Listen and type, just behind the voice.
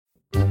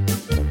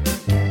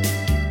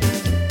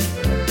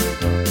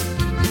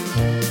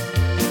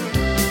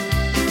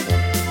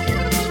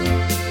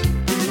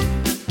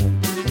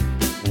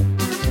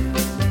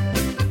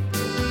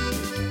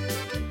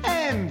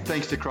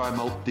Cryer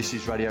Malt. This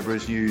is Radio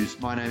Brews News.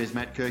 My name is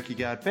Matt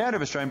Kirkegaard, founder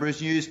of Australian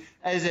Brews News.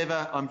 As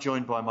ever, I'm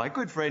joined by my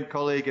good friend,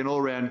 colleague, and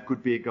all-round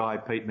good beer guy,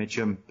 Pete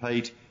Mitchell.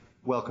 Pete,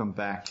 welcome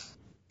back.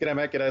 G'day,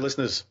 Matt. G'day,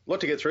 listeners. A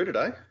lot to get through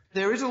today.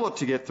 There is a lot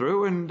to get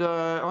through, and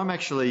I'm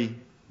actually,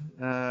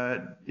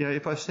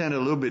 if I sound a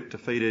little bit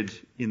defeated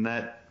in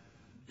that,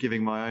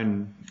 giving my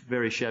own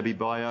very shabby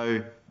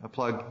bio a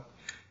plug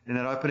in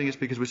that opening, it's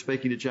because we're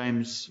speaking to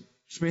James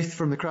Smith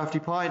from the Crafty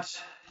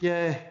Pint.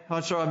 Yeah,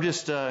 I'm sorry, I'm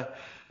just...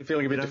 You're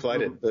feeling a bit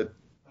deflated. But...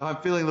 I'm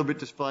feeling a little bit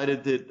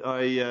deflated that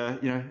I,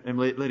 am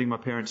letting my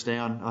parents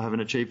down. I haven't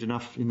achieved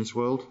enough in this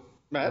world.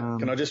 Matt,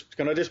 can I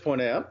just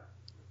point out,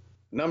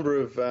 number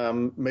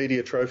of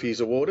media trophies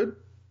awarded,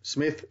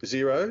 Smith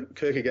 0,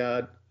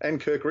 Kierkegaard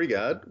and Kirk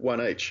Rigard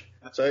 1 each.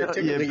 So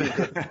technically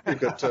you've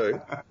got 2.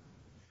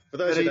 For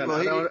those who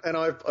don't know, and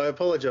I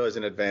apologise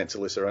in advance,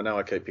 Alyssa, I know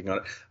I keep picking on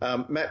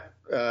it. Matt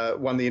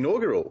won the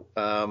inaugural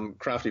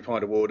Crafty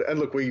Pint Award, and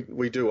look,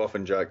 we do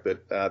often joke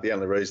that the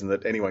only reason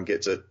that anyone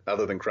gets it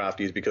other than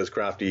Crafty is because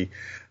Crafty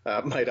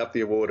made up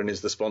the award and is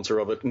the sponsor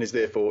of it and is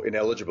therefore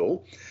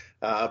ineligible.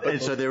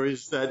 So there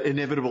is that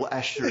inevitable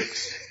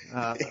asterisk.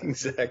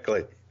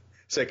 Exactly.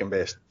 Second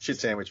best. Shit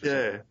sandwich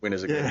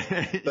winners again.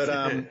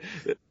 Yeah.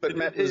 But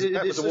Matt was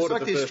awarded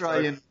like the first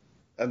Australian...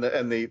 and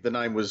the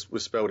name was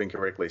spelled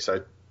incorrectly.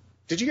 So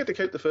did you get to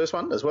keep the first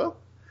one as well?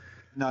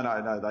 No.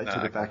 They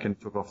took it back and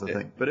took off the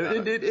thing. But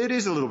it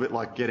is a little bit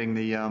like getting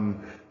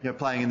the,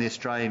 playing in the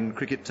Australian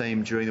cricket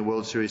team during the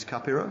World Series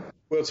Cup era.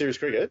 World Series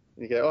cricket?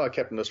 You go, I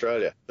captained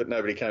Australia, but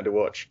nobody came to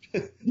watch.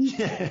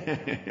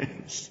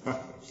 Yes.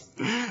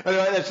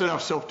 Anyway, that's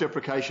enough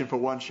self-deprecation for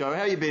one show.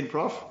 How you been,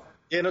 Prof?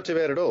 Yeah, not too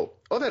bad at all.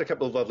 I've had a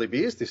couple of lovely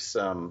beers this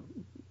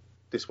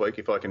week,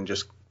 if I can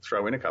just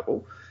throw in a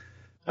couple.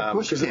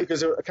 Because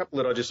there were a couple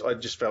that I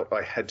just felt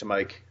I had to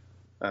make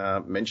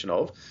mention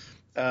of.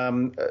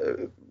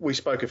 We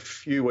spoke a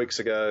few weeks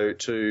ago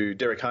to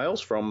Derek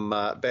Hales from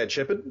Bad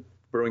Shepherd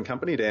Brewing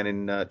Company down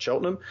in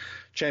Cheltenham,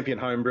 champion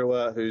home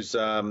brewer who's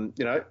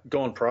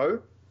gone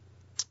pro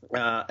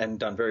and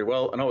done very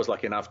well. And I was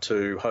lucky enough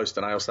to host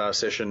an Ale Star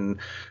session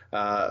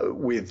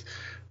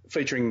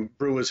featuring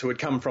brewers who had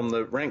come from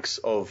the ranks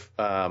of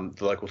the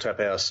local Tap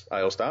House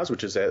Ale Stars,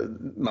 which is our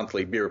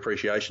monthly beer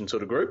appreciation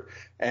sort of group.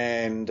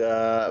 And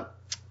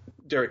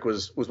Derek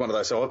was one of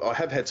those. So I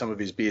have had some of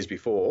his beers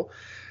before,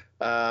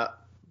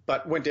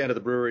 but went down to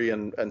the brewery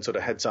and sort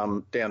of had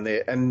some down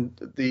there. And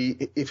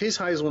if his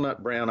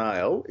hazelnut brown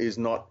ale is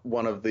not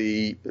one of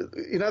the,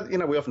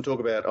 we often talk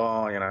about,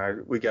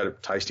 we go to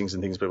tastings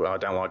and things, but I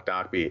don't like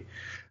dark beer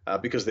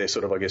because they're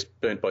sort of, I guess,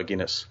 burnt by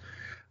Guinness.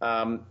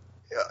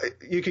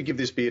 You could give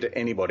this beer to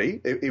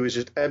anybody. It was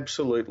just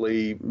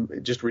absolutely,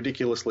 just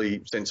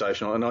ridiculously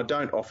sensational. And I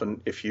don't often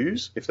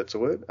effuse, if that's a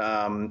word.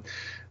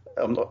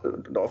 I'm not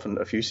often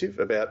effusive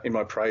in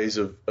my praise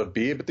of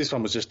beer, but this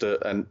one was just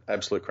an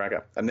absolute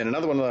cracker. And then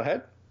another one that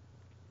I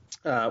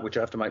had, which I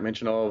have to make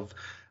mention of,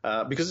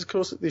 because of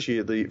course this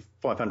year the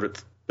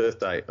 500th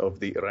birthday of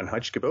the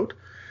Reinheitsgebot,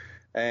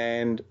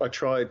 and I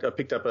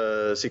picked up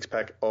a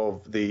 6-pack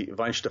of the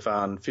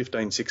Weihenstephan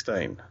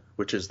 1516,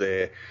 which is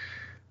their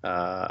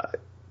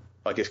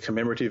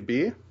commemorative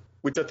beer,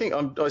 which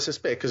I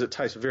suspect, because it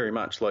tastes very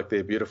much like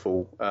their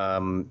beautiful,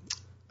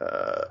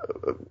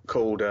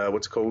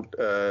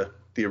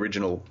 the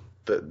original,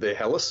 their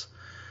Helles.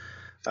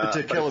 It's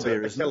a Keller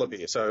beer, isn't it? Keller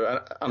beer, so an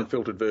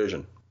unfiltered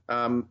version.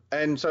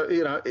 And so,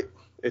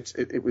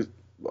 it was,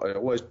 I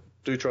always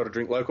do try to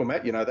drink local,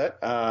 Matt, you know that.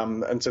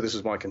 And so this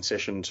is my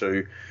concession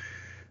to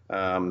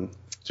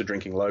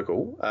drinking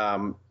local.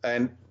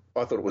 And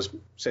I thought it was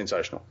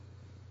sensational.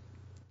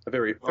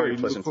 Very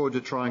pleasant. Look forward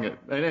to trying it.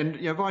 And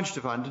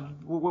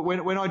Weihenstephan,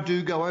 when I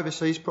do go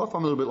overseas, Prof,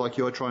 I'm a little bit like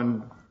you. I try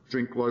and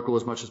drink local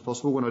as much as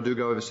possible. When I do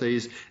go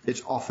overseas,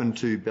 it's often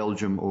to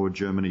Belgium or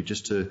Germany,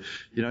 just to,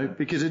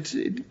 because it's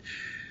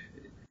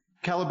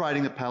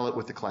calibrating the palate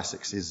with the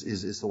classics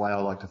is the way I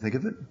like to think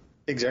of it.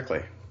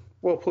 Exactly.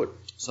 Well put.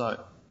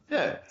 So,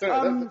 yeah.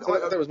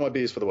 That was my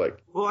beers for the week.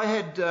 Well, I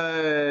had,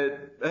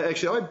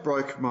 I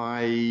broke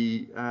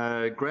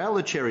my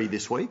growler cherry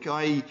this week.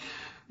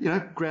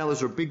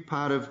 Growlers are a big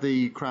part of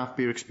the craft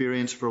beer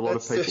experience for a lot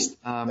of people.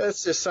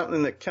 That's just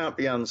something that can't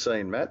be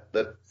unseen, Matt.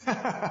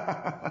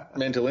 That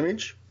mental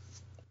image.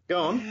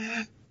 Go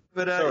on.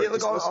 But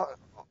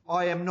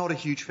I am not a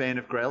huge fan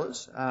of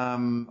growlers,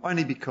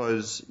 only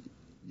because,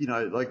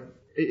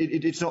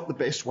 it's not the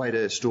best way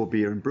to store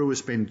beer. And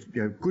brewers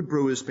good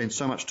brewers spend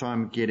so much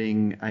time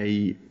getting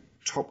a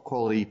top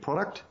quality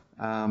product.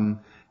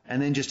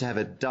 And then just to have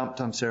it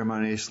dumped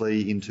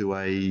unceremoniously into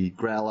a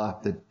growler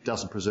that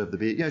doesn't preserve the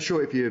beer.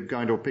 Sure, if you're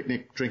going to a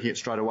picnic, drinking it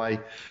straight away.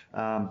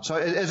 So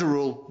as a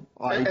rule,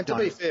 to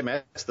be fair,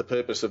 Matt, that's the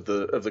purpose of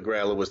the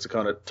growler, was to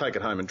kind of take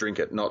it home and drink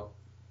it, not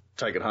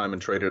take it home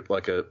and treat it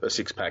like a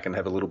 6-pack and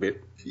have a little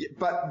bit. Yeah,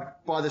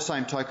 but by the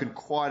same token,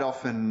 quite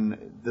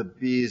often the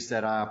beers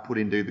that are put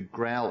into the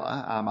growler,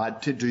 a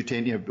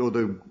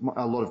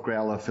lot of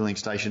growler filling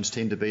stations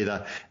tend to be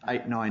the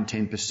 8, 9,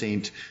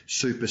 10%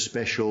 super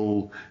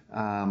special,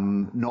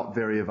 not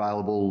very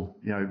available,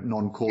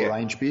 non-core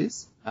range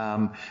beers.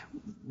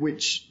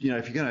 which, you know,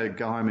 if you're going to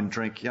go home and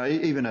drink, you know,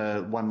 even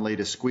a 1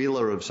 litre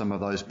squealer of some of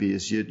those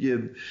beers, if you're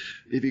going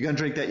to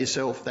drink that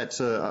yourself, that's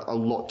a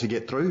lot to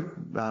get through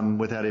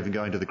without even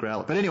going to the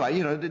growler. But anyway,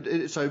 you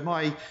know, so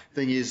my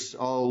thing is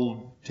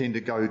I'll tend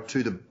to go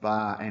to the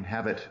bar and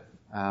have it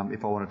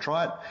if I want to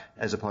try it,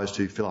 as opposed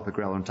to fill up a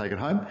growler and take it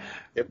home.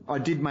 Yep. I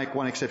did make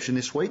one exception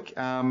this week.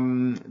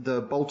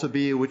 The Bolter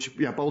beer, which,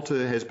 you know,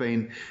 Bolter has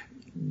been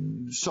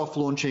soft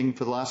launching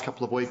for the last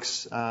couple of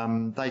weeks.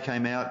 They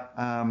came out,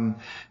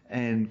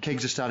 and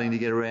kegs are starting to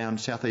get around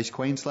southeast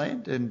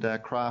Queensland, and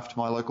Craft,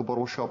 my local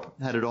bottle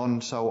shop, had it on,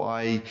 so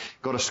I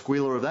got a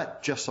squealer of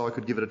that just so I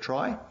could give it a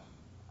try.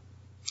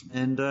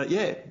 And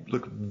yeah,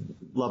 look,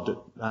 loved it.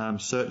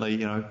 Certainly,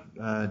 you know,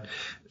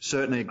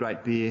 certainly a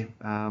great beer.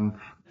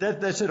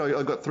 That's it.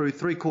 I got through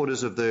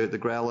 3/4 of the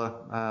growler,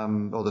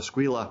 or the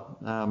squealer.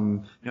 You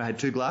know, I had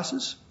 2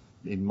 glasses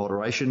in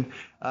moderation.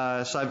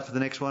 Saved it for the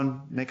next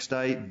one. Next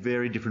day,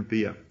 very different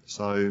beer.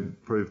 So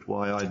proved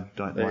why I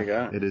don't there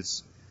like it.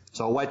 Is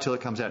so I'll wait till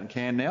it comes out in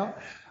can now.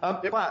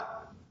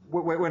 But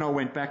when I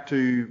went back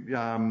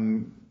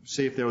to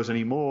see if there was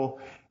any more,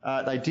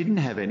 they didn't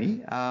have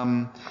any.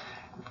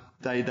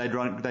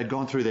 They'd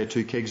gone through their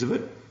 2 kegs of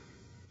it.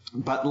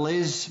 But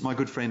Les, my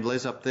good friend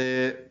Les up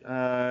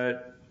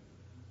there,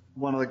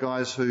 one of the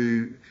guys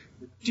who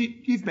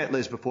you've met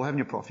Les before, haven't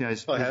you, Prof? You know,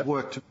 he's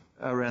worked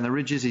around the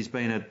ridges. He's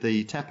been at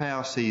the tap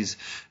house. He's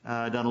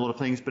done a lot of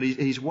things, but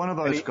he's one of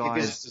those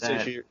guys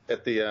that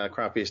at the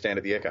craft beer stand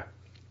at the Ekka.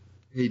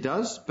 He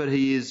does, but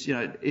he is, you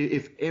know,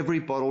 if every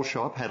bottle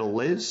shop had a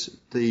Les,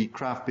 the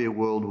craft beer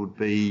world would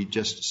be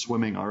just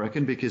swimming, I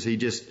reckon, because he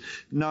just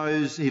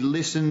knows, he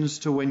listens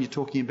to when you're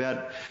talking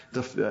about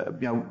the,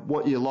 you know,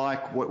 what you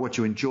like, what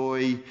you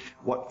enjoy,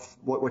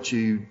 what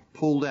you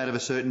pulled out of a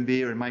certain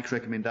beer, and makes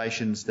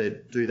recommendations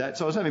that do that.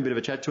 So I was having a bit of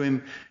a chat to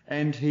him,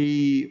 and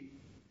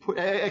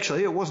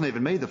actually, it wasn't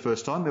even me the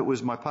first time. It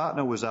was my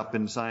partner was up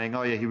and saying,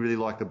 oh yeah, he really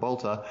liked the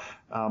Bolter.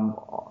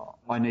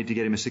 I need to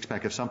get him a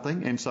 6-pack of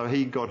something. And so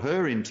he got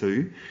her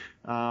into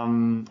a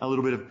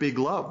little bit of Big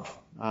Love,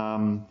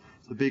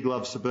 the Big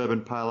Love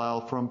Suburban Pale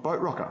Ale from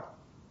Boat Rocker.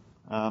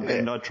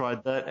 And I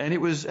tried that, and it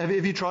was. Have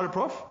you tried it,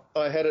 Prof?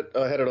 I had it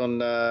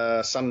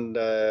on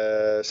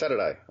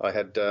Saturday. I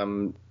had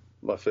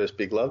my first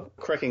Big Love,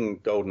 cracking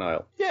golden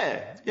ale.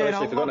 Yeah. I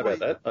actually forgot about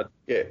that.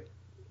 Yeah.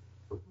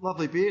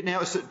 Lovely beer. Now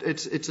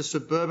it's a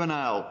suburban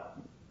ale.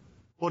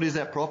 What is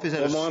that, Prof? Is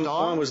that a style?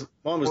 Mine was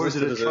or is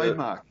it a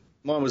trademark?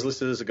 Mine was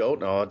listed as a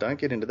gold. No, don't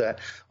get into that.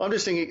 I'm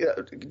just thinking,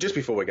 just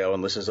before we go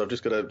on, listeners, I've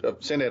just got to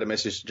send out a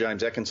message to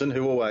James Atkinson,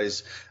 who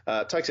always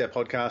takes our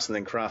podcast and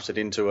then crafts it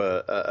into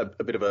a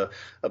bit of a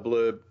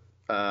blurb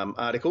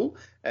article.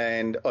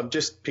 And I've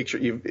just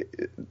pictured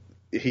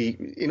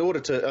in order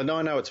to, and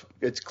I know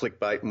it's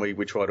clickbait and we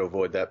try to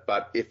avoid that,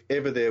 but if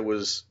ever there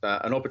was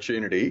an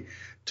opportunity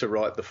to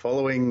write the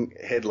following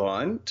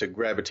headline to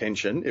grab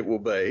attention, it will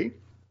be,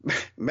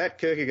 Matt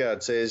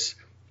Kierkegaard says,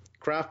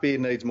 craft beer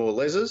needs more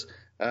Leses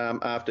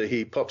after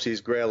he pops his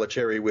growler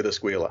cherry with a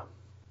squealer.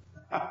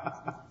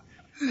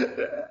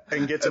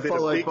 And gets a bit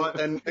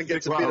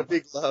of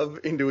big love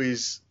into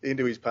his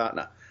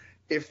partner.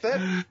 If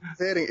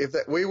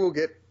that we will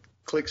get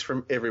clicks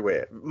from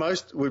everywhere.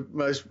 Most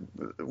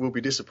will be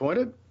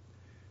disappointed,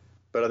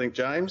 but I think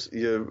James,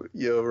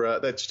 you're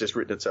that's just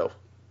written itself.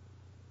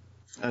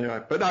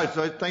 Anyway, but no,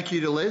 so thank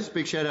you to Les.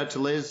 Big shout out to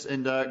Les,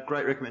 and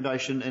great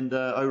recommendation. And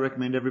I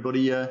recommend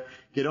everybody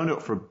get onto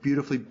it for a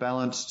beautifully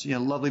balanced, you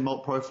know, lovely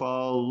malt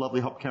profile,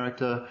 lovely hop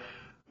character.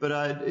 But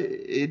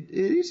it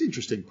is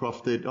interesting,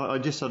 Prof, that I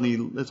just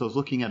suddenly, as I was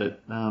looking at it,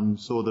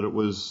 saw that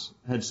it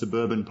had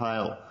Suburban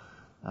Pale,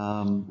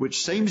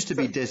 which seems to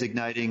be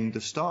designating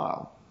the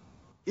style.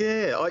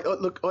 Yeah,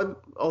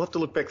 I'll have to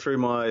look back through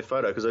my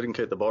photo because I didn't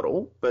keep the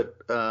bottle, but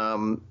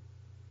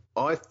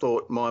I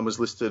thought mine was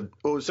listed,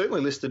 or certainly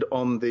listed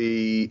on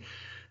the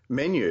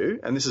menu,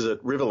 and this is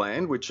at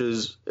Riverland, which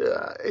is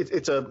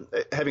it's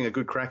having a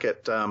good crack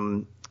at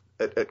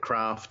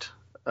craft.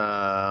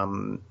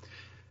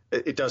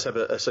 It does have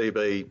a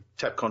CB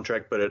tap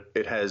contract, but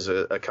it has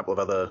a couple of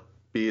other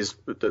beers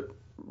that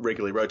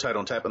regularly rotate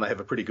on tap, and they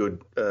have a pretty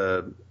good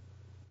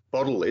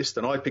bottle list.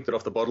 And I picked it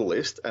off the bottle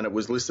list, and it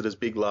was listed as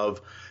Big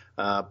Love,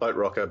 Boat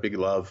Rocker, Big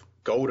Love,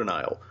 Golden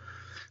Ale.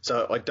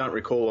 So I don't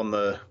recall on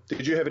the.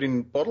 Did you have it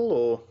in bottle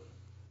or?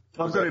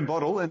 I've got it in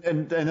bottle,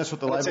 and that's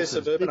what the label says.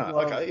 Suburban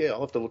Ale. Okay, yeah,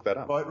 I'll have to look that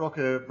up. Boat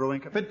Rocker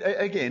Brewing. But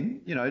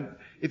again, you know,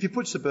 if you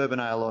put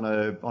Suburban Ale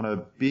on a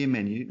beer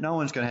menu, no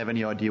one's going to have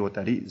any idea what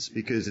that is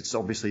because it's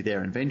obviously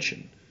their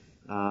invention.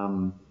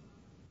 But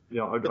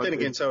then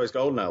again, so is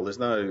Golden Ale.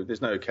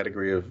 There's no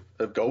category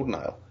of Golden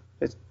Ale.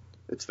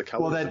 It's the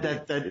colour. Well,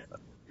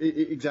 exactly.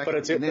 But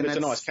it's a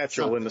nice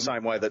catch-all in the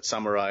same way that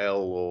Summer Ale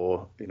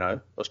or, you know,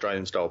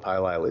 Australian-style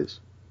Pale Ale is.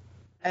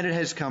 And it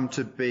has come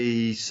to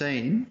be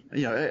seen,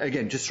 you know,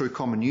 again, just through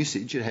common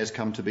usage, it has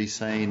come to be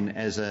seen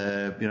as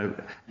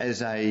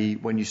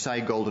when you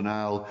say Golden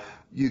Ale,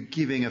 you're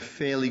giving a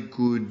fairly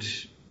good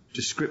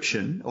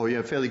description or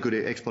fairly good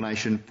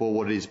explanation for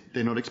what it is.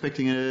 They're not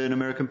expecting an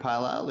American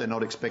pale ale. They're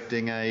not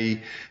expecting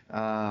a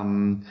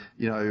blonde,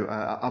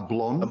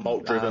 a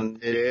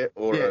malt-driven,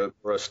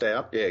 or a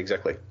stout. Yeah,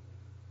 exactly.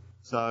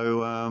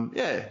 So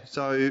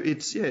so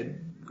it's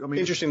I mean,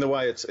 interesting the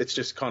way it's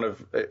just kind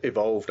of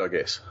evolved, I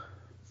guess.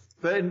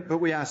 But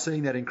we are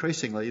seeing that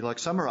increasingly, like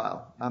summer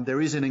ale. There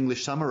is an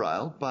English summer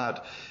ale,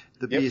 but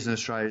the beers in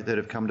Australia that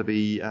have come to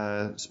be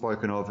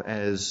spoken of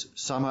as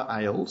summer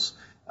ales.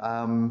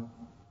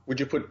 Would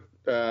you put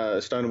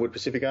Stone and Wood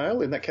Pacific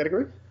Ale in that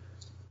category?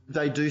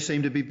 They do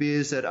seem to be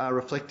beers that are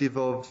reflective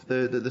of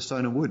the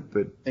Stone and Wood,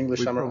 but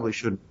English summer probably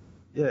should.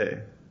 Yeah.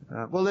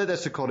 Well,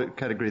 that's the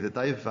category that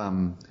they've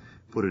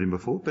put it in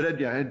before. But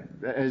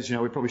as you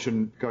know, we probably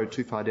shouldn't go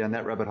too far down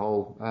that rabbit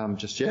hole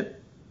just yet.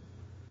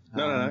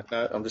 No.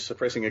 I'm just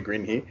suppressing a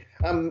grin here.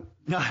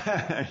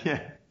 Yeah.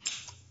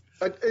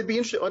 It'd be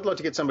interesting. I'd like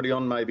to get somebody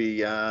on, maybe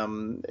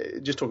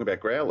just talking about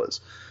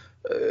growlers.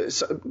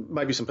 So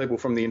maybe some people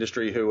from the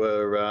industry who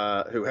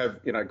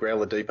have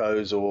growler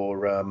depots or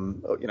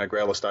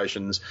growler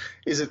stations.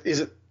 Is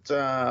it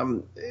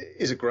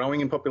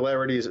growing in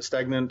popularity? Is it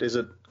stagnant? Is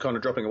it kind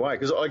of dropping away?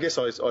 Because I guess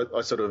I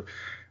sort of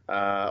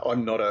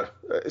I'm not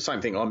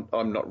same thing.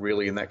 I'm not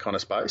really in that kind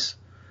of space,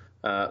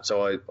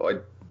 so I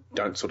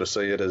don't sort of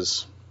see it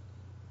as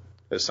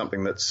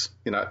something that's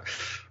I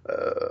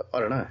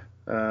don't know,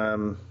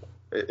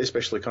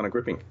 especially kind of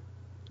gripping.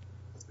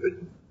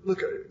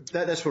 Look,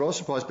 that's what I was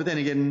surprised. But then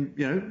again,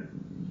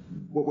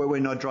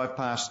 when I drive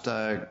past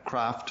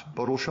Craft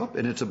Bottle Shop,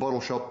 and it's a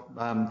bottle shop,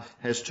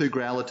 has 2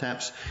 growler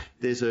taps.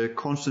 There's a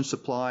constant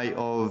supply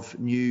of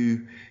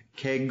new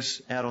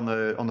kegs out on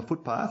the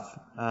footpath.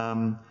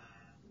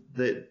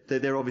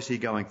 They're obviously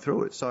going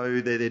through it. So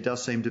there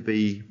does seem to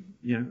be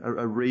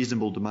a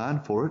reasonable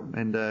demand for it.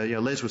 And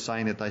Les was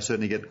saying that they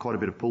certainly get quite a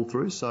bit of pull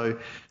through. So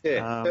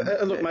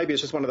and look, maybe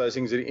it's just one of those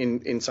things that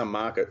in some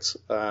markets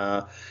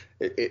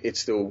it's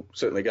still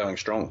certainly going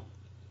strong.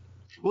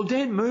 Well,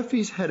 Dan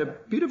Murphy's had a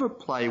bit of a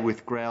play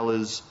with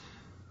growlers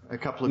a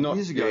couple of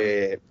years ago.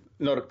 Yeah,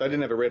 they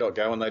didn't have a red hot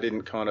go, and they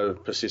didn't kind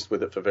of persist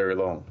with it for very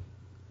long.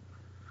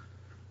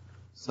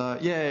 So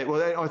I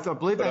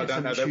believe they had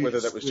some issues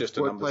whether that was just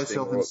a workplace thing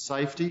health and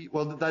safety.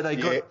 Well, they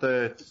got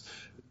there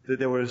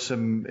were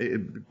some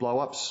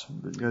blow-ups.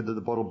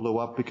 The bottle blew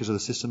up because of the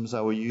systems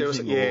they were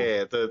using.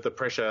 The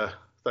pressure.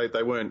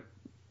 They weren't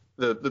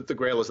the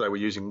growlers they were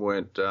using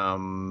weren't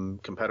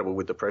compatible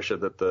with the pressure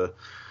that the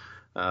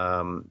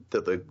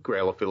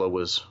growler filler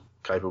was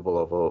capable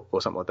of,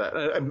 or something like that.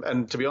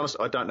 And to be honest,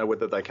 I don't know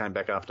whether they came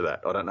back after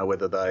that. I don't know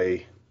whether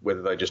they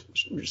just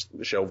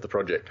shelved the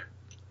project.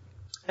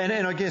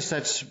 And I guess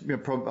that's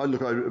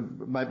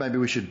maybe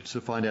we should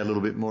sort of find out a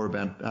little bit more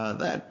about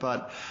that.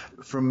 But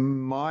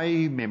from my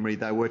memory,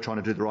 they were trying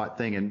to do the right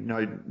thing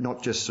and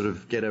not just sort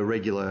of get a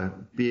regular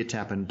beer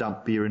tap and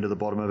dump beer into the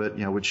bottom of it,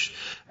 which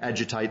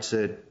agitates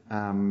it,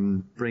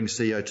 brings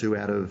CO2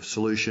 out of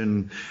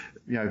solution.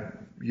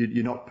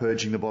 You're not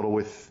purging the bottle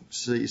with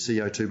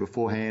CO2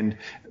 beforehand.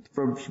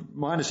 From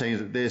my understanding,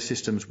 is that their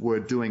systems were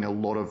doing a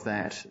lot of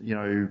that,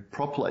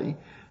 properly.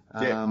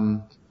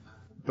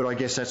 But I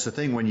guess that's the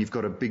thing when you've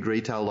got a big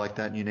retail like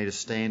that and you need a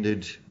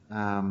standard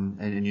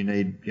and you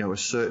need a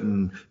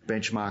certain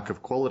benchmark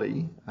of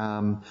quality,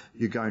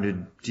 you're going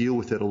to deal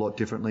with it a lot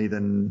differently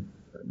than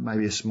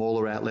maybe a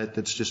smaller outlet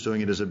that's just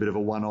doing it as a bit of a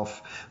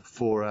one-off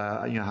for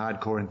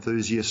hardcore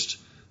enthusiast.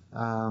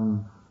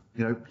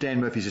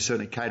 Dan Murphy's is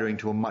certainly catering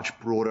to a much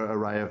broader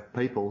array of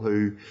people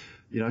who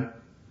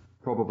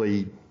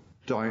probably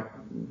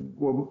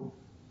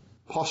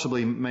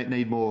possibly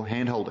need more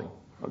hand-holding.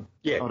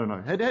 Yeah. I don't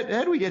know. How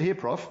do we get here,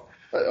 Prof?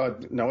 I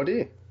no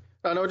idea.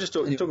 No, just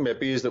talking about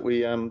beers that we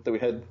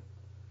had.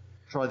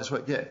 Try this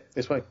week, yeah.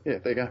 This week, yeah.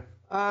 There you go.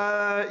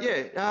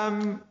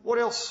 What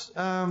else?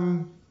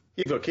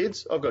 You've got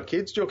kids. I've got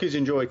kids. Do your kids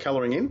enjoy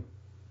colouring in?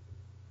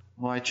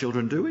 My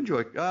children do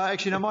enjoy.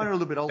 Actually, no, mine are a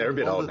little bit older. They're a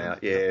bit old now.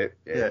 Yeah.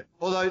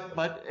 Although,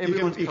 mate,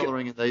 everyone's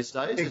colouring in these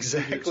days.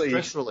 Exactly.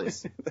 It's stress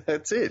release.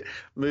 That's it.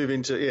 Move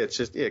into it's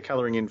just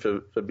colouring in for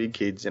big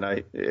kids.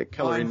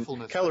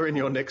 Colour in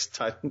your next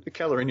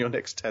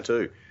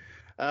tattoo.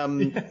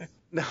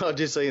 No, I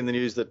did see in the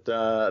news that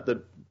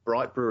the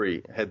Bright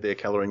Brewery had their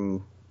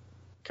colouring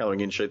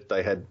in sheet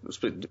they had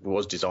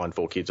was designed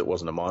for kids. It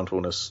wasn't a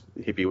mindfulness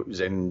hippie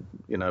zen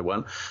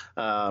one.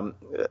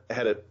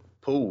 Had it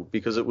pulled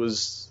because it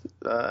was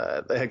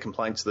they had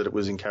complaints that it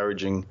was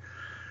encouraging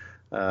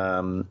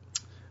or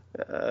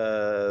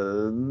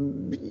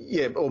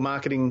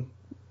marketing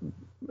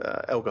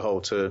alcohol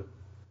to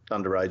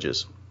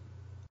underages.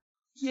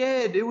 Yeah,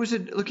 it was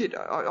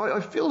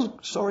I feel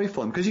sorry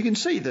for them because you can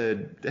see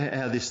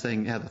how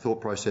the thought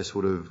process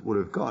would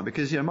have gone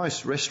because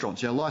most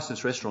restaurants,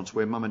 licensed restaurants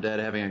where mum and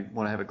dad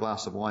want to have a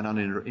glass of wine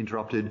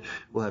uninterrupted,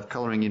 will have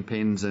colouring in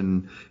pens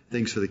and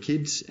things for the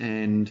kids,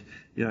 and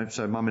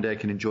so mum and dad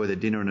can enjoy their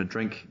dinner and a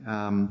drink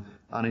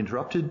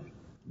uninterrupted,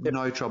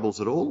 no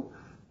troubles at all.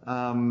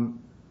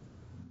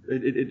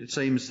 It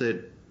seems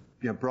that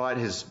Bright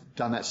has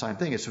done that same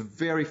thing. It's a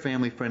very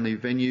family friendly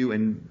venue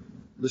and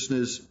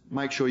listeners,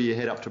 make sure you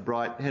head up to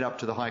Bright, head up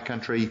to the high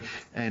country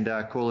and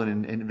call in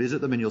and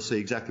visit them, and you'll see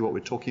exactly what we're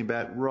talking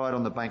about right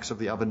on the banks of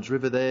the Ovens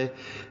River there.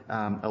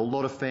 A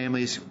lot of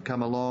families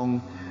come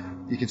along.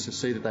 You can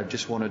see that they've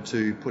just wanted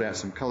to put out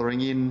some colouring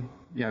in,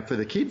 for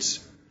the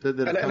kids that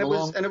have come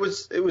along. It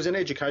was an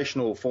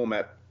educational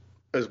format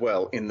as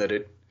well, in that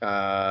it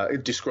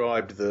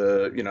described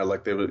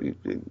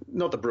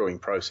not the brewing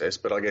process,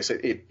 but I guess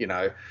it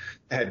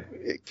had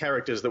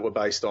characters that were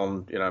based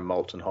on,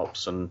 malt and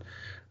hops and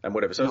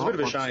whatever. So it's a bit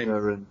of a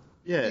shame.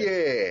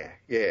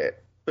 Yeah.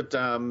 But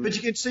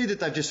you can see that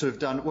they've just sort of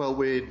done, well,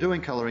 we're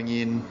doing colouring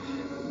in,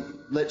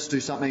 let's do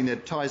something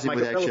that ties in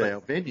with actually our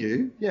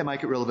venue. Yeah,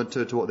 make it relevant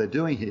to what they're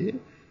doing here.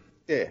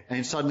 Yeah.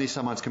 And suddenly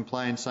someone's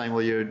complained saying,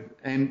 well,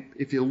 and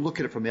if you look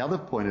at it from the other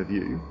point of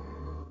view,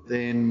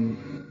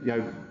 then,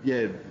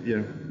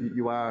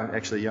 you are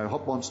actually,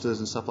 hop monsters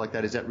and stuff like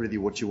that. Is that really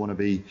what you want to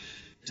be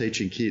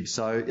teaching kids?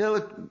 So,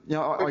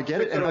 I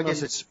get it. And I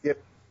guess it's...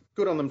 Yep.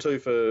 Good on them too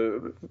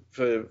for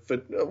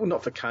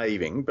not for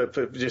caving, but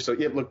for just,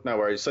 look, no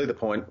worries, see the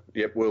point.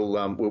 Yep,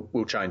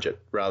 we'll change it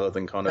rather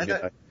than kind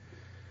of,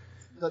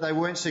 They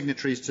weren't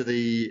signatories to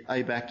the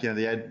ABAC,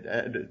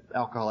 the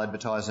Alcohol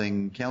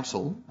Advertising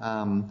Council.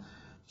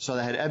 So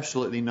they had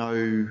absolutely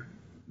no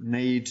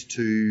need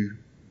to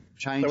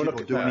change it or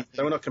do anything.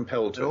 They were not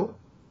compelled to.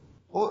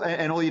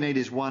 And all you need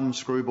is one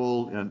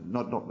screwball,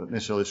 not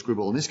necessarily a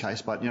screwball in this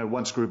case, but,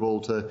 one screwball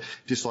to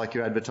dislike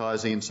your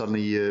advertising, and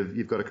suddenly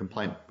you've got a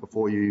complaint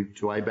before you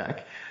to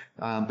ABAC.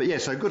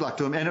 So good luck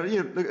to them. And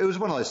it was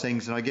one of those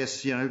things, and I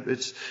guess,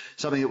 it's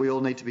something that we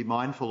all need to be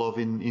mindful of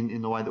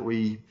in the way that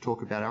we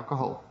talk about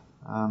alcohol.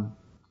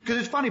 Because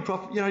it's funny,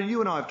 Prof,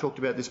 you and I have talked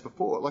about this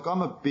before. Like,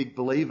 I'm a big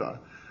believer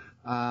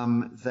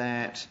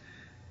that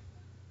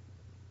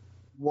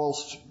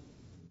whilst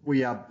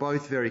we are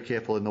both very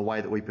careful in the way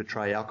that we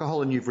portray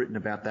alcohol, and you've written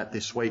about that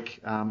this week.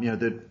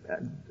 The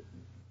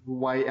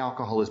way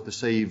alcohol is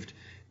perceived,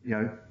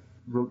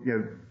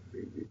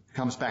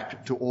 comes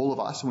back to all of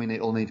us, and we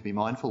all need to be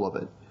mindful of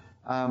it.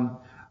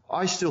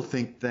 I still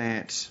think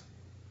that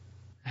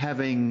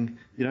having,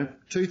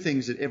 two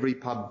things that every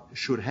pub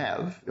should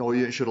have,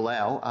 or should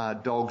allow, are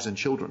dogs and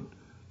children,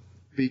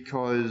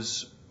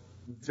 because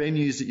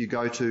venues that you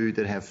go to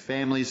that have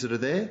families that are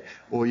there,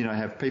 or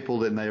have people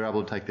that they're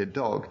able to take their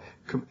dog,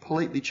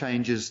 completely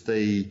changes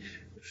the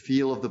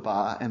feel of the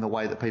bar and the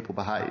way that people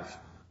behave.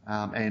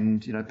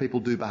 People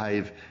do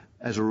behave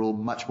as a rule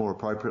much more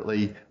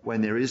appropriately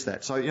when there is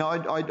that. So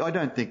I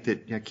don't think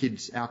that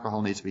kids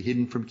alcohol needs to be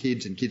hidden from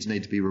kids, and kids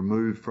need to be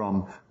removed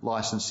from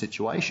licensed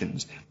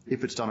situations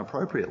if it's done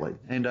appropriately.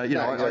 And I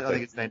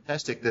think it's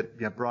fantastic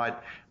that Bright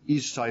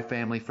is so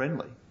family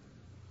friendly.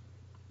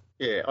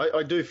 Yeah,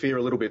 I do fear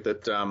a little bit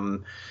that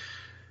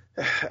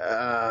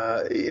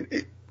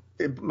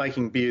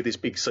making beer this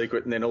big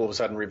secret and then all of a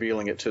sudden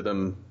revealing it to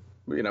them,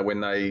 when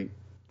they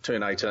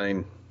turn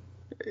 18,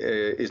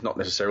 is not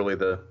necessarily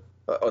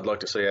I'd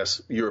like to see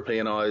us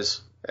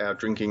Europeanise our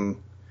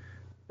drinking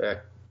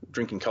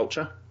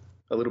culture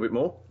a little bit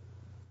more.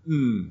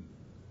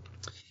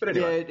 But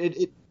anyway.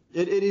 Yeah,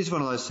 it is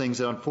one of those things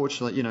that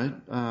unfortunately,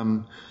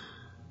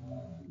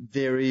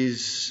 there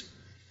is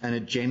an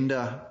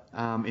agenda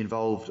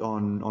involved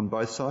on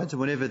both sides, and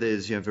whenever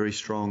there's very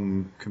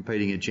strong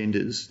competing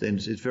agendas, then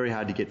it's very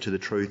hard to get to the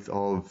truth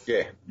of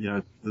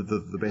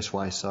the best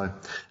way. So,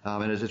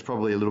 and it's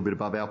probably a little bit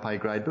above our pay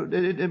grade, but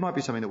it might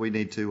be something that we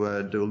need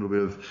to do a little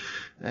bit of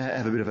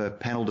have a bit of a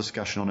panel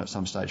discussion on at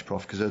some stage,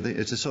 Prof, because I think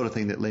it's the sort of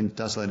thing that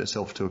does lend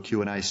itself to a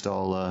Q&A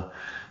style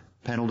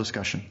panel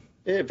discussion.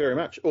 Yeah, very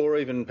much. Or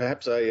even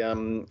perhaps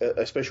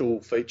a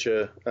special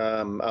feature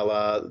a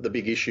la The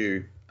Big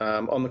Issue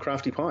on the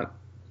Crafty Pint.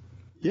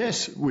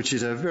 Yes, which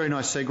is a very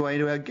nice segue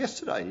into our guest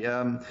today.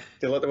 Do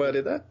you like the way I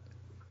did that?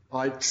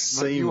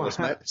 Seamless,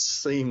 Matt.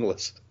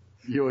 Seamless.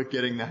 You're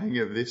getting the hang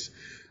of this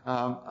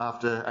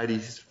after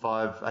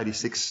 85,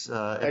 86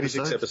 episodes.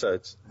 86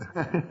 episodes.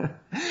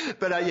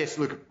 But yes,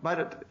 look,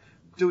 mate,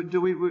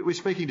 we're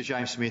speaking to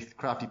James Smith,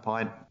 Crafty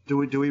Pint. Do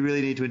we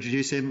really need to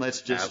introduce him?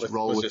 Let's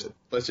roll with it.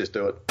 Let's just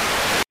do it.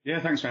 Yeah,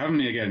 thanks for having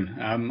me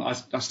again.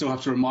 I still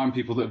have to remind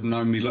people that have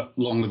known me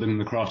longer than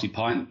the Crafty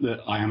Pint that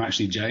I am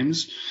actually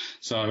James.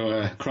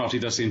 So Crafty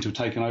does seem to have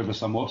taken over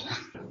somewhat.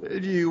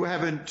 You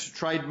haven't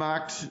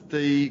trademarked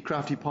the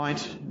Crafty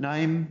Pint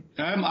name?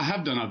 I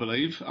have done, I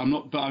believe.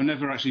 But I'm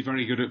never actually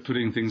very good at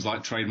putting things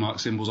like trademark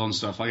symbols on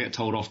stuff. I get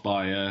told off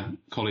by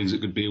colleagues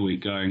at Good Beer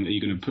Week going, "Are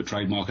you going to put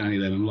trademark on any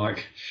of them?" I'm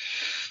like,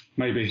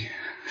 maybe.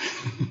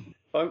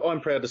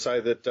 I'm proud to say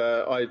that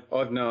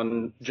I've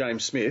known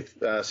James Smith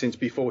since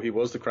before he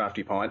was the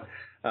Crafty Pint,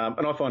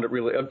 and I find it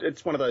really,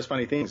 it's one of those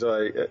funny things.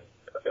 A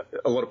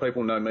lot of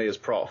people know me as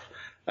Prof,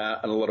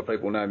 and a lot of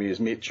people know me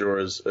as Mitch or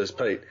as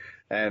Pete,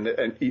 and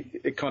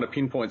it kind of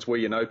pinpoints where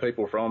you know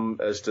people from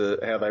as to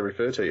how they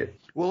refer to you.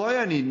 Well, I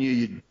only knew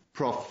you,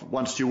 Prof,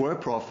 once you were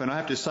Prof, and I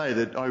have to say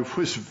that I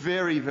was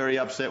very, very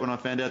upset when I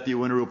found out that you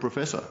weren't a real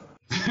professor.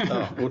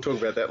 Oh, we'll talk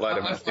about that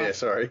later, Matt. Yeah,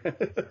 sorry.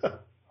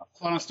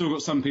 And I still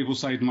got some people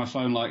saved in my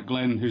phone, like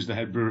Glenn, who's the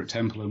head brewer at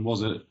Temple and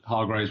was at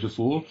Hargraves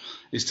before,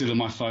 is still in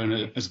my phone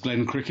as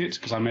Glenn Cricket,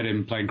 because I met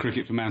him playing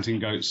cricket for Mountain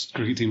Goats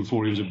cricket team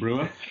before he was a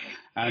brewer.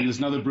 And there's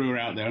another brewer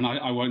out there, and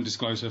I won't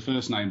disclose her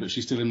first name, but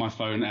she's still in my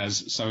phone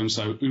as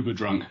so-and-so Uber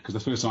drunk, because the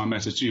first time I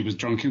met her, she was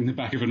drunk in the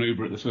back of an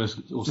Uber at the first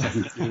or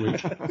second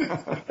week.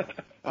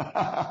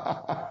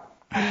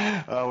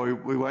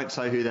 We won't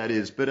say who that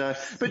is, but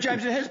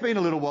James, it has been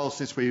a little while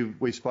since we've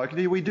spoken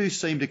to you. We do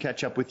seem to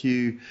catch up with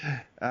you,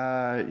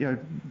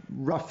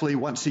 roughly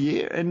once a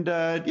year, and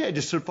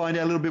just sort of find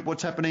out a little bit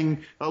what's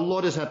happening. A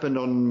lot has happened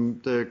on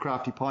the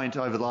Crafty Pint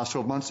over the last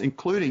 12 months,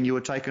 including you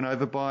were taken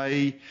over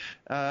by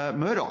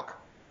Murdoch.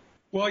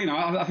 Well,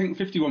 I think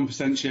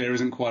 51% share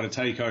isn't quite a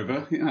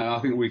takeover. I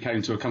think we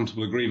came to a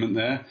comfortable agreement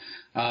there.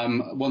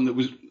 One that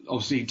was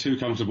obviously too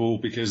comfortable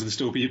because there's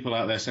still people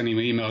out there sending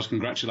me emails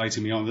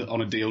congratulating me on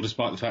a deal,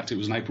 despite the fact it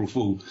was an April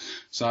Fool.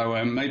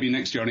 So maybe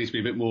next year I need to be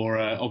a bit more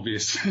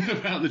obvious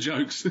about the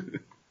jokes.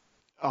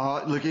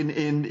 Look,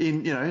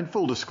 in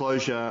full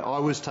disclosure, I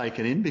was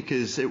taken in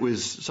because it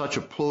was such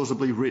a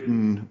plausibly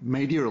written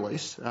media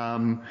release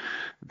and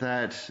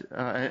I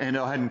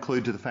hadn't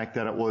clued to the fact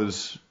that it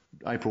was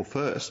April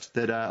 1st,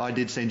 that I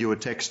did send you a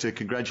text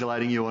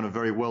congratulating you on a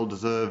very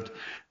well-deserved,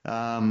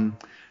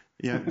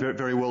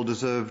 very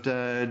well-deserved,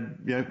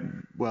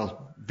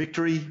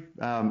 victory.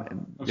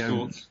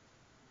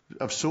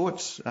 Of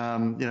sorts.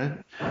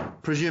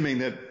 Presuming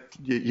that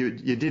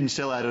you didn't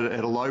sell out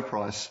at a low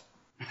price.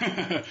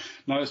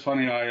 No, it's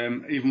funny.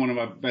 Even one of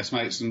my best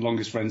mates and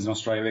longest friends in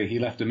Australia, he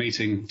left a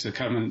meeting to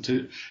come and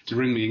to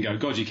ring me and go,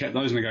 God, you kept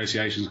those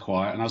negotiations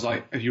quiet. And I was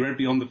like, have you read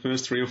beyond the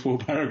first 3 or 4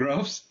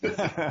 paragraphs?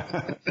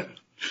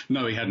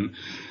 No, he hadn't.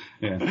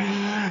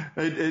 Yeah.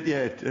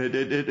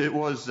 It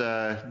was.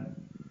 I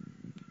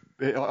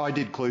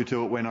did clue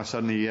to it when I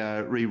suddenly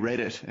reread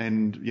it,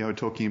 and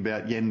talking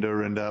about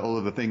Yenda and all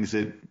of the things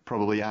that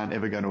probably aren't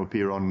ever going to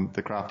appear on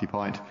the Crafty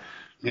Pint.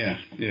 Yeah.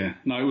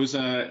 No, it was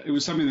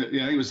something that, I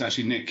think it was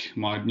actually Nick,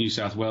 my New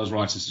South Wales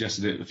writer,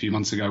 suggested it a few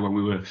months ago when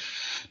we were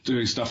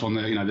doing stuff on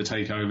the, the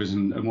takeovers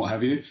and what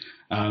have you.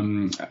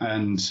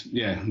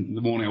 The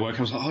morning I woke up,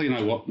 I was like, oh, you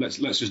know what, let's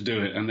just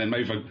do it. And then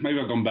maybe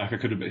I've gone back. I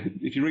could have been,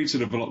 if you read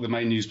sort of a lot of the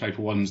main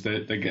newspaper ones,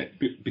 they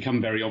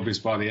become very obvious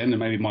by the end, and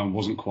maybe mine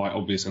wasn't quite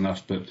obvious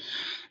enough, but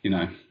you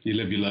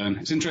live, you learn.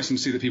 It's interesting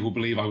to see that people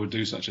believe I would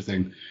do such a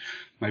thing.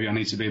 Maybe I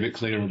need to be a bit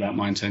clearer about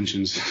my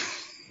intentions.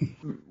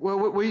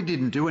 Well, we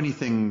didn't do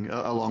anything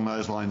along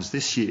those lines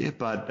this year,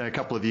 but a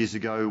couple of years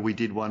ago we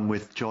did one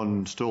with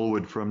John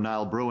Stallwood from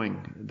Nail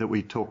Brewing that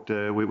we talked.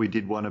 We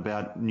did one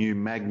about new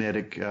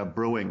magnetic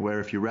brewing, where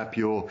if you wrap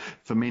your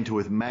fermenter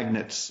with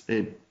magnets,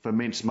 it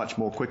ferments much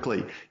more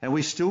quickly, and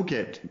we still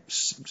get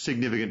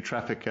significant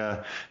traffic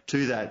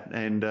to that,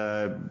 and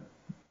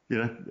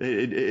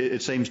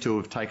it seems to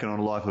have taken on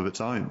a life of its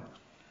own.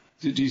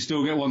 Do you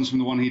still get ones from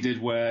the one he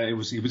did where he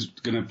was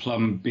going to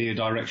plumb beer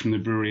direct from the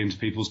brewery into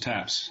people's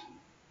taps?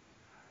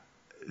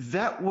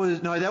 That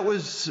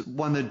was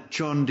one that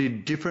John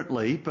did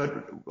differently,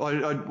 but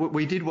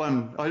we did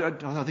one.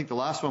 I think the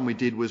last one we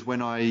did was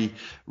when I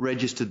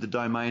registered the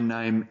domain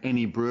name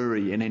Any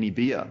Brewery and Any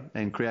Beer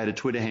and created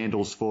Twitter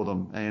handles for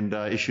them, and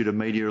issued a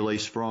media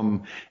release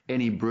from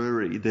Any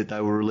Brewery that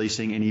they were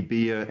releasing any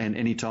beer, and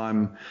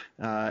anytime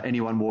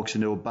anyone walks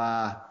into a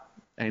bar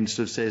and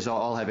sort of says, oh,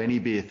 I'll have any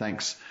beer,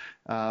 thanks.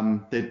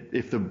 That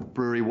if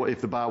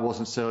the bar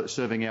wasn't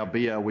serving our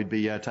beer, we'd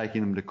be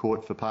taking them to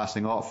court for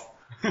passing off.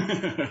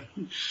 and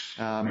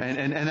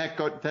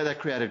that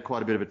created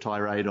quite a bit of a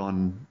tirade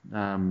on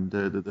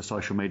the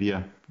social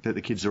media that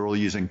the kids are all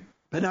using.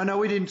 But no,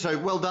 we didn't. So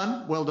well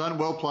done,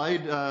 well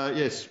played.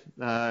 Yes,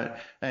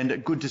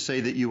 and good to see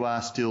that you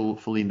are still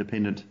fully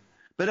independent.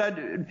 But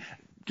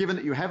given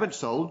that you haven't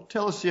sold,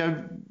 tell us,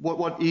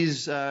 what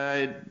is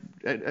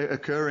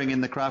occurring in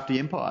the Crafty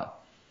empire.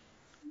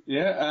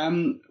 Yeah,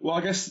 well,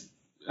 I guess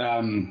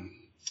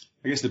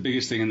the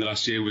biggest thing in the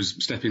last year was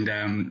stepping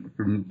down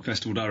from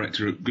festival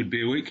director at Good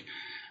Beer Week.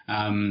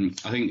 I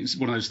think it's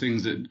one of those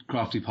things that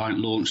Crafty Pint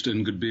launched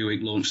and Good Beer Week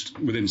launched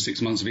within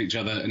 6 months of each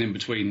other, and in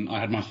between I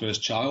had my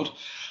first child.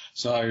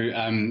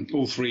 So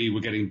all three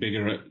were getting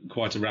bigger at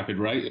quite a rapid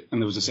rate,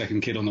 and there was a second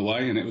kid on the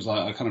way, and it was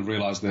like I kind of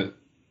realised that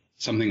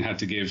something had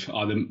to give,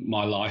 either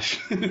my life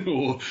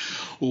or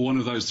one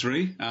of those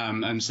three.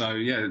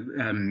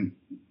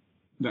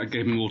 That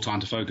gave me more time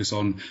to focus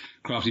on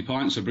Crafty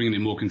Pint, so bringing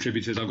in more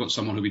contributors. I've got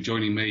someone who'll be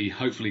joining me,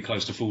 hopefully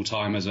close to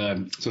full-time, as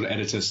a sort of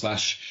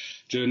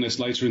editor/journalist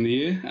later in the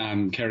year.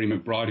 Kerry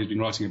McBride, who's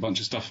been writing a bunch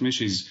of stuff for me.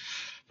 She's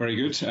very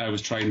good.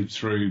 Was trained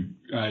through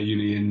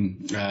uni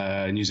in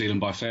New Zealand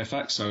by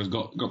Fairfax, so has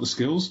got the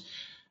skills.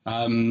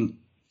 So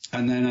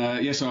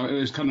it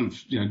was kind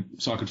of,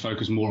 so I could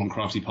focus more on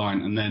Crafty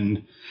Pint. And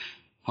then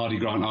Hardy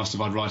Grant asked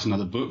if I'd write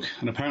another book,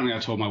 and apparently I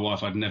told my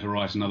wife I'd never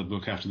write another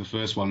book after the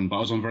first one, but I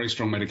was on very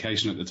strong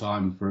medication at the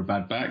time for a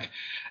bad back,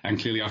 and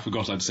clearly I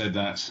forgot I'd said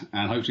that,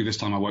 and hopefully this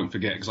time I won't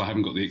forget because I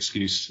haven't got the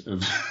excuse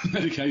of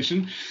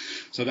medication.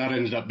 So that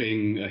ended up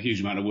being a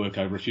huge amount of work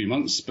over a few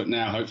months, but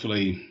now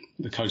hopefully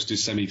the coast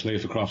is semi-clear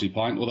for Crafty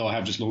Pint, although I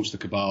have just launched the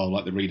Cabal,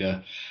 like the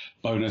reader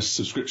bonus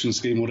subscription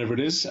scheme, whatever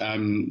it is,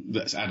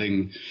 that's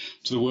adding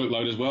to the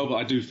workload as well. But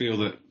I do feel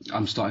that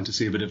I'm starting to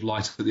see a bit of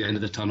light at the end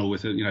of the tunnel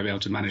with it, be able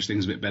to manage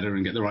things a bit better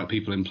and get the right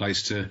people in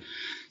place to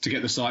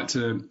get the site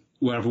to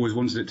where I've always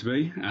wanted it to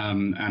be,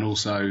 and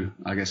also,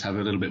 I guess, have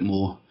a little bit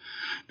more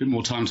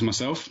time to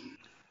myself.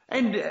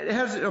 And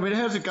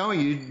how's it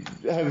going?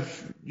 You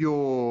have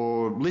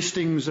your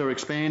listings are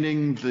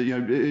expanding.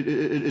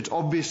 It's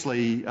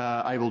obviously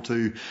able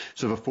to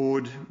sort of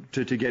afford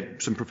to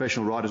get some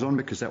professional writers on,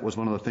 because that was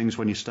one of the things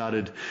when you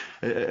started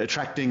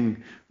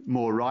attracting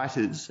more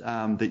writers,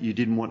 that you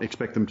didn't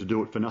expect them to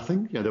do it for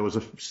nothing. There was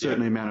a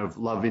certain amount of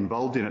love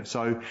involved in it.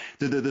 So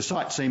the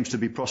site seems to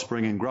be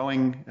prospering and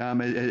growing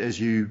as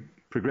you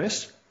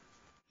progress.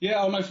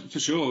 Yeah, no, for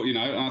sure.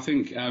 I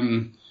think.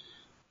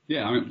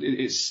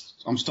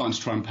 I'm starting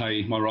to try and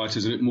pay my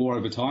writers a bit more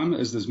over time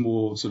as there's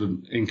more sort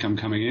of income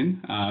coming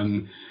in.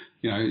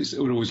 I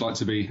would always like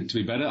to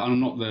be better. I'm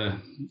not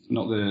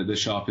the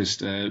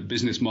sharpest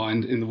business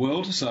mind in the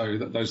world, so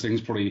those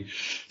things probably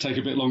take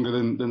a bit longer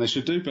than they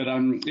should do. But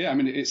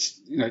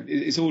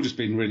it's all just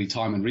been really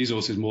time and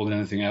resources more than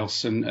anything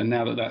else. And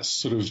now that's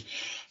sort of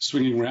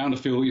swinging around, I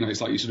feel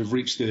it's like you sort of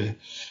reach the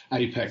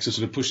apex of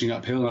sort of pushing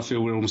uphill, and I feel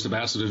we're almost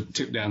about to sort of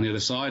tip down the other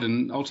side.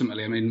 And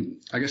ultimately,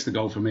 I guess the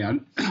goal for me,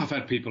 I've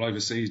had people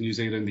overseas, New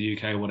Zealand, the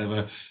UK, or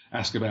whatever,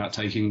 ask about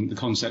taking the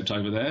concept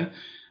over there.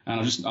 And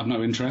I've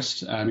no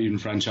interest, even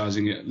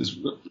franchising it.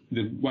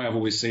 The way I've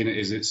always seen it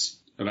is it's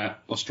about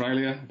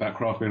Australia, about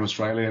craft beer in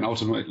Australia, and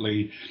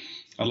ultimately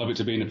I'd love it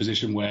to be in a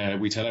position where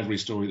we tell every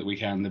story that we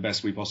can, the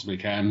best we possibly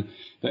can,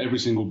 that every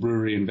single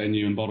brewery and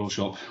venue and bottle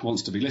shop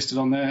wants to be listed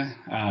on there,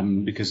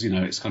 because,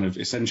 it's kind of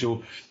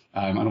essential.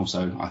 And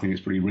also, I think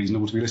it's pretty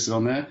reasonable to be listed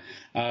on there.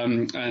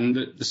 And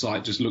the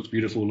site just looks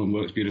beautiful and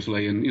works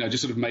beautifully, and,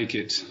 just sort of make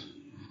it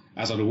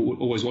as I'd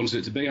always wanted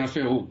it to be. And I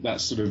feel that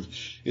sort of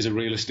is a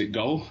realistic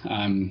goal,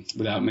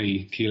 without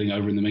me keeling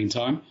over in the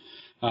meantime.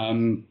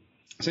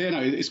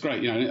 It's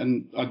great,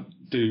 and I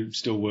do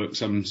still work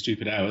some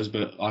stupid hours,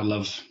 but I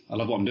love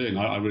what I'm doing.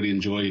 I really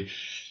enjoy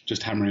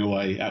just hammering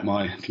away at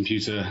my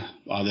computer,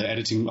 either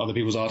editing other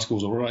people's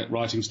articles or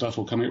writing stuff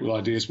or coming up with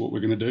ideas for what we're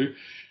going to do,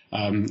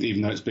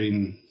 even though it's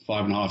been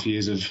 5.5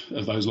 years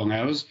of those long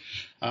hours.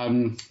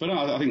 But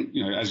I think,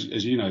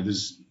 as you know,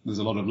 there's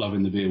a lot of love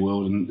in the beer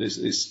world, and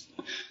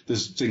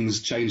there's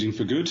things changing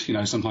for good,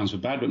 sometimes for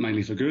bad, but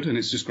mainly for good. And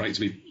it's just great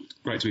to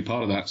be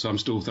part of that. So I'm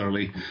still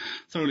thoroughly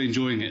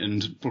enjoying it,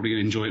 and probably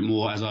going to enjoy it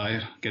more as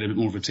I get a bit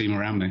more of a team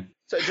around me.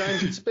 So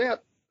James, it's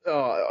about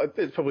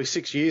it's probably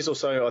 6 years or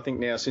so, I think,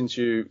 now since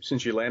you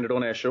landed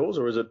on our shores,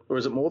 or is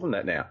it more than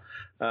that now?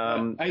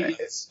 8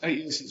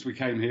 years since we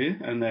came here,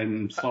 and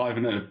then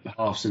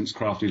 5.5 since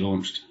Crafty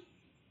launched.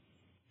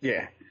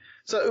 Yeah.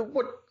 So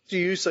what do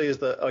you see as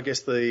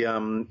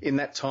the in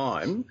that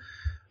time?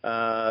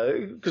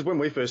 Because when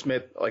we first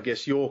met, I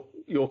guess your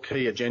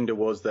key agenda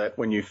was that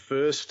when you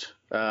first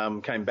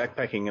came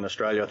backpacking in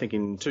Australia, I think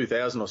in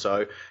 2000 or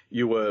so,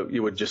 you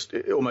were just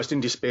almost in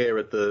despair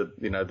at the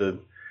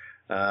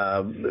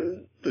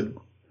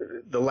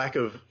lack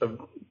of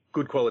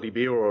good quality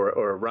beer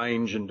or a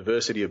range and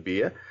diversity of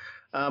beer.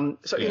 In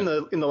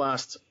the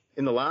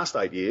last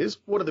 8 years,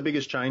 what are the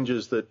biggest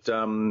changes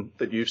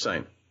that you've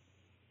seen?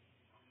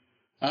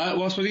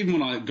 Well, I suppose even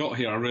when I got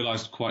here, I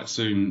realised quite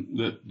soon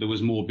that there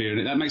was more beer in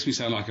it. That makes me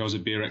sound like I was a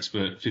beer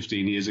expert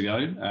 15 years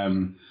ago.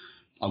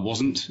 I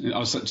wasn't. I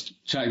was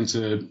chatting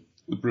to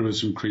the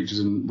brewers from Creatures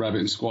and Rabbit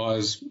and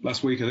Squires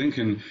last week, I think,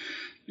 and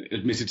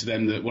admitted to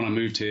them that when I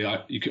moved here,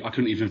 I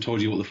couldn't even have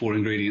told you what the 4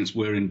 ingredients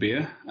were in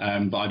beer.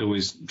 But I'd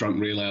always drunk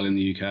real ale in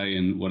the UK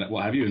and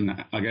what have you,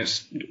 and I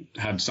guess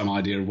had some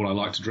idea of what I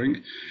like to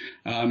drink.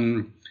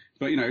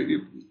 But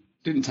it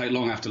didn't take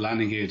long after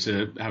landing here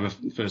to have a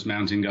first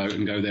mountain go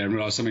there and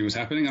realise something was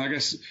happening. And I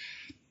guess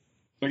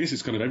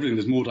it's kind of everything.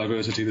 There's more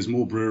diversity. There's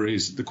more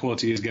breweries. The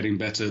quality is getting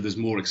better. There's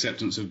more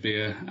acceptance of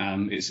beer.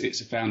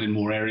 It's found in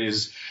more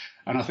areas.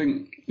 And I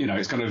think,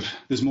 it's kind of,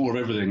 there's more of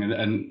everything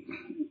and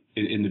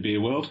in the beer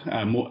world.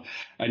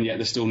 And yet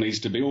there still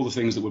needs to be all the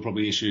things that were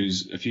probably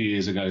issues a few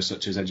years ago,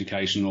 such as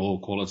education or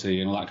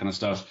quality and all that kind of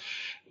stuff.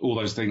 All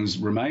those things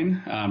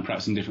remain,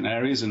 perhaps in different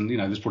areas. And,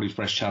 there's probably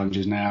fresh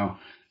challenges now,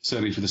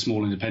 certainly for the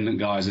small independent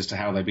guys, as to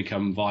how they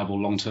become viable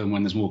long term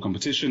when there's more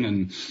competition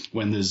and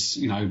when there's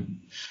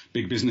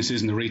big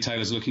businesses and the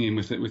retailers looking in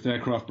with their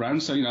craft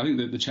brands. So I think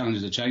that the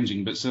challenges are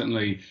changing, but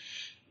certainly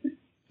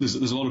there's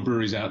a lot of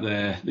breweries out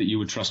there that you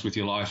would trust with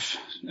your life,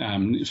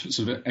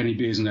 sort of any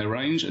beers in their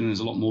range, and there's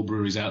a lot more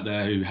breweries out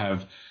there who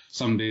have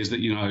some beers that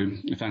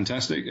are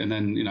fantastic, and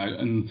then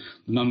and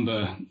the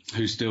number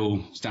who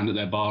still stand at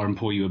their bar and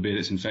pour you a beer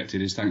that's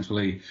infected is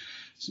thankfully.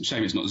 It's a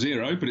shame it's not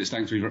zero, but it's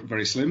thankfully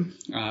very slim.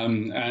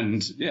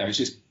 It's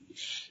just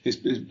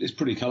it's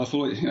pretty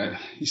colourful.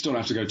 You still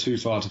don't have to go too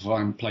far to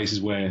find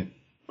places where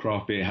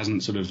craft beer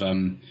hasn't sort of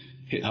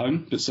hit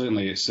home, but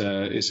certainly it's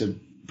a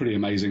pretty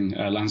amazing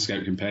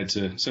landscape compared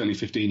to certainly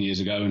 15 years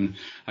ago, and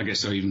I guess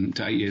so even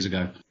to 8 years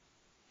ago.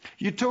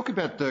 You talk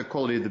about the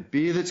quality of the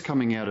beer that's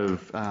coming out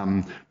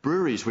of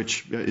breweries,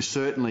 which is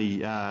certainly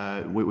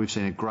we've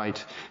seen a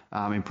great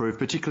improve,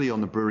 particularly on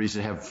the breweries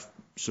that have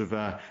sort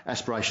of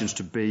aspirations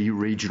to be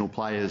regional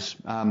players.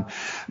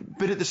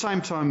 But at the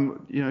same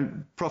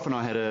time, Prof and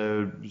I had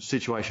a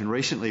situation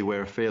recently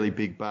where a fairly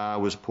big bar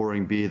was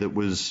pouring beer that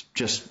was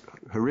just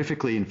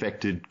horrifically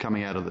infected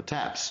coming out of the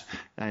taps,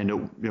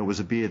 and it was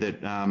a beer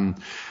that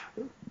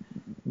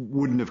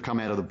wouldn't have come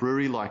out of the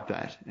brewery like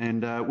that.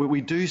 And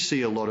we do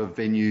see a lot of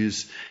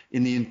venues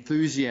in the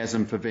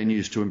enthusiasm for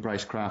venues to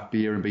embrace craft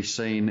beer and be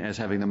seen as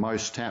having the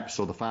most taps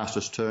or the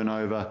fastest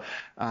turnover.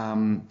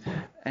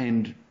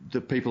 And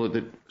the people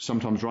that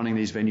sometimes running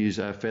these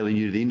venues are fairly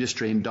new to the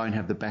industry and don't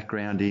have the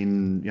background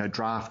in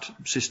draft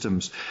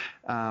systems.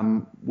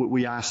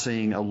 We are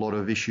seeing a lot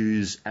of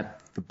issues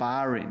at the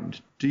bar end.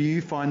 Do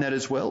you find that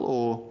as well,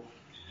 or?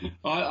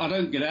 I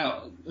don't get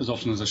out as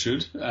often as I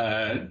should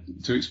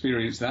to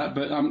experience that,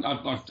 but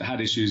I've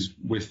had issues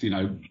with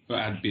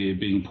bad beer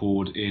being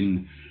poured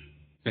in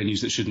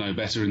venues that should know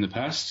better in the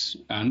past,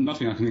 and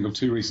nothing I can think of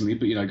too recently.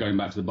 But going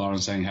back to the bar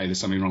and saying, "Hey, there's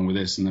something wrong with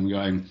this," and then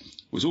going,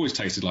 "Well, it's always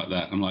tasted like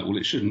that." I'm like, "Well,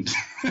 it shouldn't."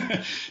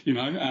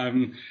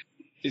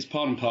 It's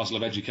part and parcel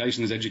of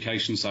education. There's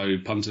education, so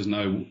punters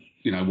know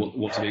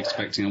what to be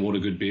expecting and what a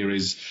good beer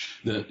is,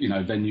 that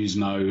venues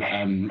know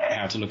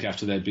how to look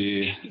after their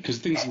beer, because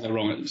things can go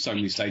wrong at so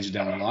many stages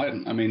down the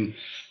line. I mean,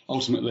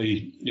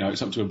 ultimately,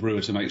 it's up to a brewer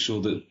to make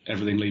sure that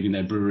everything leaving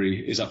their brewery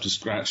is up to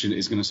scratch and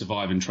is going to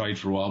survive in trade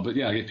for a while. But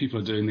if people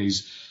are doing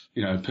these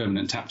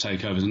permanent tap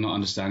takeovers and not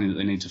understanding that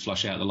they need to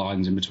flush out the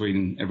lines in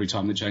between every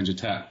time they change a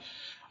tap,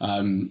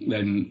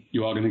 then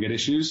you are going to get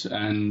issues.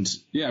 And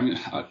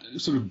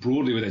sort of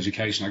broadly with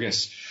education, I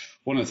guess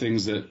one of the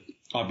things that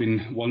I've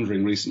been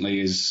wondering recently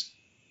is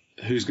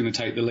who's going to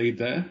take the lead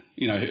there?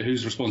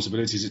 Whose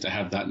responsibility is it to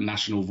have that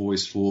national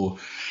voice for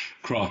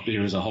craft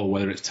beer as a whole,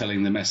 whether it's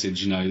telling the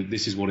message,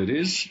 this is what it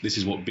is, this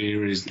is what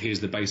beer is,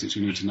 here's the basics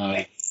you need to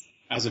know.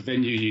 As a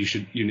venue,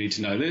 you need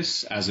to know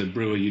this. As a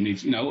brewer, you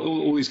need,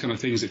 all these kind of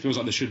things. It feels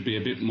like there should be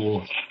a bit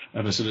more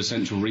of a sort of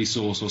central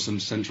resource or some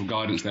central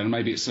guidance there. And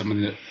maybe it's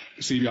something that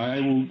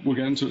CBIA will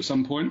get into at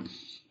some point.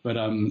 But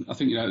I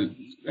think,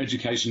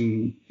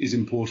 education is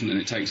important, and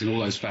it takes in all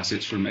those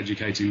facets, from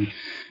educating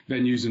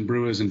venues and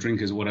brewers and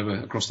drinkers or whatever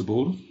across the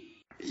board.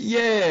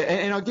 Yeah,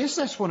 and I guess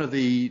that's one of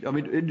the,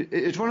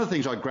 it's one of the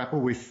things I grapple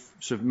with,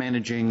 sort of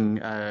managing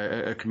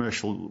a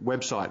commercial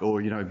website or,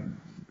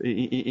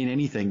 in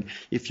anything.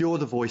 If you're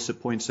the voice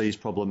that points these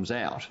problems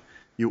out,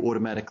 you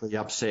automatically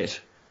upset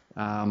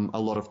a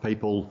lot of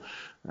people,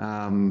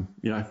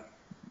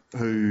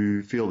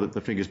 who feel that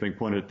the finger's being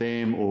pointed at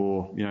them,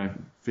 or,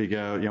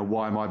 figure,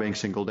 why am I being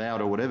singled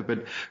out or whatever.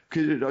 But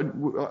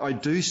I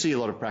do see a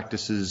lot of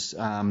practices,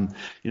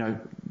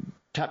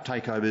 tap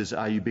takeovers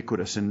are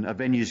ubiquitous, and a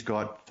venue's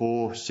got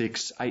 4,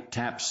 6, 8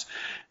 taps.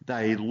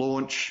 They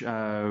launch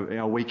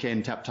a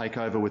weekend tap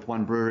takeover with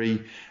one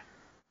brewery.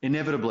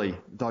 Inevitably,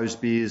 those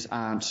beers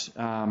aren't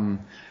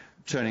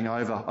turning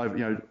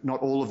over.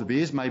 Not all of the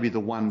beers. Maybe the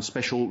one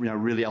special,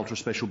 really ultra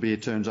special beer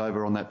turns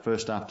over on that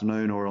first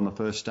afternoon or on the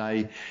first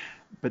day.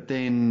 But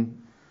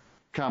then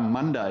come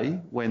Monday,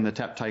 when the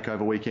tap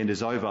takeover weekend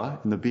is over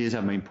and the beers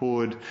haven't been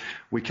poured,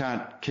 we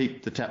can't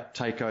keep the tap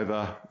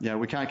takeover.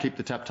 We can't keep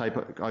the tap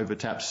takeover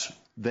taps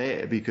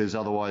there, because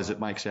otherwise it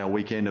makes our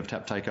weekend of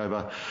tap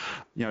takeover,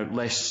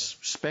 less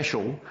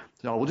special.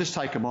 So we'll just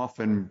take them off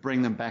and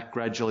bring them back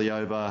gradually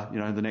over,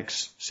 the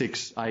next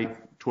 6, 8,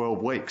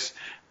 12 weeks.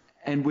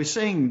 And we're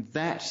seeing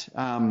that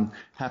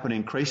happen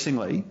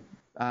increasingly.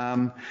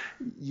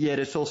 Yet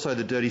it's also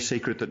the dirty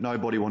secret that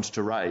nobody wants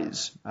to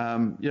raise.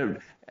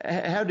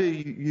 How do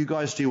you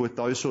guys deal with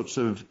those sorts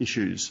of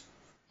issues?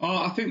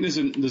 I think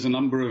there's a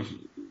number of,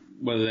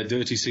 whether they're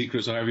dirty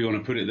secrets or however you want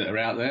to put it, that are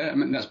out there. I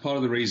mean, that's part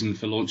of the reason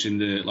for launching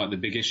the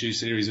big issue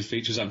series of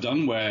features I've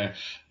done, where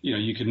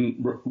you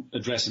can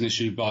address an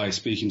issue by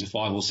speaking to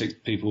 5 or 6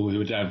 people who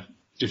would have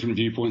different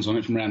viewpoints on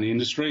it from around the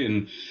industry,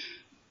 and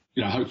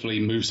hopefully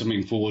move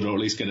something forward, or at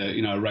least get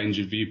a range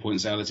of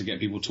viewpoints out there to get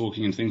people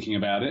talking and thinking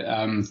about it.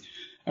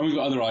 And we've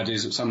got other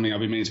ideas. It's something I've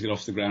been meaning to get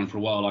off the ground for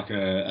a while, like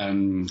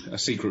a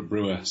secret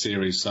brewer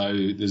series. So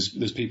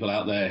there's people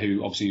out there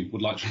who obviously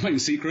would like to remain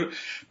secret,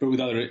 but with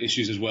other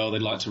issues as well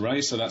they'd like to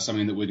raise. So that's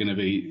something that we're going to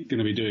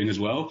be doing as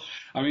well.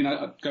 I mean,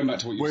 going back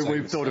to what you said,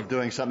 we've thought of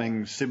doing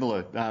something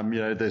similar.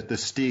 The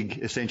Stig,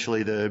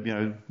 essentially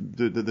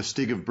the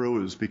Stig of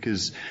brewers,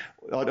 because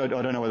I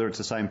don't know whether it's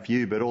the same for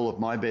you, but all of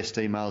my best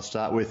emails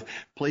start with,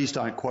 "Please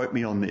don't quote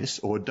me on this,"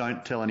 or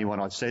 "Don't tell anyone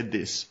I said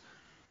this."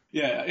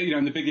 Yeah,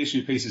 and the big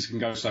issue pieces can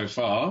go so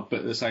far,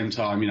 but at the same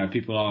time,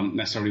 people aren't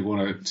necessarily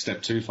want to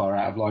step too far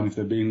out of line if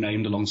they're being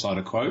named alongside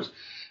a quote.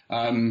 But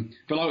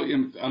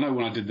I know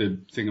when I did the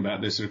thing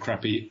about this sort of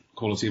crappy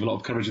quality of a lot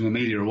of coverage in the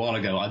media a while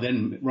ago, I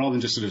then, rather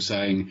than just sort of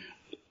saying,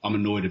 I'm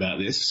annoyed about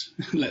this.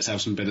 Let's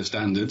have some better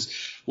standards.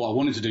 What I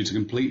wanted to do to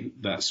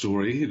complete that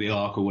story, the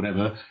arc or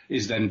whatever,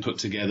 is then put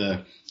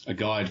together a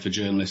guide for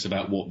journalists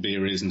about what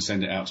beer is and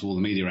send it out to all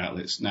the media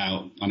outlets.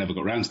 Now, I never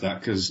got around to that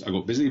because I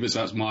got busy, but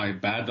that's my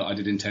bad that I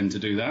did intend to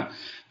do that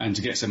and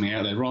to get something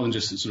out there rather than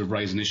just sort of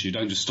raise an issue.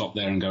 Don't just stop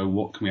there and go,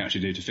 what can we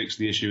actually do to fix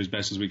the issue as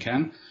best as we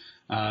can?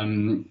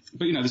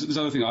 But, you know, there's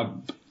other thing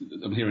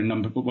I'm hearing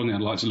one thing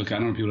I'd like to look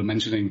at. I know people are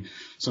mentioning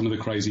some of the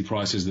crazy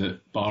prices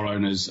that bar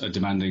owners are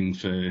demanding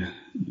for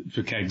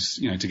kegs,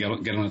 you know, to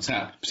get on a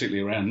tap,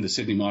 particularly around the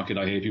Sydney market.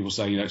 I hear people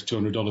saying, you know, it's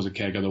 $200 a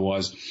keg,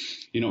 otherwise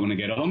you're not going to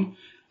get on.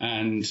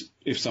 And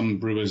if some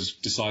brewers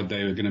decide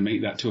they are going to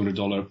meet that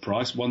 $200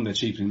 price, one, they're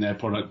cheapening their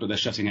product, but they're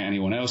shutting out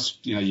anyone else.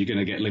 You know, you're going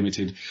to get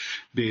limited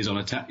beers on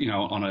a tap, you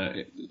know,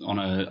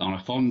 on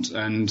a font,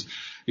 and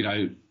you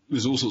know,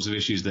 there's all sorts of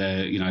issues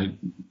there. You know,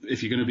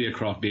 if you're going to be a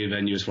craft beer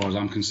venue, as far as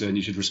I'm concerned,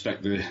 you should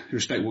respect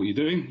what you're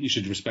doing. You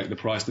should respect the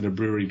price that a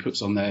brewery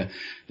puts on their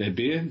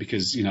beer,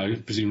 because, you know,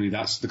 presumably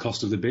that's the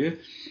cost of the beer.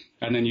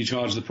 And then you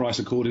charge the price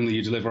accordingly,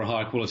 you deliver a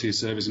higher quality of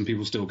service, and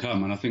people still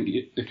come. And I think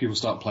if people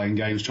start playing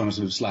games trying to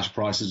sort of slash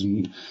prices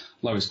and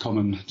lowest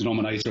common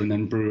denominator, and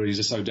then breweries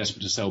are so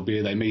desperate to sell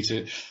beer, they meet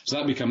it. So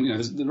that becomes, you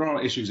know, there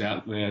are issues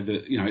out there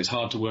that, you know, it's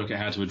hard to work out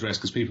how to address,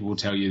 because people will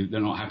tell you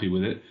they're not happy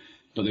with it,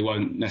 but they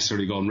won't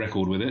necessarily go on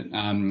record with it.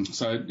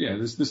 So yeah,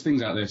 there's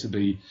things out there to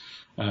be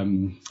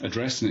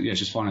addressed, and yeah, it's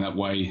just finding that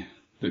way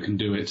that can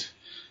do it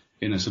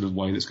in a sort of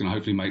way that's going to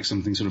hopefully make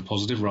something sort of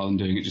positive, rather than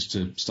doing it just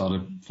to start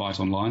a fight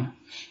online.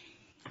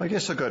 I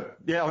guess I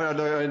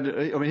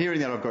mean,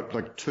 hearing that, I've got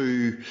like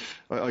two,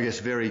 I guess,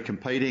 very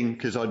competing,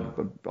 because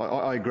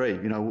I agree,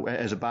 you know,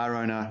 as a bar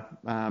owner,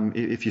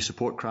 if you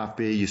support craft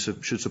beer, you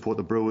should support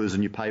the brewers,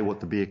 and you pay what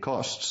the beer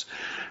costs.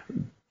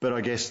 But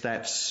I guess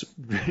that's,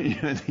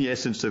 you know, the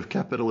essence of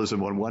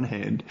capitalism on one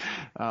hand.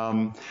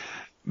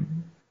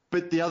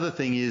 But the other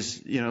thing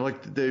is, you know,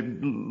 like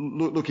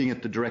looking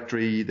at the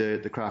directory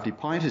the Crafty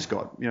Pint has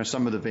got, you know,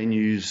 some of the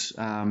venues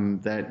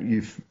that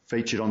you've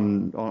featured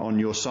on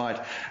your site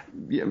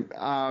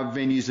are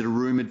venues that are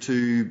rumoured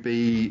to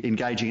be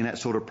engaging in that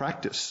sort of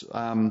practice.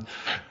 Yeah,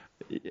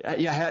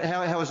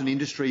 how as an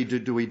industry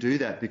do we do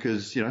that?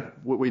 Because, you know,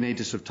 we need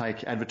to sort of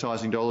take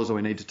advertising dollars, or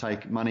we need to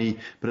take money,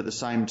 but at the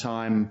same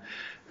time,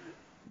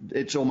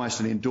 it's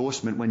almost an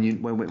endorsement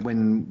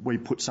when we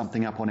put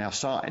something up on our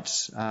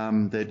sites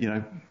that, you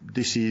know,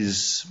 this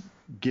is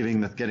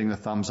getting the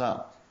thumbs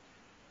up.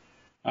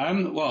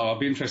 Well, I'll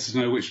be interested to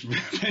know which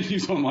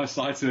venues on my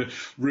site are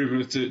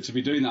rumoured to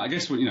be doing that. I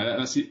guess, you know,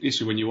 that's the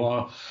issue when you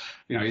are,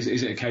 you know, is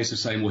it a case of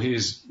saying, well,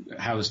 here's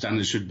how the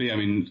standards should be? I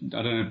mean,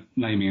 I don't know if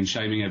naming and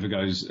shaming ever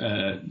goes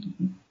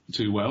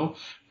too well,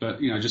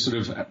 but, you know, just sort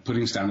of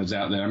putting standards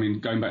out there. I mean,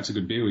 going back to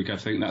Good Beer Week, I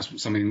think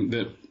that's something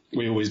that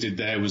we always did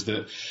there, was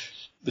that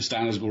the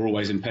standards were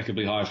always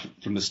impeccably high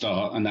from the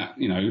start, and that,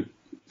 you know,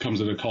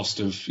 comes at a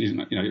cost of, you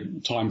know,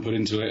 time put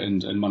into it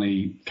and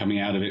money coming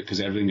out of it, because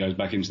everything goes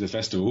back into the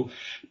festival.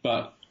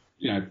 But,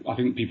 you know, I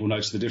think people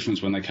notice the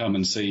difference when they come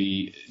and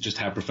see just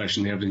how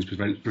professionally everything's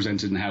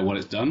presented and how well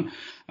it's done,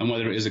 and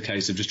whether it is a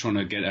case of just trying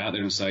to get out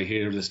there and say,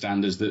 here are the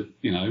standards that,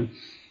 you know,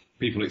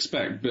 people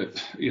expect.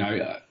 But, you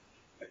know,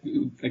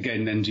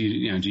 again, then do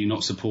you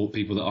not support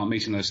people that aren't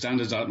meeting those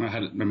standards? I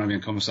remember having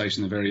a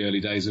conversation in the very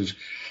early days of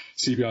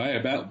CBIA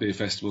about beer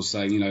festivals,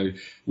 saying, you know,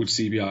 would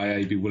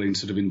CBIA be willing to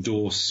sort of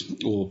endorse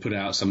or put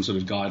out some sort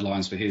of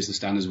guidelines for, here's the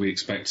standards we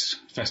expect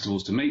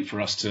festivals to meet, for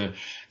us to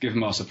give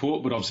them our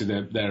support? But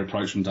obviously their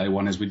approach from day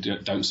one is we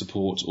don't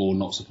support or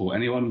not support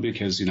anyone,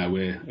 because, you know,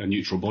 we're a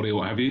neutral body or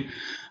what have you.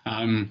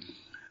 I mean,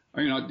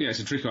 yeah, it's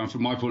a tricky one.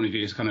 From my point of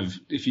view, it's kind of,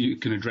 if you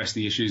can address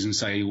the issues and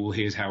say, well,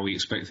 here's how we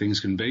expect things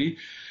can be.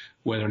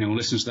 Whether anyone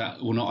listens to that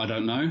or not, I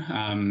don't know.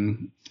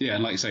 Yeah,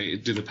 and like you say,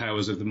 do the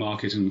powers of the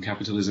market and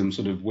capitalism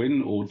sort of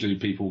win, or do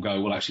people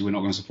go, well, actually, we're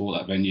not going to support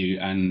that venue,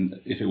 and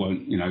if it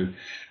won't, you know,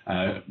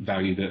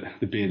 value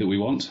the beer that we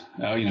want,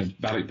 you know,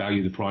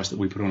 value the price that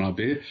we put on our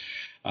beer.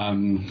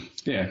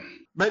 Yeah.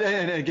 But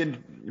and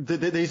again,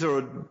 these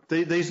are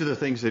the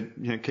things that,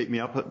 you know, keep me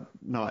up at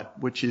night,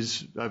 which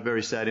is a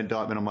very sad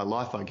indictment on my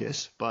life, I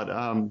guess. But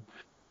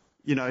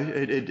you know,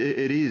 it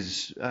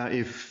is,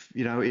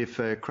 if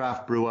a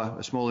craft brewer,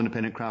 a small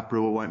independent craft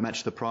brewer, won't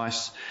match the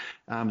price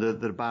that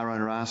a bar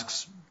owner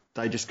asks,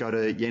 they just go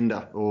to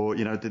Yenda, or,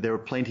 you know, there are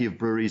plenty of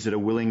breweries that are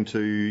willing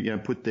to, you know,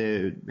 put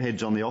their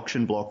heads on the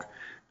auction block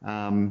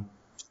to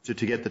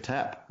get the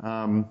tap.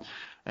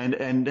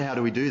 And how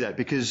do we do that?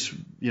 Because,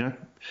 you know,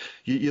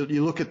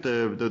 you look at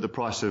the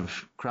price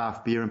of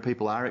craft beer, and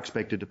people are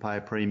expected to pay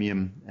a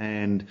premium.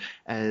 And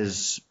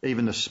as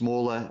even the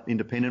smaller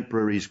independent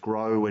breweries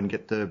grow and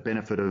get the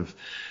benefit of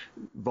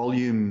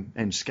volume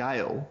and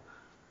scale,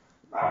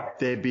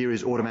 their beer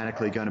is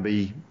automatically going to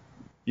be,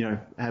 you know,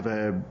 have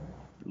a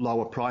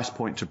lower price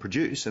point to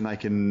produce, and they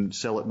can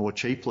sell it more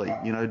cheaply.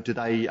 You know, do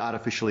they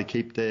artificially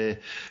keep their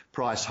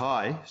price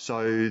high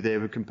so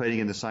they're competing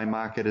in the same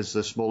market as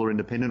the smaller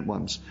independent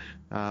ones?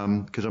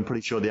 Because I'm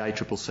pretty sure the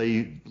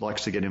ACCC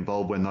likes to get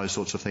involved when those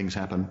sorts of things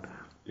happen.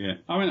 Yeah,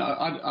 I mean,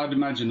 I'd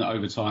imagine that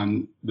over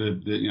time,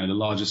 the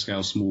larger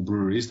scale small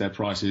breweries, their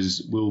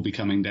prices will be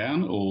coming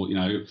down, or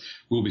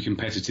will be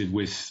competitive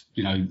with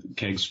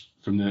kegs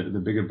from the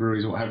bigger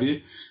breweries or what have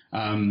you.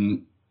 I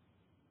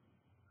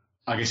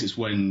guess it's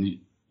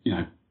when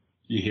you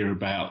hear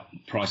about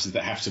prices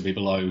that have to be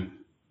below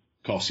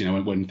cost.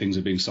 When things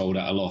are being sold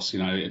at a loss.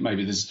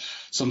 Maybe there's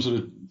some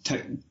sort of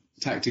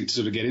tactic to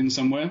sort of get in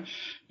somewhere.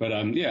 But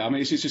I mean,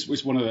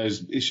 it's one of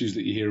those issues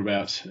that you hear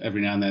about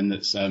every now and then.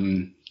 That's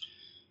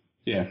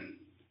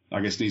I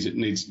guess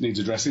needs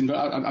addressing. But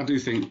I do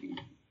think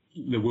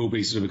there will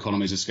be sort of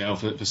economies of scale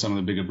for some of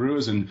the bigger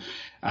brewers, and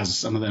as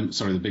some of them,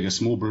 the bigger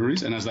small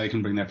breweries, and as they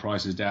can bring their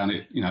prices down,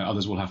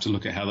 others will have to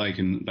look at how they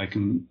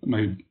can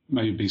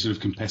maybe be sort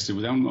of competitive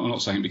with them. I'm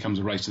not saying it becomes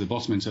a race to the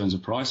bottom in terms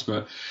of price,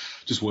 but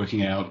just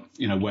working out,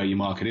 where your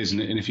market is.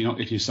 And if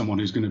you're someone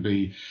who's going to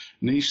be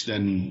niche,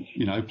 then,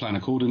 plan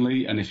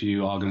accordingly. And if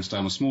you are going to stay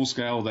on a small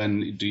scale,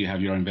 then do you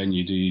have your own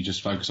venue? Do you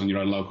just focus on your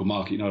own local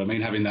market? You know what I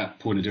mean? Having that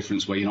point of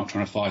difference where you're not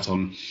trying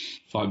to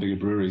fight bigger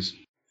breweries.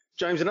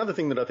 James, another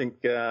thing that I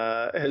think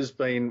has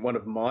been one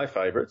of my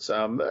favourites,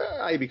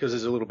 because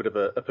there's a little bit of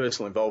a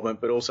personal involvement,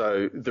 but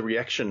also the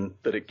reaction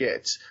that it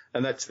gets,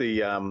 and that's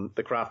the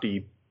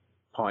Crafty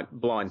Pint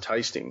blind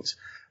tastings.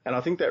 And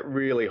I think that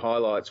really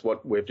highlights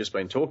what we've just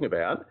been talking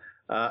about.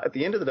 At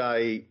the end of the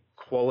day,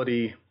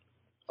 quality,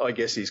 I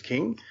guess, is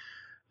king.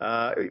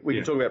 We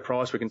can talk about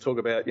price. We can talk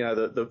about,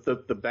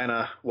 the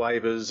banner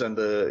waivers and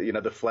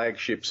the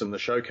flagships and the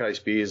showcase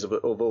beers of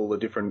all the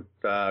different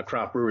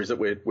craft breweries that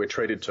we're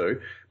treated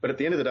to. But at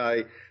the end of the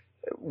day,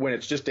 when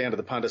it's just down to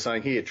the punter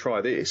saying, here,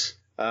 try this,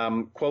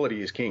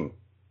 quality is king.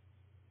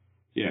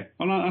 Yeah,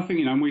 and I think,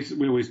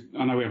 we always,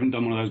 I know we haven't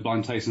done one of those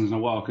blind tastings in a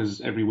while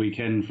because every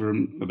weekend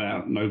from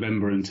about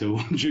November until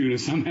June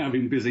has somehow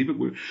been busy, but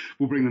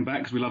we'll bring them back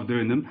because we love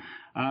doing them.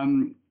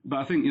 But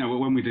I think,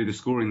 when we do the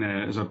scoring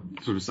there, as I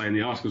sort of say in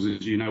the articles,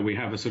 we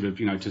have a sort of,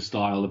 to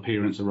style,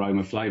 appearance,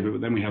 aroma, flavour, but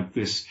then we have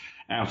this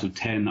out of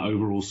 10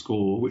 overall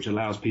score, which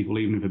allows people,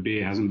 even if a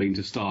beer hasn't been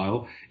to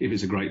style, if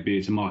it's a great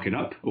beer, to mark it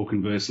up, or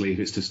conversely, if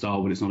it's to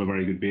style but it's not a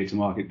very good beer, to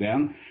mark it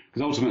down.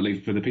 Because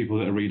ultimately, for the people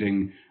that are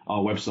reading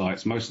our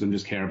websites, most of them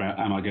just care about,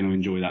 am I going to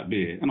enjoy that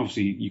beer? And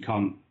obviously,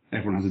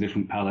 everyone has a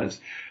different palate.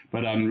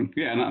 But and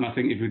I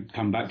think if we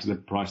come back to the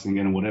pricing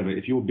again or whatever,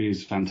 if your beer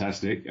is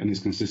fantastic and is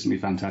consistently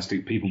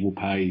fantastic, people will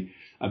pay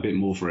a bit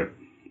more for it.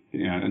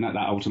 And that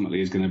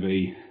ultimately is going to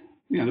be,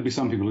 there'll be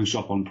some people who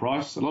shop on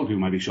price. A lot of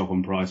people maybe shop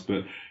on price,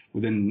 but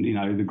within,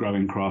 the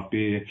growing craft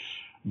beer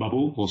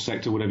bubble or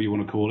sector, whatever you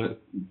want to call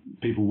it,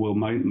 people will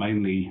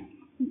mainly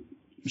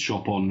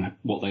shop on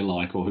what they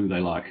like or who they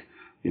like.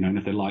 And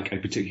if they like a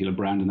particular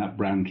brand and that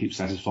brand keeps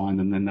satisfying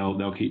them, then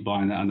they'll keep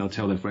buying that and they'll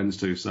tell their friends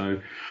too. So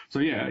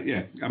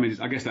yeah. I mean,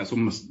 I guess that's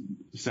almost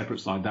a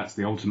separate side. That's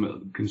the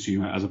ultimate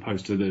consumer as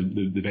opposed to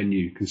the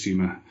venue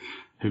consumer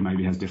who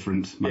maybe has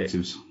different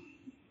motives. Yeah.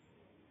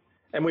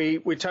 And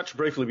we touched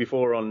briefly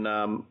before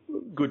on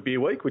Good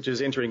Beer Week, which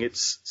is entering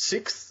its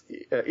sixth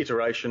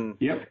iteration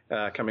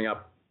coming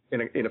up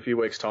in a few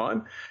weeks'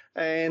 time.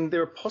 And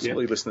there are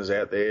possibly listeners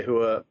out there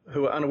who are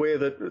unaware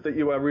that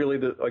you are really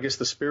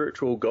the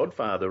spiritual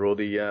godfather or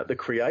the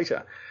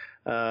creator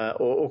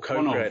or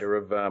co-creator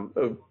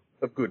of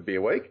Good Beer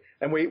Week.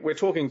 And we're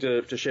talking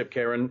to Sheb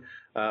Karen,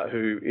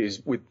 who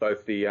is with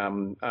both the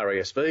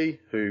RASB,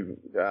 who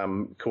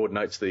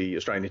coordinates the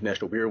Australian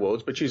International Beer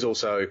Awards, but she's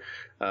also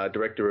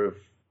director of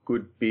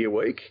Good Beer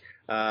Week.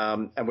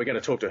 And we're going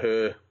to talk to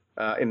her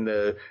in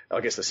the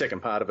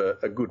second part of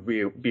a Good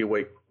Beer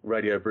Week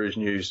Radio Brews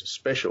News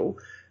special.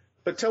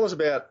 But tell us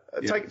about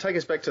take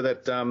us back to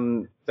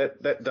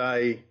that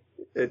day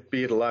at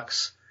Beer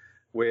Deluxe,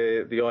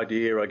 where the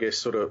idea, I guess,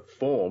 sort of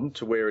formed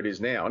to where it is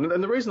now.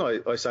 And the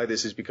reason I say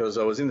this is because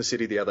I was in the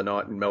city the other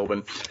night in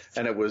Melbourne,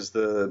 and it was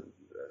the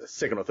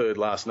second or third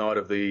last night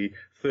of the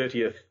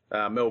 30th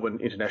Melbourne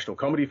International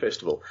Comedy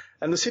Festival.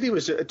 And the city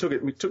it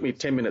took me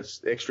 10 minutes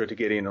extra to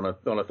get in on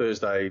a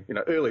Thursday,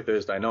 early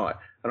Thursday night.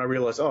 And I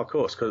realised, of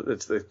course,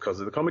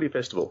 because of the comedy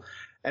festival.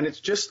 And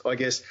it's just, I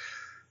guess,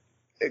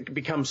 it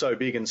becomes so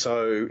big and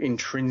so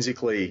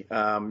intrinsically,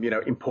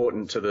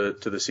 important to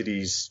the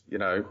city's,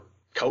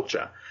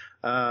 culture.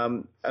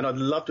 And I'd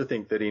love to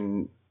think that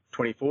in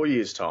 24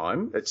 years'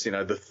 time, it's, the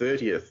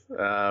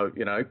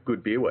 30th,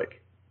 Good Beer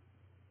Week.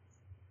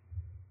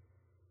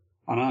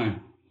 I know,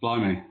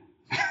 blimey.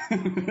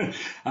 I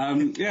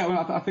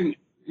think,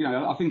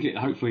 I think it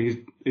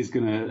hopefully is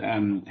going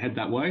to head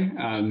that way.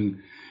 I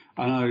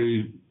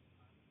know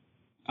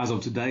as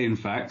of today, in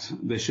fact,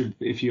 there should,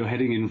 if you're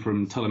heading in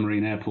from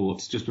Tullamarine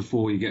Airport, just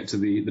before you get to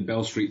the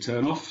Bell Street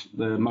turnoff,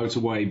 the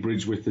motorway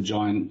bridge with the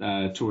giant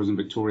Tourism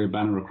Victoria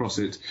banner across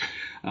it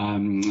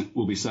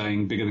will be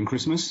saying bigger than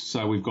Christmas.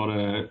 So we've got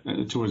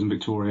a Tourism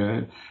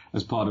Victoria,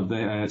 as part of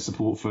their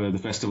support for the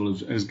festival,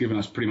 has given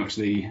us pretty much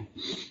the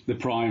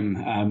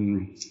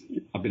prime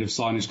a bit of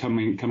signage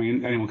coming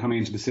in, anyone coming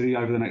into the city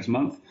over the next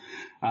month.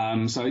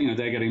 So,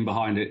 they're getting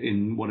behind it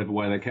in whatever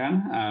way they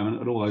can.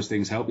 And all those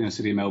things help.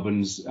 City of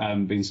Melbourne's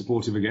been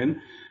supportive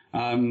again.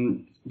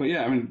 But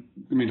yeah, I mean,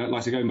 like I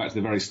said, going back to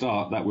the very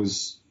start, that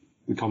was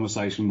the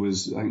conversation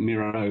was, I think,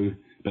 Miro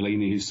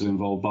Bellini, who's still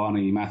involved,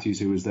 Barney Matthews,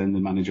 who was then the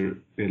manager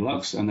at Beer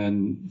Deluxe, and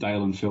then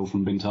Dale and Phil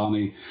from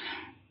Bintani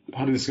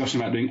had a discussion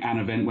about doing an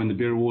event when the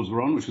beer awards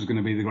were on, which was going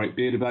to be the Great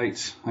Beer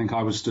Debate. I think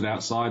I was stood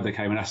outside. They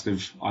came and asked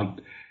if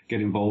I'd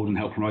get involved and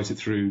help promote it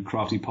through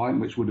Crafty Pint,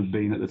 which would have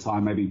been at the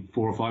time maybe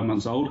 4 or 5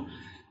 months old.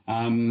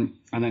 And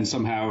then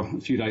somehow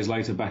a few days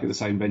later, back at the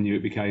same venue,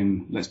 it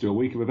became, let's do a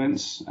week of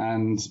events.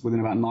 And within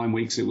about 9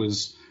 weeks, I think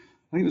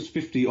it was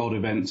 50 odd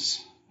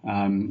events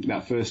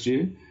that first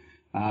year.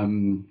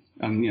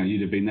 And, you know,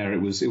 you'd have been there.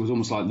 It was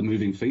almost like the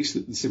moving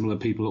feast, similar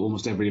people at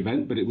almost every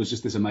event, but it was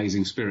just this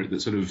amazing spirit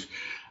that sort of,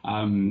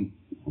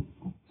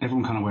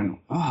 everyone kind of went,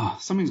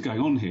 something's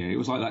going on here. It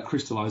was like that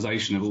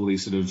crystallization of all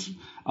these sort of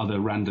other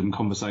random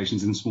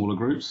conversations in smaller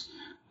groups.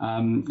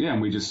 And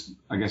we just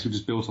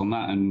built on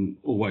that and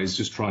always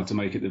just tried to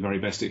make it the very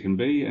best it can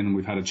be. And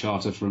we've had a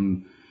charter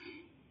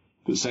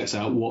that sets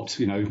out what,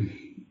 you know,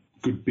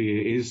 good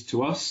beer is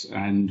to us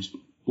and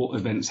what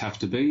events have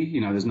to be.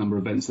 You know, there's a number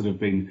of events that have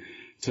been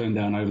turned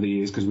down over the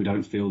years because we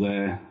don't feel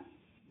they're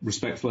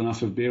respectful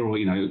enough of beer, or,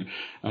 you know,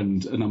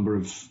 and a number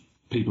of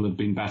people have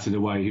been battered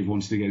away who've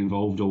wanted to get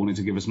involved or wanted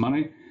to give us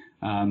money.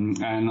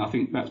 And I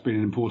think that's been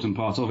an important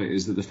part of it,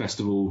 is that the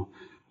festival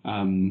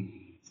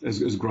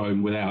has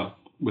grown without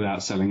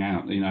selling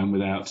out, you know, and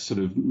without sort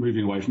of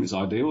moving away from its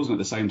ideals, and at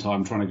the same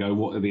time trying to go,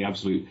 what are the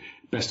absolute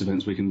best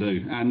events we can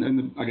do?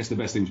 And I guess the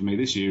best thing for me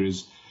this year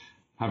is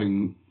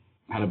having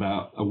had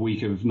about a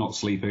week of not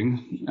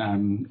sleeping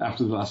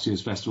after the last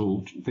year's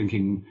festival,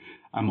 thinking,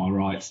 am I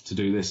right to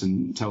do this,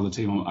 and tell the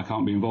team I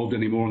can't be involved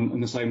anymore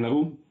on the same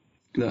level.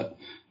 That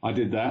I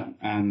did that,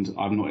 and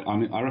I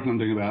reckon I'm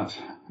doing about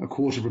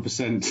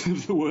 0.25%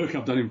 of the work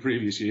I've done in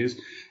previous years,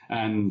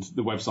 and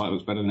the website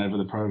looks better than ever.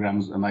 The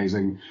program's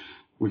amazing.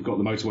 We've got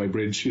the motorway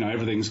bridge. You know,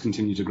 everything's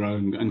continued to grow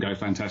and go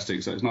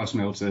fantastic. So it's nice to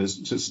be able to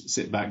just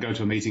sit back, go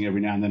to a meeting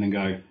every now and then and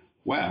go,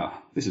 wow,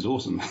 this is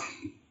awesome.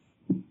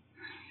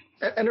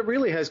 And it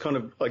really has kind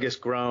of, I guess,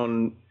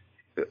 grown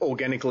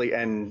organically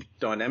and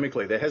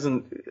dynamically. There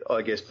hasn't,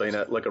 I guess, been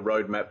a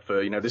roadmap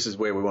for, you know, this is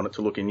where we want it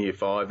to look in year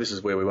 5, this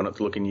is where we want it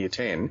to look in year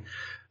 10.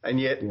 And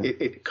yet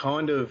it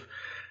kind of,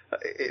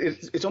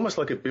 it's almost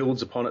like it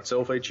builds upon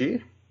itself each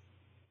year.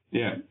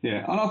 Yeah.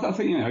 And I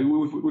think, you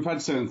know, we've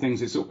had certain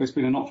things. It's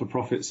been a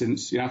not-for-profit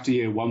since after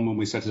year 1 when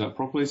we set it up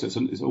properly. So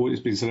it's always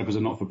been set up as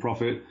a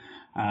not-for-profit.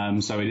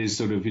 So it is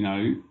sort of, you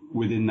know,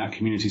 within that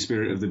community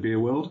spirit of the beer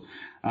world.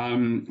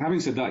 Having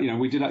said that, you know,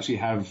 we did actually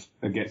have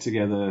a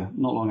get-together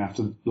not long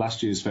after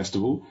last year's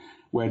festival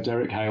where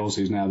Derek Hales,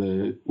 who's now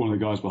one of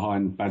the guys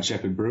behind Bad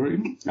Shepherd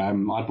Brewery, I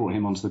brought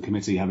him onto the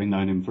committee, having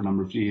known him for a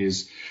number of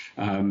years.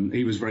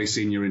 He was very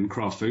senior in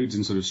craft foods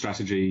and sort of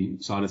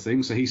strategy side of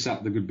things. So he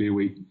sat the Good Beer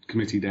Week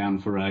committee down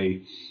for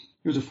it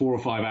was a 4 or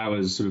 5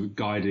 hours sort of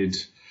guided,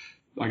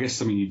 I guess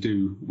something you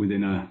do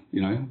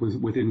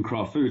within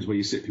craft foods, where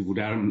you sit people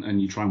down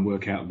and you try and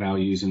work out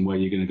values and where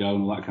you're going to go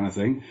and all that kind of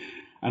thing.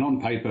 And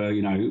on paper,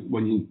 you know,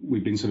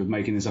 we've been sort of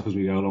making this up as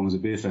we go along as a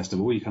beer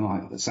festival, you kind of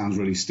like, that sounds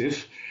really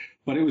stiff.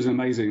 But it was an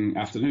amazing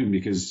afternoon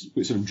because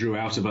it sort of drew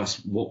out of us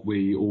what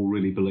we all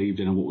really believed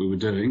in and what we were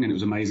doing. And it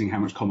was amazing how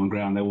much common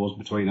ground there was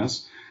between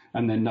us,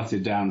 and then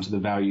nutted down to the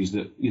values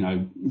that, you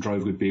know,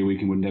 drove Good Beer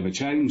Week and would never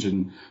change.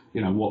 And, you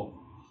know, what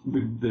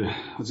the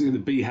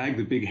BHAG,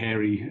 the big,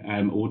 hairy,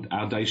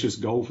 audacious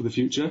goal for the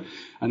future.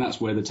 And that's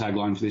where the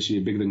tagline for this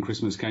year, Bigger Than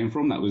Christmas, came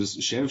from. That was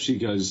Chev. She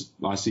goes,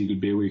 I see Good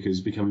Beer Week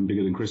as becoming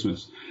bigger than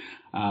Christmas.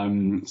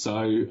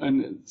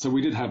 So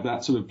we did have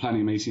that sort of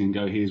planning meeting and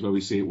go, here's where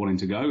we see it wanting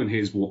to go, and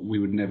here's what we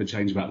would never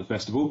change about the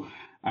festival.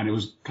 And it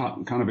was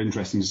kind of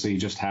interesting to see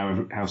just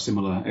how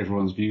similar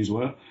everyone's views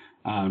were.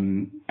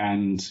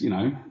 And, you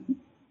know,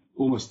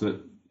 almost that,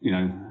 you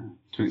know,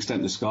 to an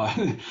extent, the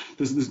sky,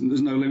 there's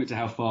no limit to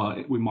how far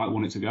we might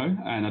want it to go.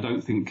 And I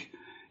don't think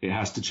it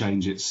has to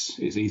change its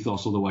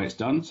ethos or the way it's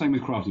done. Same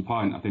with Crafty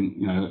Pint. I think,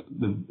 you know,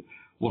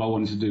 what I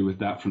wanted to do with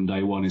that from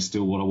day one is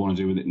still what I want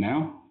to do with it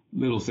now.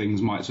 Little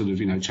things might sort of,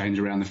 you know, change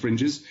around the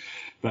fringes.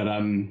 But,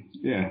 you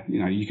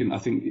know, I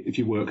think if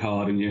you work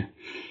hard and you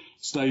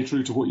stay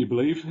true to what you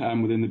believe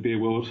within the beer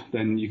world,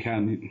 then you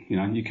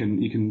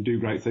can do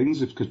great things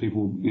because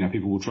people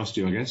will trust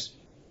you, I guess.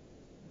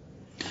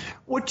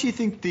 What do you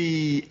think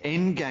the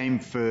end game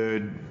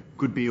for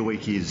Good Beer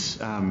Week is,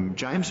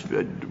 James?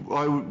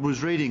 I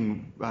was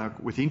reading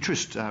with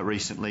interest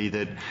recently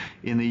that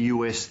in the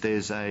US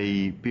there's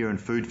a beer and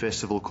food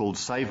festival called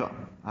Savor,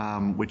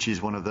 which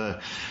is one of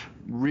the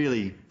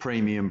really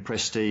premium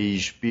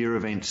prestige beer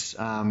events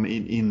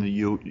in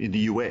the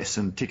US,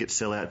 and tickets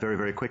sell out very,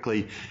 very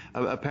quickly.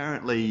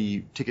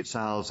 Apparently, ticket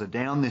sales are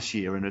down this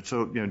year, and it's,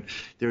 you know,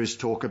 there is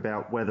talk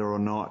about whether or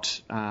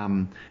not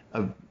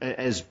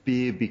as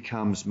beer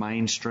becomes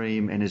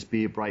mainstream and as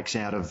beer breaks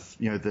out of,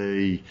 you know,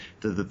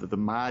 the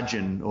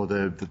margin or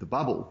the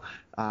bubble,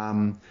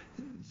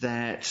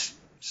 that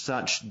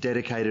such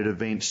dedicated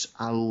events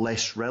are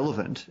less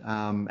relevant.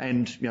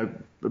 And,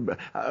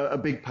 a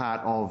big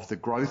part of the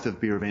growth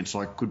of beer events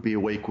like Good Beer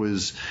Week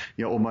was,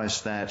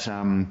 almost that,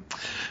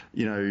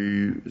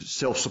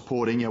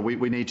 self-supporting.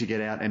 We need to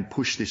get out and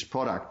push this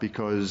product,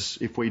 because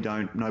if we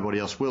don't, nobody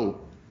else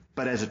will.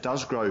 But as it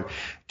does grow,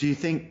 do you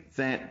think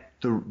that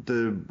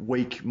the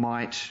week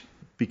might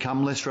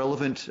become less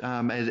relevant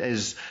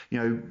as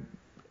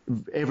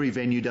every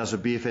venue does a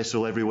beer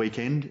festival every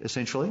weekend,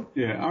 essentially?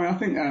 Yeah, I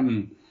think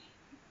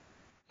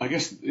I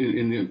guess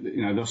in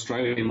the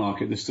Australian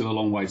market, there's still a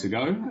long way to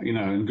go.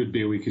 And Good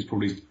Beer Week is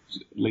probably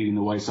leading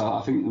the way. So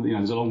I think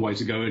there's a long way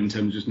to go in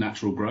terms of just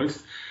natural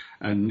growth,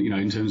 and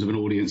in terms of an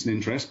audience and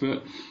interest.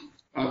 But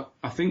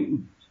I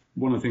think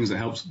one of the things that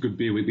helps Good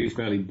Beer Week be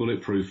fairly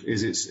bulletproof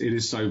is it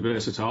is so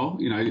versatile. At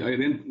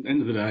the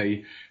end of the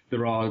day,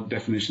 there are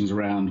definitions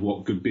around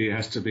what good beer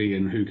has to be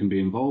and who can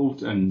be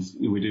involved, and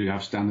we do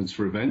have standards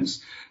for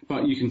events,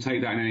 but you can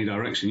take that in any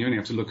direction. You only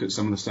have to look at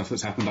some of the stuff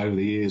that's happened over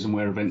the years and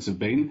where events have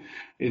been,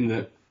 in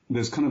that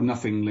there's kind of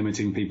nothing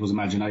limiting people's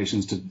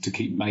imaginations to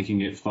keep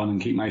making it fun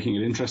and keep making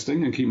it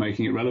interesting and keep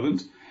making it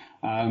relevant.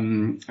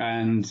 And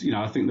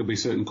I think there'll be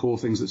certain core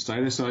things that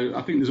stay there. So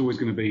I think there's always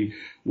going to be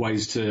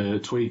ways to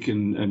tweak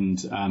and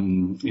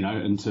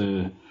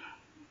to,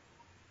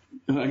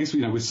 I guess,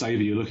 with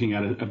Savour, you're looking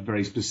at a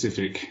very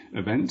specific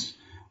event,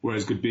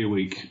 whereas Good Beer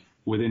Week,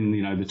 within,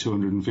 the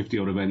 250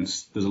 odd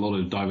events, there's a lot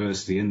of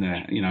diversity in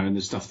there, and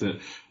there's stuff that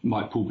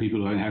might pull people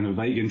who have a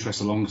vague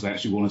interest along because they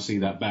actually want to see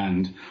that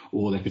band,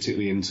 or they're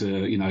particularly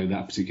into,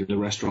 that particular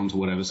restaurant or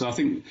whatever. So I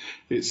think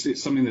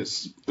it's something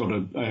that's got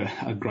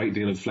a great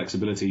deal of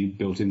flexibility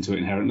built into it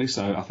inherently.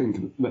 So I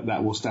think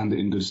that will stand it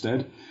in good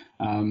stead.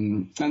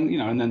 And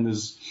then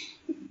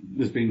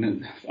there's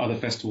been other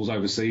festivals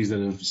overseas that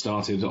have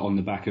started on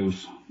the back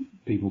of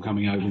people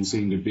coming over and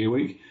seeing Good Beer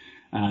Week,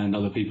 and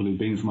other people who've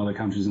been from other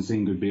countries and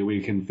seen Good Beer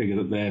Week and figure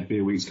that their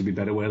beer weeks could be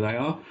better where they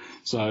are.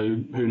 So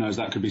who knows,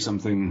 that could be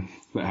something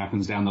that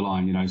happens down the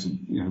line,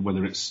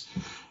 whether it's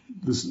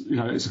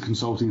a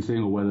consulting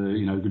thing, or whether,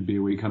 Good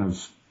Beer Week kind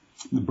of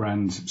the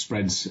brand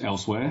spreads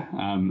elsewhere,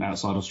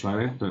 outside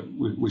Australia, but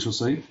we shall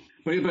see.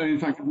 But in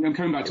fact, I'm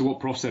coming back to what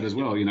Prof said as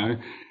well.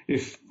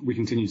 If we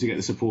continue to get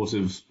the support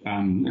of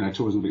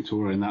Tourism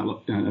Victoria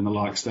and the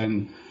likes,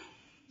 then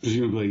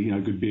presumably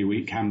Good Beer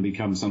Week can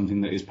become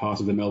something that is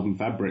part of the Melbourne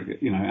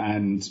fabric.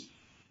 And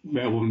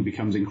Melbourne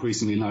becomes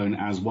increasingly known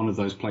as one of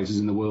those places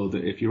in the world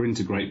that if you're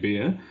into great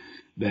beer,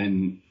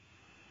 then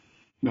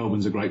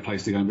Melbourne's a great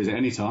place to go and visit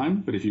any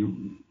time. But if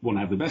you want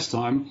to have the best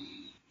time,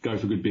 go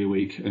for Good Beer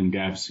Week and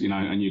Gabs,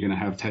 and you're going to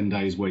have 10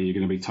 days where you're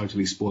going to be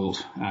totally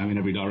spoilt in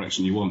every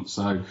direction you want.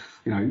 So,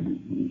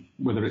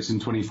 whether it's in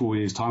 24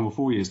 years' time or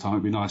 4 years' time,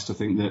 it'd be nice to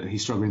think that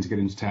he's struggling to get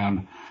into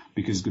town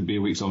because Good Beer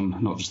Week's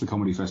on, not just the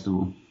comedy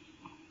festival.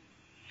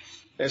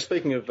 Now,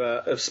 speaking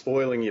of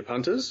spoiling your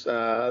punters,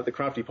 the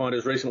Crafty Pint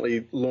has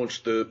recently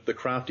launched the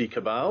Crafty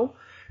Cabal,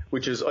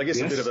 which is, I guess,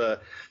 yes, a bit of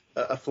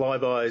a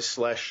flyby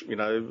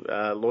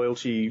 /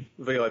 loyalty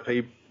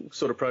VIP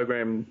sort of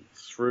program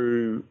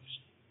through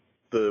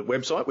the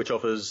website, which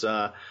offers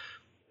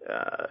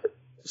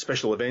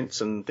special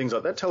events and things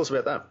like that. Tell us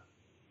about that.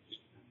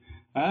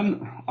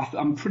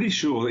 I'm pretty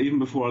sure that even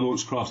before I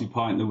launched Crafty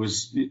Pint, there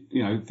was,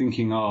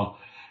 thinking,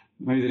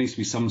 maybe there needs to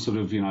be some sort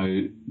of,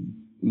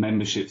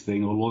 membership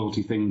thing or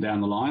loyalty thing down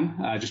the line.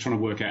 Just trying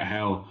to work out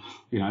how,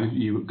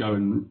 you go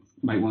and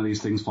make one of these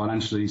things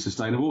financially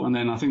sustainable. And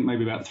then I think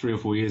maybe about 3 or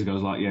 4 years ago, I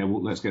was like, yeah,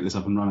 well, let's get this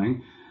up and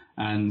running.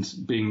 And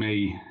being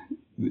me,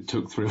 it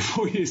took 3 or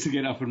 4 years to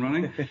get up and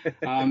running.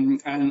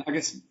 And I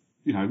guess,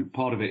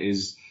 part of it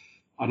is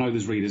I know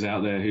there's readers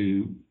out there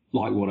who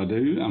like what I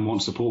do and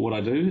want to support what I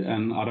do.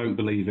 And I don't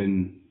believe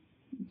in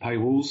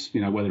paywalls,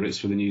 whether it's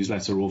for the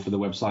newsletter or for the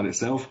website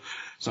itself.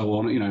 So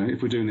on,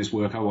 if we're doing this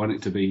work, I want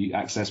it to be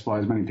accessed by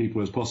as many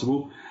people as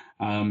possible.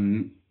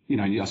 I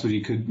suppose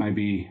you could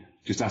maybe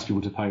just ask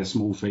people to pay a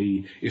small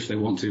fee if they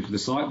want to for the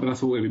site, but I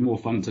thought it'd be more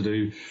fun to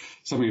do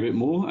something a bit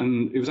more.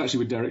 And it was actually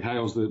with Derek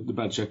Hales, the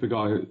Bad Shepherd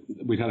guy.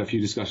 We'd had a few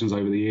discussions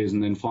over the years,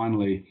 and then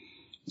finally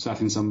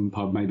sat in some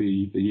pub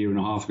maybe a year and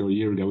a half ago, a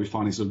year ago, we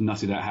finally sort of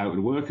nutted out how it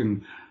would work.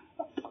 And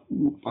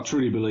I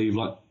truly believe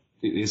it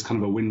is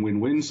kind of a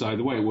win-win-win. So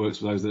the way it works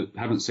for those that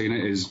haven't seen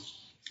it is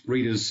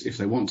readers, if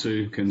they want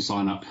to, can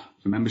sign up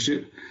for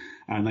membership,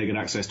 and they get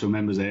access to a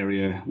members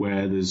area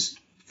where there's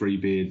free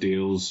beer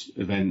deals,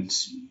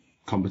 events,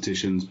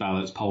 competitions,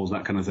 ballots, polls,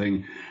 that kind of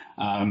thing.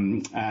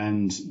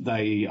 And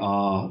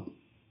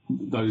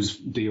those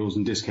deals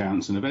and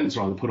discounts and events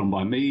are either put on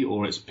by me,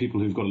 or it's people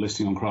who've got a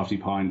listing on Crafty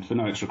Pint for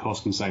no extra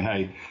cost can say,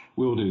 hey,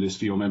 we'll do this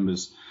for your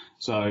members.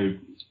 So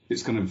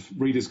it's kind of,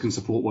 readers can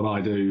support what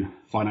I do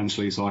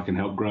financially so I can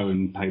help grow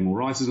and pay more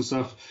writers and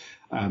stuff.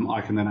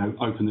 I can then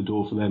open the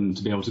door for them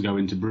to be able to go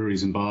into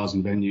breweries and bars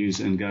and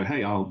venues and go,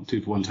 hey, I'll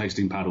 2-for-1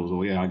 tasting paddles,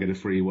 or yeah, I get a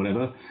free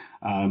whatever.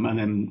 And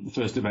then the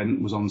first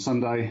event was on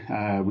Sunday.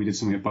 We did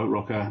something at Boat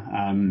Rocker,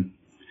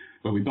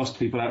 where we bussed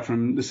people out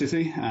from the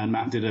city, and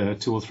Matt did a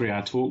 2 or 3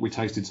 hour talk. We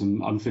tasted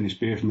some unfinished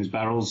beer from his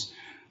barrels.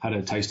 had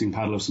a tasting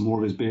paddle of some more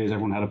of his beers.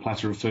 Everyone had a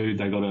platter of food.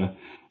 They got a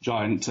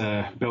giant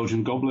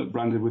Belgian goblet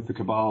branded with the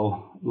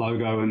Cabal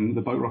logo and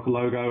the Boat Rocker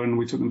logo, and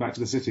we took them back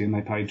to the city and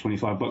they paid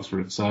 $25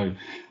 for it. So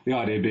the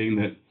idea being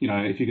that, you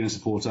know, if you're going to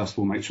support us,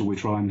 we'll make sure we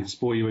try and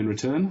spoil you in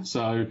return.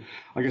 So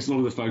I guess a lot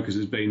of the focus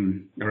has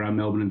been around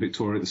Melbourne and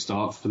Victoria at the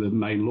start for the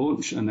main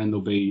launch, and then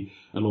there'll be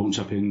a launch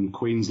up in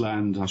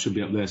Queensland. I should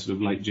be up there sort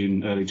of late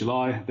June, early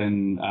July,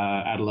 then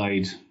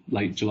Adelaide,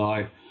 late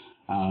July,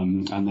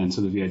 and then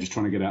sort of, just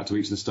trying to get out to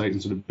each of the states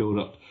and sort of build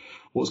up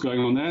what's going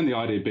on there. And the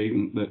idea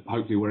being that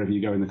hopefully wherever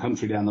you go in the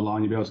country down the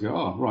line, you'll be able to go,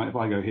 oh, right, if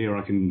I go here,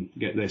 I can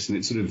get this. And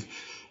it sort of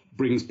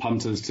brings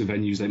punters to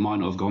venues they might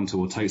not have gone to,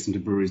 or takes them to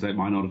breweries they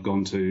might not have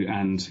gone to.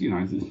 And, you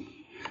know,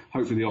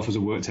 hopefully the offers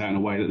are worked out in a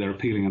way that they're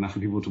appealing enough for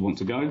people to want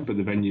to go. But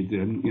the venue,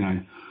 you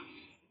know,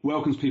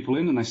 welcomes people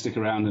in and they stick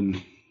around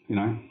and, you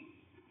know,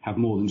 have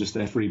more than just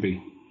their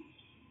freebie.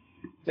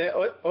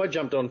 Now, I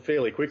jumped on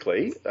fairly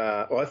quickly,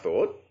 I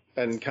thought,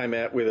 and came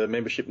out with a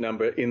membership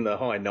number in the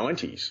high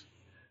 90s.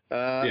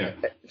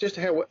 Just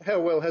how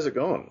well has it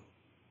gone?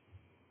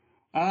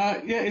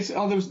 There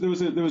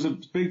was a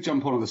big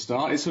jump on at the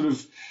start. It's sort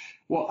of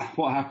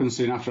what happened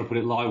soon after I put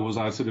it live was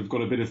I sort of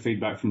got a bit of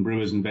feedback from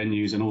brewers and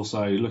venues, and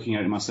also looking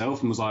at it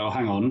myself, and was like, oh,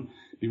 hang on,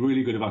 it'd be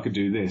really good if I could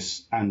do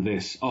this and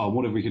this. Oh,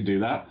 what if we could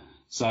do that?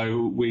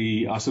 So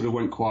I sort of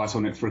went quiet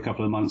on it for a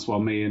couple of months while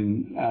me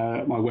and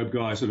my web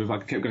guy I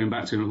kept going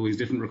back to him with all these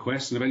different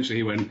requests, and eventually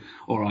he went,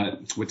 all right,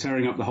 we're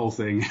tearing up the whole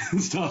thing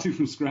and starting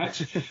from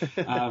scratch.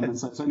 And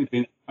so it's only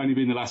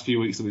been the last few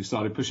weeks that we've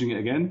started pushing it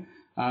again.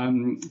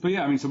 But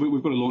yeah, I mean, so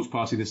we've got a launch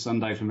party this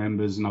Sunday for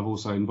members, and I've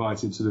also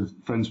invited sort of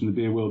friends from the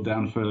beer world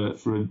down for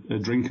a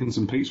drink and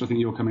some Pete. So I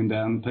think you're coming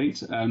down,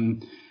 Pete. I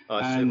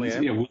certainly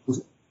am. Yeah,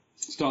 we'll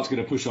start to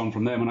get a push on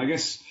from them. And I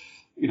guess,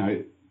 you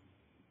know,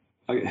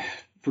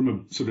 from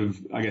a sort of,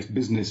 I guess,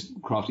 business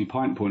Crafty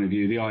Pint point of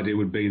view, the idea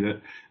would be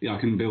that, you know, I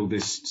can build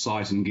this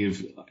site and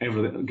give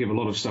a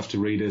lot of stuff to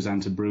readers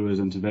and to brewers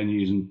and to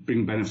venues, and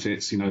bring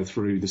benefits, you know,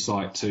 through the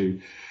site to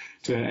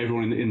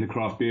everyone in the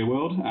craft beer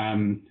world.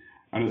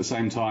 And at the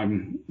same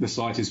time, the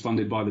site is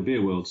funded by the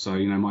beer world. So,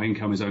 you know, my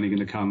income is only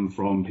going to come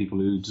from people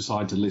who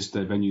decide to list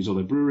their venues or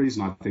their breweries.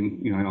 And I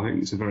think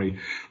it's a very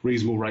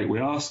reasonable rate we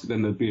ask.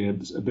 Then there'd be a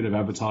bit of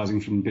advertising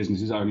from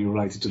businesses only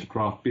related to the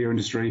craft beer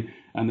industry.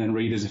 And then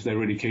readers, if they're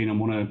really keen and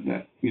want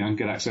to, you know,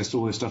 get access to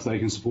all this stuff, they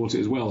can support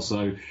it as well.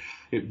 So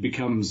it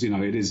becomes, you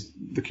know, it is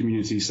the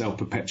community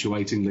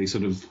self-perpetuatingly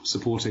sort of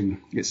supporting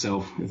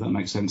itself, if that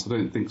makes sense. I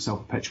don't think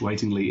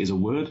self-perpetuatingly is a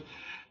word,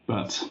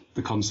 but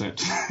the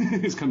concept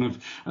is kind of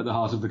at the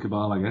heart of the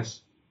Cabal, I guess.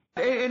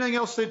 Anything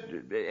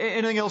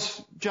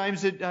else,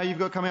 James, that you've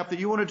got coming up that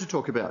you wanted to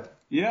talk about?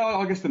 Yeah,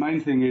 I guess the main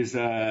thing is,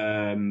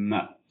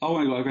 Pint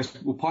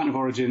of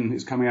Origin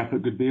is coming up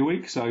at Good Beer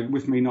Week. So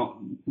with me not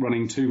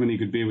running too many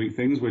Good Beer Week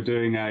things, we're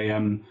doing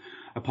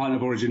a Pint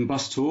of Origin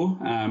bus tour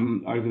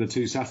over the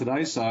 2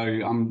 Saturdays. So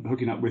I'm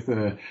hooking up with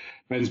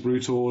Ben's Brew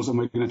Tours, and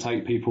we're going to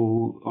take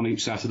people on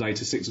each Saturday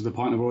to 6 of the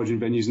Pint of Origin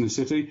venues in the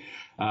city,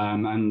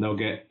 and they'll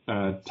get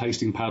a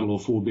tasting paddle or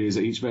 4 beers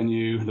at each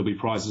venue. There'll be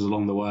prizes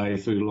along the way,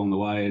 food along the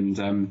way, and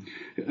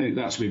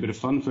that should be a bit of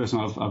fun. First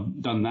time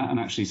I've done that and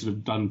actually sort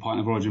of done Pint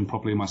of Origin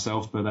properly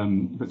myself, but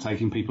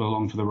taking people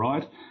along for the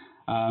ride.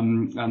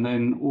 And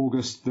then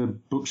August, the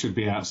book should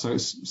be out. So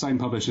it's same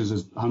publishers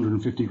as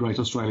 150 Great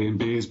Australian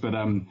Beers, but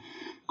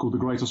called the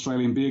Great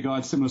Australian Beer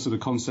Guide. Similar sort of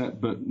concept,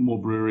 but more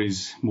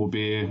breweries, more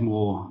beer,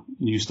 more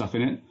new stuff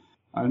in it.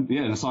 And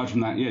aside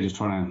from that, just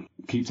trying to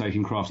keep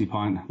taking Crafty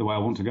Pint the way I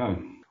want to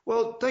go.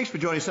 Well, thanks for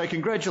joining us. So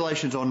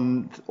congratulations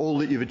on all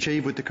that you've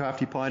achieved with the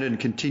Crafty Pint and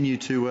continue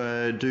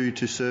to do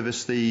to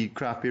service the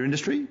craft beer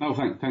industry. Oh,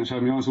 thanks for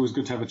having me on. It's always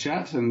good to have a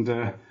chat, and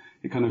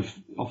it kind of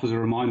offers a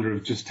reminder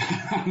of just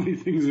how many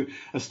things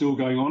are still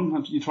going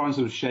on. You try and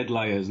sort of shed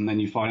layers, and then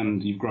you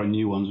find you've grown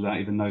new ones without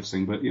even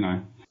noticing, but, you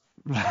know.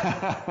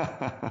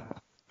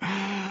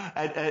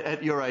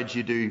 At your age,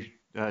 you do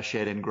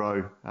shed and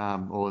grow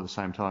all at the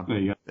same time. There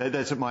you go.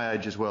 That's at my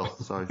age as well.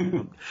 So,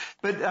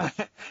 but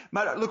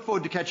mate, I look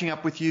forward to catching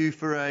up with you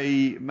for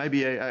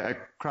maybe a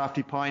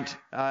Crafty Pint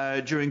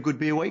during Good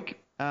Beer Week,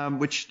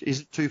 which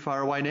isn't too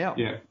far away now.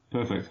 Yeah,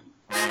 perfect.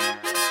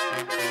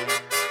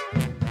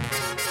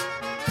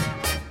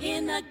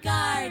 In a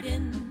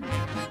garden,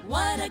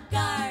 what a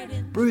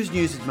garden. Brews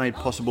News is made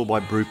possible by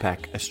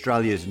Brewpack,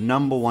 Australia's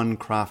 #1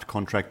 craft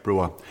contract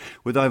brewer.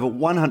 With over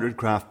 100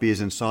 craft beers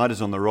and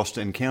ciders on the roster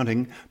and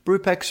counting,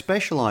 Brewpack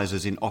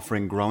specialises in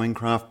offering growing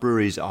craft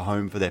breweries a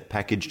home for their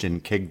packaged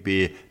and kegged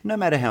beer, no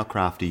matter how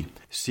crafty.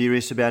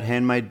 Serious about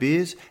handmade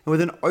beers, and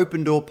with an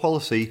open door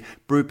policy,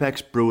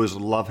 Brewpack's brewers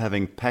love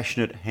having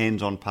passionate,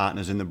 hands-on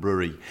partners in the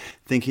brewery.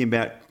 Thinking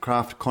about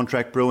craft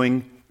contract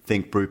brewing?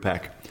 Think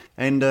Brewpack.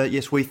 And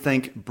yes, we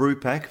thank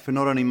Brewpack for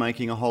not only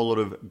making a whole lot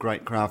of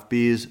great craft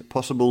beers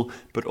possible,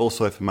 but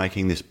also for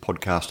making this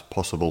podcast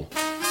possible.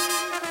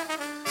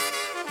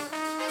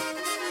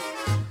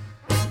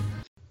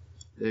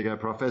 There you go,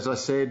 Prof. As I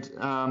said,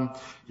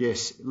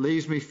 yes,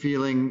 leaves me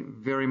feeling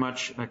very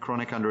much a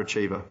chronic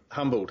underachiever.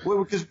 Humbled.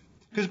 Well, because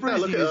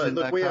Brews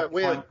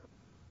News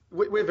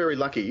we're very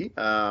lucky,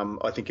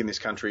 I think, in this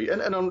country,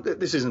 and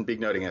this isn't big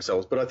noting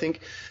ourselves, but I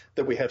think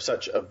that we have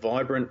such a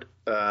vibrant,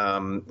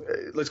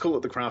 let's call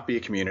it the craft beer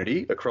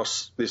community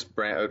across this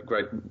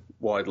great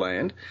wide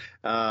land.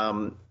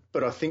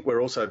 But I think we're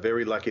also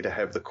very lucky to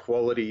have the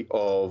quality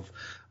of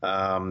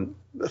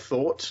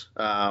thought,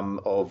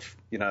 of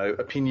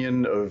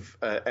opinion,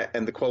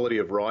 and the quality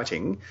of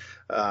writing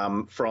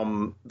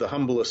from the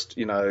humblest,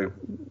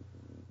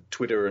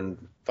 Twitter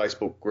and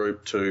Facebook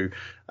group to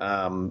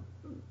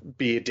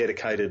beer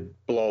dedicated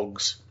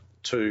blogs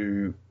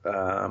to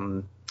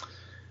I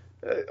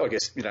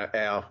guess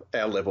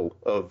our level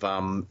of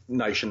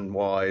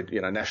nationwide,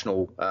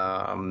 national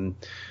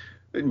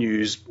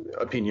news,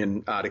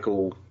 opinion,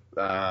 article,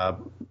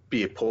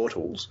 beer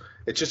portals.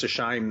 It's just a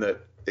shame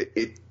that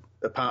it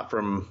apart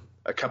from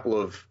a couple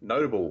of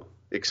notable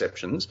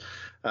exceptions,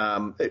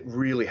 it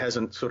really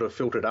hasn't sort of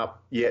filtered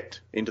up yet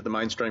into the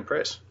mainstream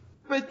press.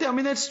 But, I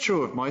mean, that's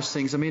true of most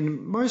things. I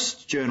mean,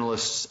 most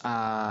journalists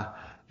are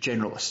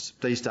generalists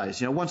these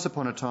days. Once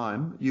upon a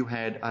time, you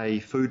had a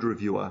food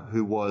reviewer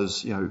who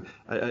was,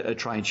 a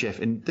trained chef.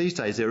 And these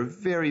days, there are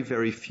very,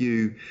 very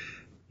few,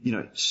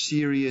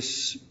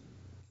 serious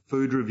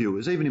food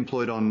reviewers, even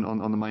employed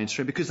on the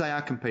mainstream, because they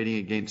are competing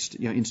against,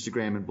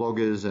 Instagram and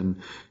bloggers,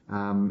 and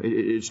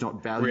it's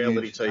not valued.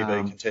 Reality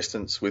TV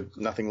contestants with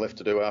nothing left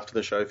to do after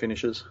the show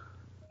finishes.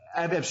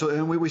 Absolutely,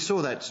 and we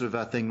saw that sort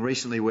of thing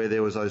recently where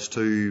there was those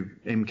two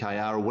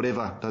MKR or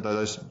whatever,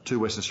 those two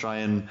Western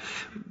Australian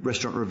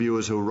restaurant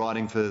reviewers who were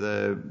writing for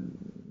the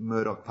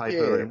Murdoch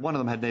paper, and one of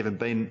them hadn't even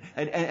been,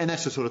 and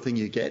that's the sort of thing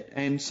you get.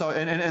 And so,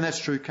 and that's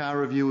true. Car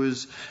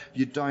reviewers,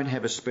 you don't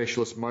have a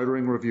specialist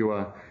motoring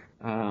reviewer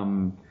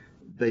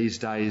these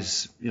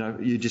days.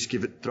 You just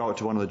throw it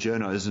to one of the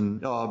journos,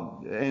 and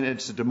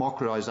it's a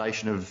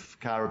democratisation of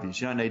car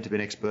reviews. You don't need to be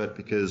an expert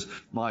because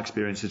my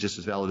experience is just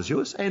as valid as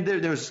yours, and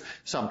there's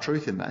some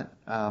truth in that.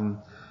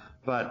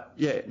 But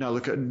yeah, no,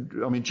 look, I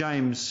mean,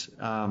 James,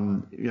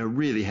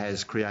 really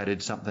has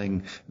created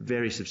something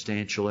very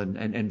substantial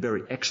and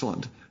very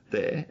excellent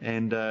there.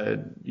 And,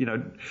 in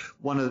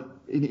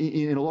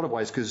a lot of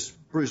ways, because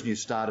Brews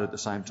News started at the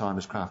same time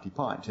as Crafty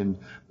Pint, and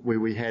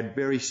we had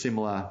very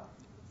similar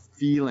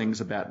feelings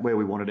about where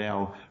we wanted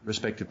our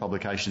respective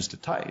publications to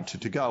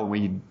go. And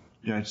we,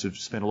 sort of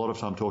spent a lot of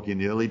time talking in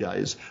the early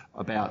days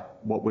about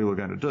what we were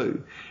going to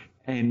do.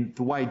 And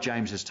the way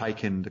James has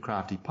taken the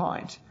Crafty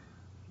Pint,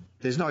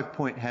 there's no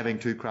point having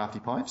two Crafty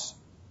Pints.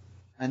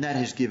 And that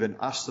has given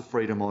us the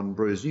freedom on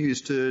Brews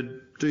News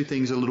to do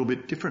things a little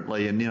bit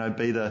differently and,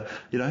 be the,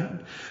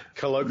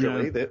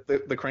 colloquially,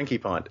 the cranky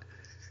pint.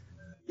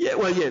 Yeah,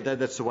 well, yeah,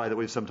 that's the way that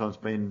we've sometimes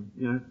been,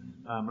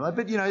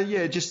 but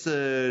just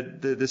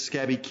the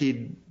scabby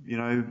kid,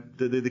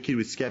 the kid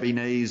with scabby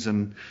knees,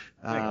 and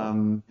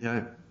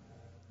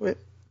Wait,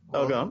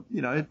 go on.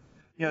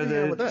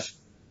 With that.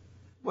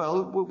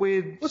 Well,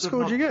 we're. What school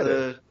did you go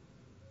to?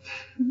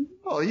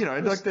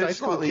 Like they're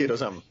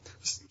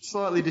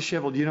slightly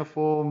dishevelled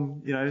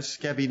uniform,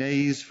 scabby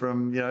knees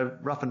from,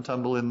 rough and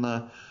tumble in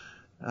the.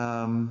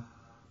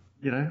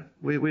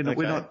 We're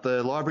not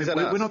the library.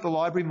 We're not the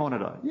library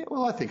monitor. Yeah,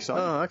 well, I think so.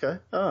 Oh,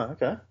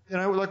 okay.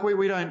 Like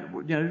we don't.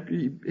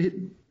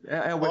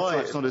 Our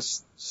website's not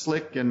as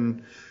slick,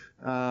 and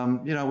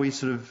we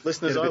sort of.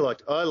 Listeners,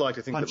 I like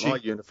to think punchy. That my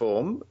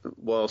uniform,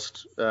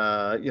 whilst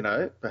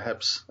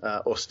perhaps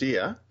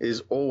austere,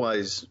 is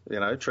always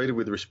treated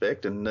with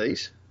respect and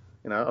neat.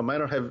 I may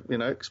not have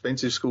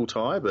expensive school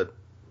tie, but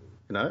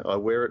I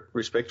wear it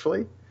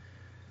respectfully.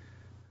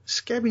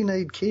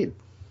 Scabby-kneed kid.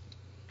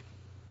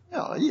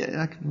 Oh,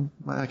 yeah.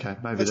 Okay,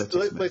 maybe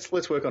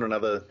let's work on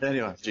another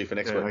strategy for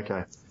next week.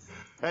 Okay.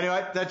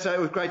 Anyway, it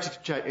was great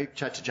to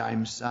chat to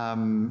James.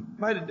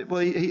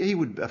 He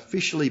would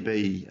officially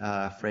be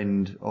a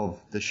friend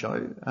of the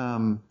show.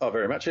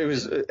 Very much. It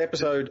was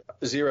episode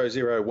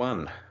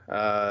 001.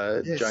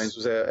 Yes. James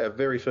was our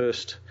very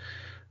first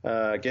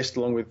guest,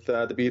 along with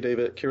the beer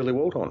diva Kiralee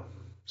Waldhorn.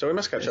 So we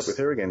must catch up with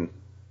her again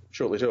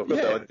shortly too.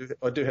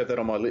 I do have that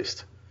on my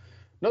list.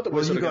 Not that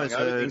we're sort of going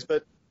over things,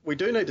 but we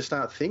do need to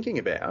start thinking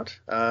about,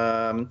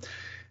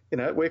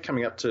 we're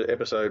coming up to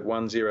episode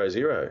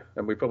 100,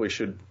 and we probably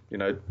should,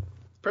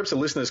 perhaps the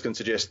listeners can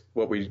suggest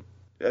what we,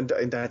 and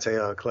don't say,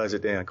 close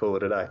it down, call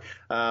it a day.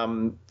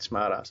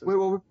 Smart asses.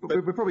 Well,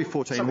 we're probably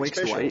 14 weeks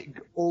special. Away.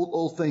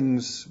 All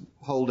things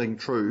holding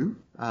true,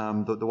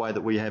 the way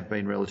that we have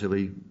been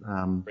relatively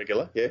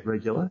regular,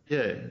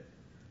 yeah.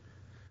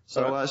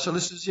 So, so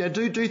listeners,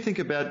 do think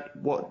about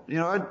what,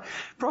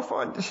 Prof,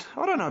 I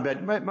don't know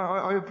about,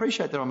 I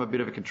appreciate that I'm a bit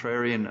of a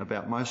contrarian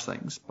about most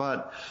things,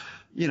 but,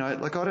 I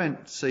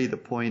don't see the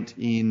point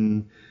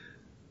in,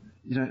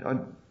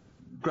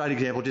 great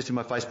example, just in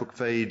my Facebook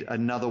feed,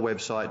 another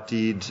website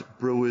did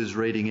brewers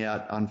reading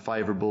out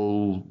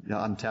unfavourable,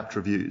 Untapped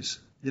reviews.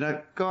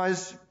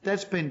 Guys,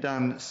 that's been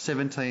done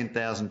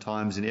 17,000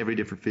 times in every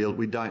different field.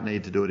 We don't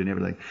need to do it in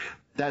everything.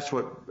 That's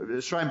what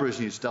Australian Brews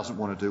News doesn't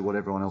want to do. What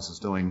everyone else is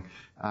doing,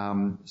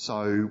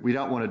 so we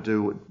don't want to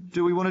do.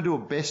 Do we want to do a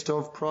best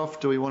of, Prof?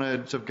 Do we want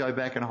to sort of go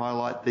back and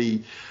highlight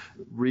the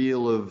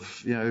reel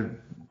of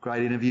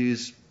great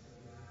interviews?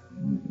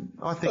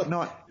 I think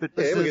not. But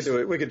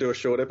Yeah, we could do a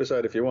short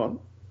episode if you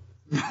want.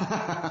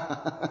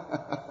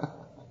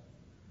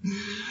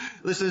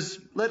 Listeners,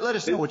 let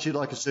us know what you'd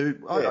like us to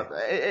do. Yeah.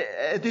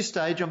 At this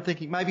stage, I'm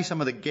thinking maybe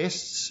some of the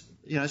guests,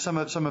 some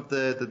of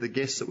the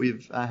guests that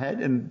we've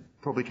had, and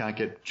probably can't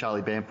get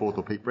Charlie Bamforth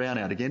or Pete Brown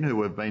out again,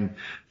 who have been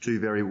two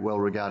very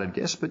well-regarded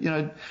guests. But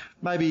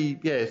maybe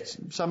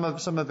some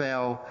of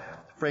our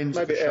friends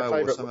of the show,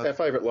 our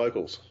favourite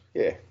locals.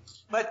 Yeah,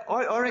 mate,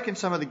 I reckon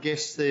some of the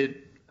guests that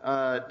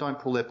don't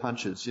pull their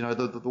punches.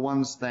 The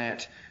ones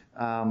that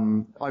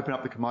open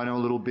up the kimono a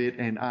little bit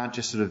and aren't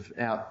just sort of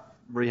out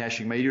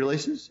rehashing media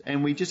releases,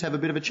 and we just have a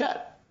bit of a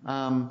chat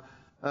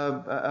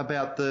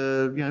about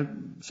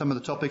some of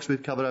the topics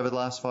we've covered over the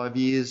last 5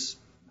 years,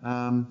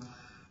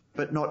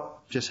 but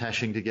not just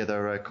hashing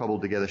together a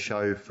cobbled together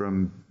show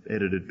from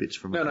edited bits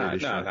from a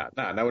previous show.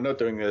 No, we're not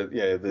doing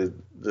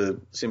the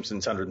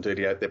Simpsons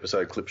 138th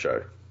episode clip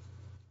show.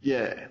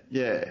 Yeah.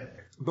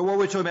 But what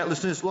we're talking about,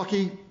 listeners,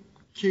 Lockie,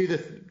 cue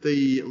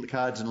the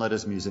cards and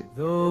letters music.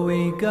 Though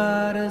we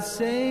gotta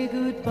say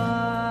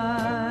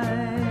goodbye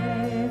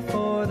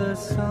for the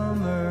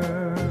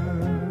summer,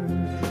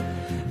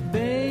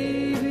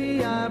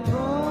 baby, I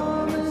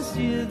promise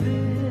you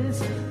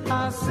this,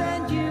 I'll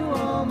send you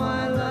all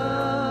my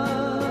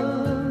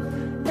love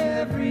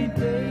every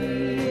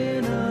day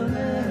in a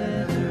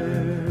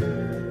letter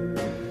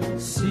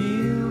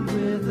sealed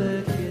with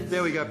a kiss.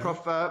 There we go,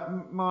 Prof.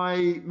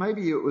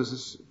 Maybe it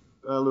was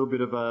a little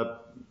bit of a...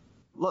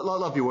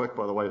 Love your work,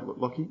 by the way,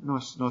 Lockie.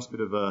 Nice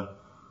bit of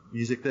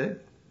music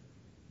there.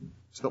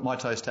 It's got my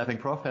toes tapping,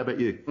 Prof. How about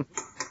you?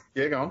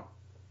 Yeah, go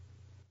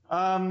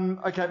on.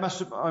 Okay,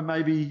 I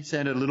maybe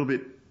sounded a little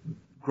bit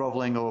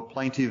grovelling or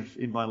plaintive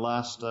in my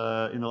last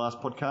in the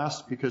last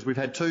podcast, because we've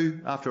had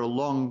two, after a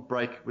long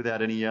break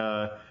without any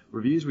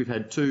reviews, we've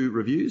had two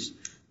reviews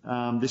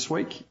this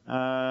week.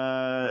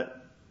 Best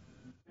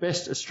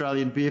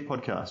Australian Beer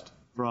Podcast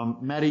from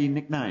Maddie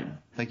Nickname.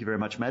 Thank you very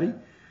much, Maddie.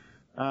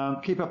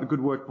 Keep up the good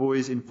work,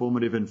 boys.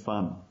 Informative and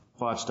fun.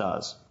 5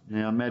 stars.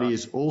 Now, Maddie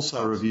is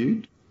also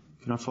reviewed.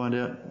 Can I find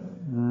out?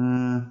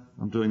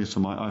 I'm doing this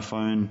on my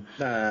iPhone.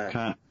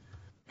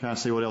 Can't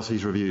see what else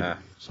he's reviewed.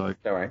 So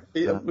don't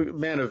worry.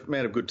 Man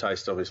of good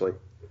taste, obviously.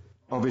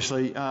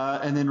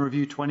 And then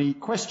review 20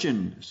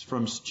 questions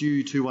from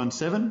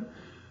Stew217.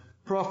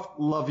 Prof,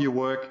 love your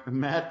work.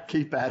 Matt,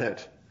 keep at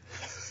it.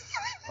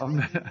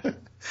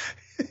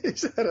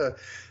 Is that a...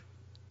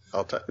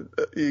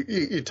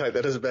 you take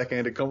that as a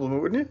backhanded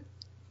compliment, wouldn't you?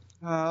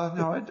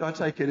 No, I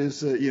take it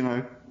as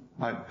the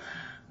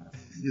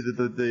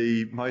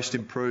most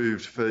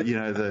improved for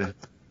the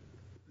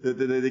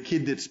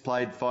kid that's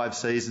played 5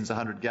 seasons,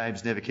 100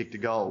 games, never kicked a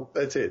goal.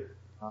 That's it.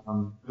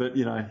 But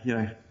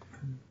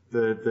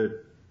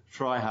the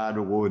try hard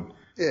award.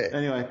 Yeah.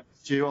 Anyway,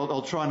 Stu,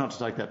 I'll try not to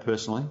take that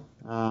personally.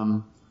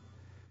 In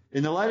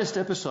the latest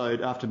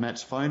episode, after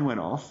Matt's phone went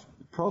off,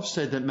 Prof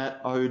said that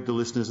Matt owed the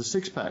listeners a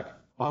 6-pack.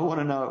 I want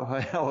to know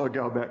how I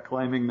go about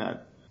claiming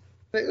that.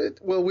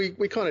 Well, we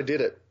kind of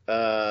did it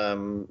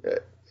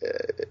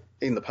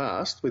in the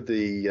past with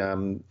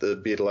the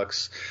Beer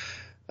Deluxe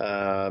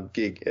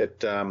gig at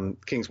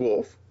King's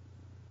Wharf,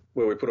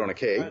 where we put on a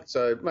keg. Right.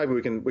 So maybe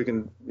we can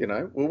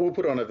we'll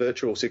put on a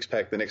virtual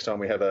 6-pack the next time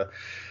we have a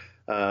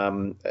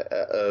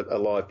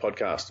live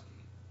podcast.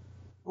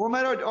 Well,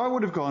 mate, I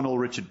would have gone all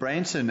Richard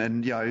Branson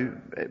and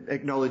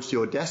acknowledged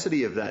the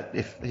audacity of that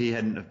if he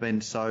hadn't have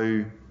been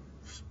so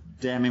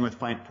damning with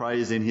faint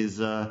praise in his,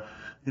 so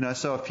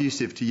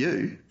effusive to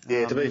you.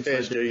 Yeah, to be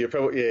fair, Stu, you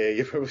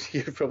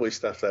probably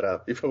stuffed that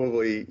up. You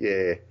probably,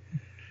 yeah.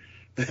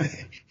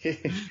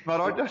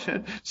 But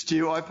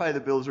Stu, I pay the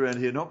bills around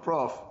here, not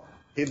Prof.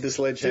 Hid the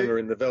sledgehammer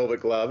in the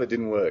velvet glove. It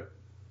didn't work.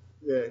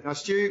 Yeah. Now,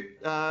 Stu,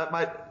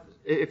 mate,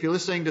 if you're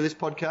listening to this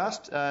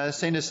podcast,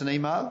 send us an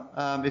email.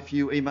 If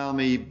you email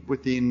me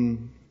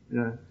within,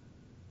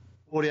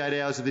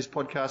 48 hours of this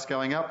podcast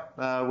going up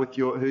with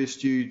your who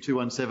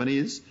Stu217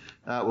 is,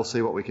 we'll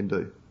see what we can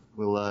do.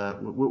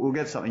 We'll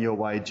get something your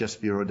way just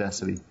for your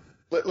audacity.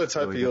 Let's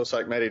hope for your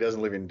sake, Matty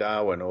doesn't live in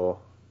Darwin or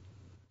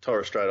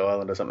Torres Strait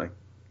Island or something.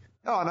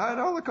 Oh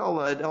no! Look,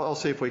 I'll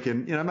see if we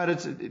can. Mate,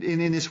 it's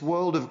in this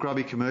world of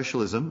grubby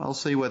commercialism. I'll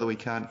see whether we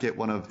can't get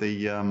one of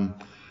the, one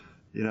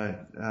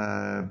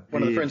of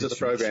the friends of the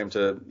program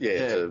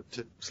to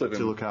slip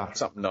in look after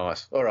something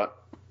nice. All right.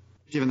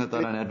 Given that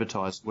they don't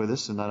advertise with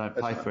us and they don't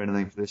pay for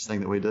anything for this thing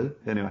that we do.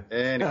 Anyway.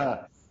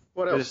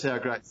 What else? Just how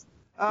great.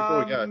 Before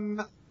we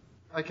go.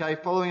 Okay,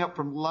 following up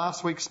from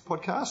last week's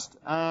podcast,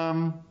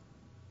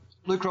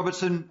 Luke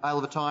Robertson, Ale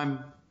of the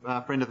Time,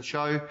 friend of the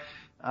show,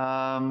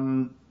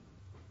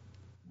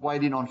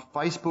 weighed in on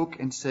Facebook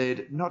and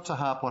said not to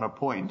harp on a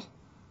point,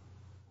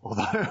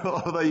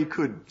 although you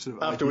could.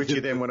 After which you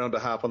then went on to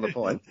harp on the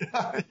point.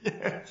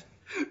 Yeah.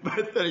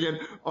 But then again,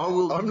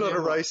 I'm not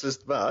a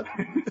racist, but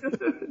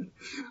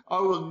I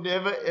will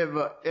never,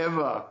 ever,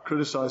 ever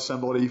criticise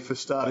somebody for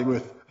starting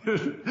with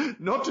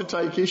not to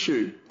take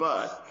issue,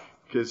 but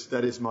because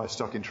that is my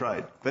stock in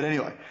trade. But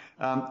anyway,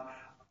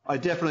 I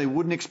definitely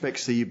wouldn't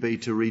expect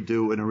CUB to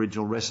redo an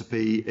original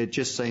recipe. It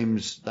just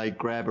seems they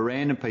grab a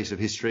random piece of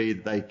history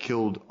that they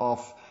killed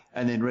off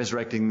and then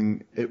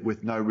resurrecting it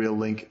with no real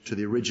link to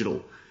the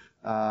original.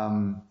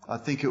 I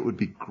think it would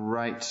be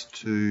great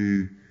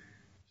to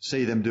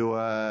see them do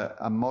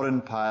a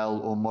modern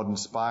pale or modern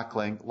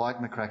sparkling like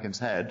McCracken's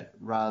had,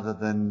 rather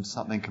than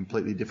something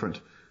completely different.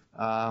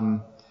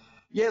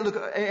 Yeah,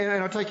 look,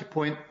 and I take your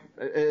point.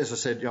 As I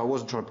said, I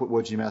wasn't trying to put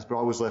words in your mouth, but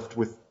I was left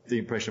with the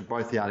impression of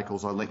both the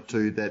articles I linked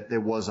to that there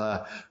was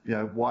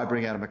why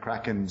bring out a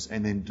McCracken's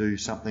and then do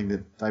something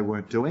that they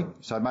weren't doing?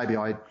 So maybe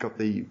I got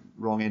the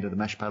wrong end of the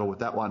mash paddle with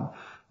that one.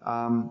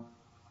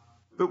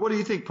 But what do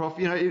you think, Prof?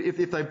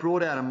 If they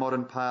brought out a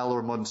modern pale or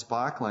a modern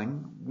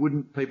sparkling,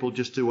 wouldn't people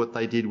just do what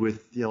they did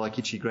with, like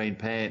Itchy Green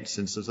Pants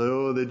and say,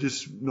 oh, they're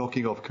just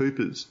knocking off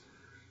Coopers?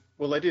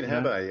 Well, they did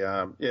have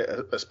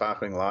a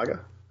sparkling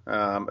lager.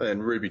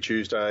 And Ruby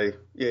Tuesday,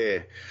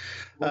 yeah.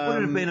 Well, would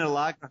it have been a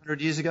lager 100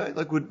 years ago?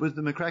 Like, was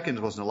the McCracken's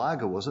wasn't a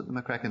lager, was it? The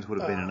McCracken's would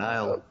have been an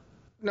ale.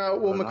 No,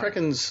 well,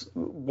 McCracken's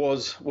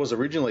was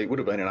originally, would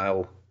have been an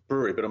ale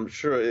brewery, but I'm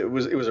sure it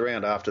was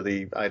around after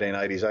the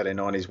 1880s,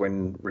 1890s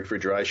when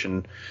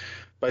refrigeration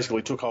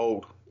basically took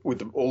hold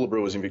with all the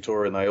brewers in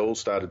Victoria, and they all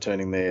started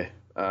turning their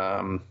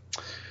ales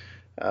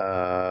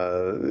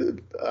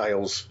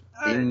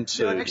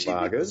into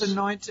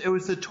lagers. It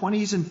was the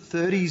 20s and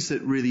 30s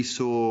that really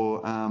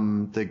saw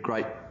the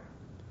great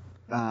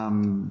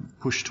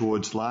push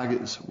towards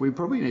lagers. We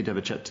probably need to have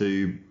a chat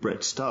to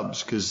Brett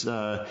Stubbs, because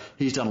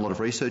he's done a lot of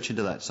research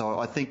into that. So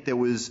I think there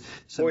was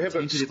some. Well, we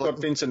have Scott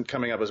Vincent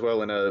coming up as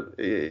well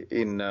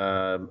in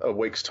a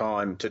week's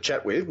time to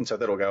chat with, and so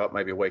that'll go up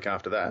maybe a week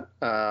after that.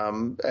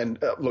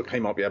 Look, he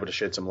might be able to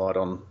shed some light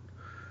on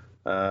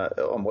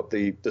what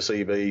the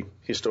CB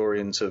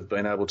historians have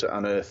been able to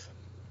unearth.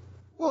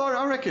 Well,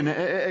 I reckon,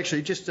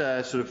 actually, just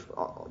sort of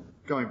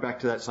going back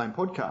to that same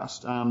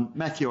podcast,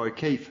 Matthew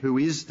O'Keefe, who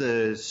is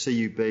the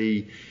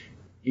CUB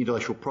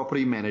intellectual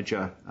property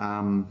manager,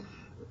 and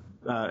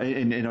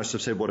I sort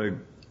of said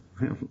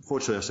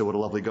fortunately I said what a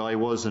lovely guy he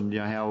was, and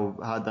how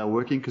hard they were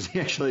working, because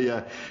he actually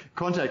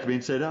contacted me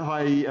and said,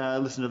 hi,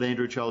 listen to the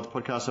Andrew Childs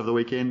podcast over the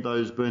weekend.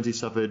 Those burns he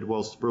suffered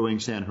whilst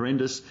brewing sound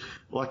horrendous.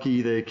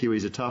 Lucky the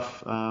Kiwis are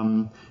tough,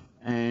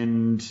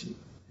 and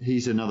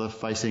he's another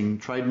facing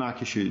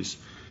trademark issues.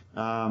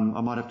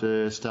 I might have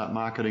to start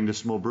marketing to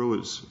small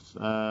brewers.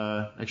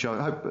 Actually,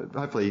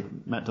 hopefully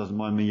Matt doesn't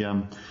mind me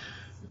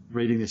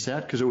reading this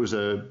out, because it was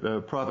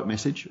a private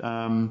message.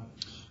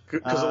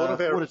 Because a lot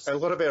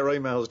of our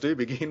emails do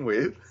begin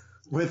with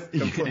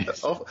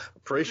yes.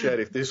 Appreciate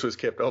if this was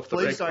kept off the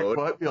record. Please don't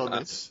quote me on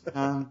this.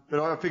 But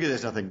I figure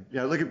there's nothing.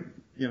 Look at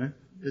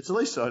it's at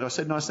least I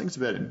said nice things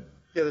about him.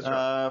 Yeah, that's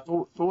right.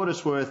 For what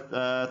it's worth,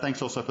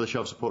 thanks also for the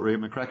show of support, Rick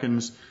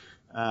McCracken's.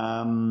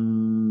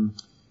 And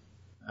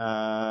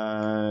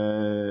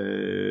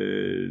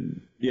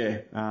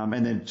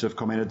then sort of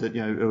commented that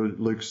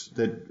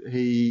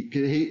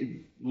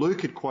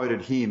Luke had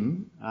quoted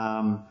him,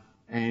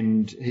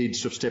 and he'd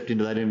sort of stepped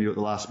into that interview at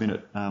the last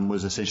minute,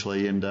 was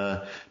essentially,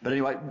 but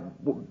anyway,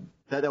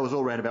 that was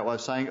all roundabout way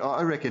of saying,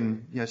 I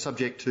reckon,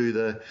 subject to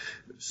the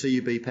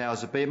CUB powers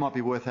that be, it might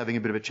be worth having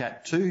a bit of a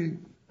chat to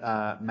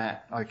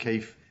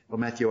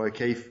Matthew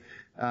O'Keefe,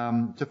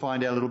 to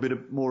find out a little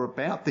bit more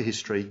about the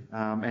history,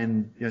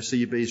 and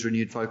CUB's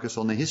renewed focus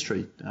on the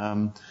history.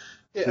 And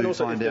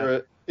also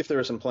if there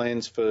are some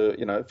plans for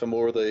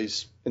more of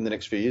these in the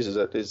next few years,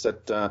 is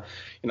that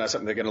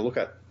something they're going to look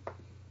at?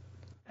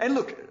 And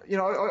look,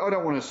 I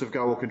don't want to sort of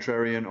go all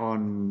contrarian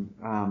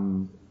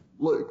on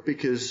Luke,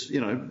 because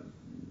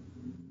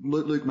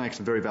Luke makes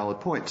some very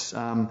valid points.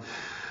 And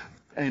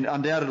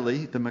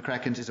undoubtedly, the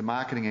McCracken's is a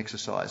marketing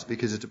exercise,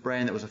 because it's a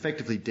brand that was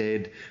effectively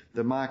dead.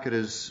 The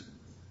marketers,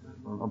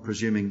 I'm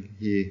presuming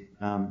here,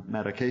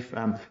 Matt O'Keefe,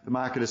 the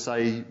marketers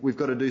say we've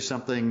got to do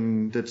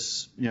something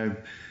that's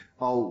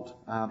old.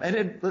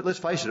 Let's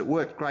face it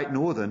worked. Great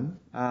Northern,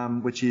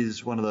 which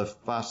is one of the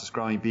fastest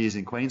growing beers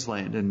in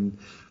Queensland, and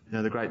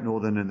the Great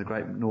Northern and the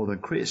Great Northern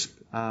Crisp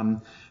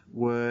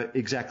were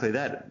exactly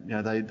that.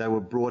 They were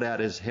brought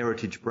out as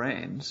heritage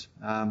brands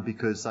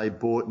because they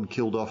bought and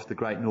killed off the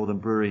Great Northern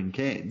Brewery in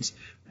Cairns,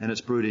 and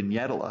it's brewed in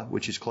Yatala,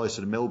 which is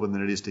closer to Melbourne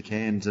than it is to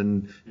Cairns,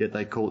 and yet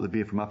they call it the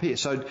beer from up here.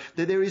 So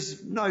there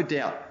is no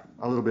doubt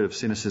a little bit of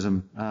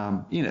cynicism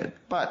in it,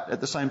 but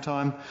at the same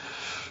time,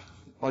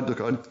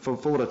 for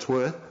what it's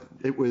worth,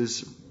 it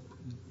was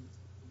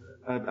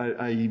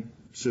a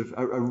sort of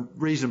a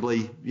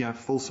reasonably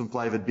fulsome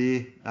flavoured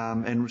beer,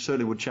 and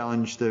certainly would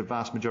challenge the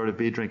vast majority of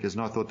beer drinkers,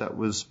 and I thought that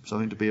was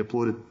something to be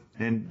applauded,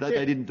 and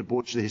they didn't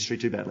debauch the history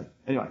too badly.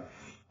 Anyway,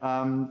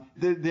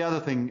 the other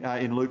thing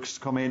in Luke's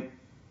comment,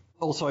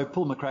 also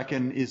Paul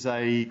McCracken is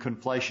a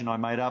conflation I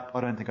made up.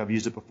 I don't think I've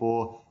used it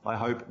before. I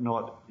hope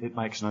not. It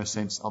makes no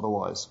sense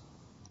otherwise.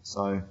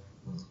 So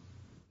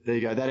there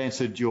you go. That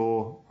answered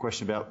your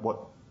question about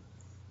what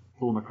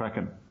Paul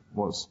McCracken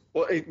was.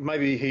 Well,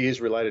 maybe he is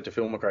related to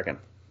Phil McCracken.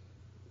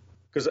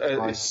 Because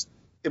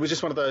it was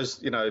just one of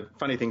those,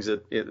 funny things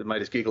that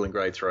made us giggle in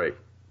grade 3.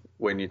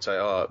 when you'd say,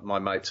 "Oh, my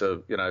mates are,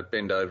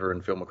 bend over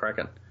and Phil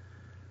McCracken"?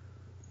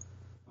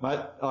 Mate,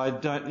 I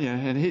don't.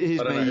 And here's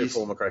I don't know me. who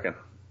Phil McCracken.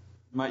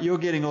 Mate, you're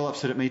getting all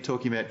upset at me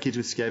talking about kids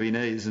with scabby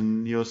knees,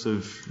 and you're sort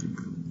of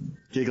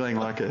giggling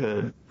like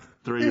a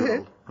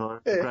 3-year-old, right?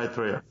 Yeah. Grade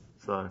 3-er.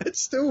 So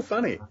It's still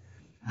funny.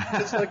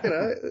 It's like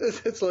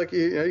it's like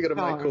you got a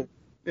mate called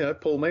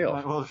Paul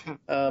Meoff. Well,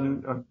 I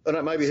don't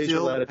know, maybe he's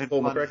still related to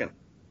Paul funny. McCracken.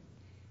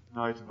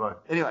 No to both.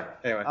 Anyway.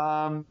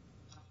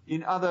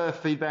 In other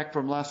feedback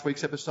from last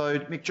week's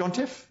episode, Mick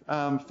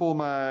Jonteff,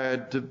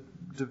 former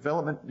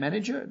development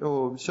manager,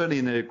 or certainly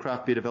in the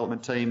craft beer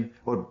development team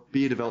or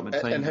beer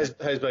development team, and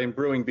has been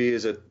brewing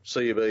beers at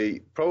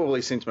CUB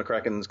probably since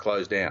McCracken's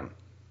closed down.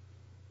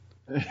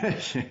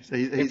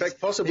 In fact,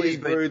 possibly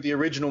brewed the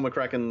original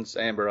McCracken's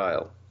Amber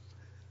Ale.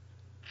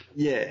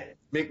 Yeah.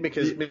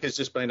 Mick has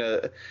just been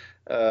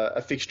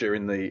a fixture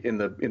in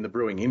the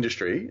brewing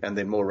industry, and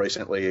then more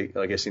recently,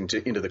 I guess,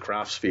 into the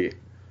craft sphere.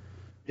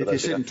 If you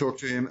sit and talk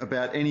to him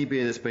about any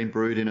beer that's been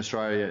brewed in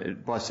Australia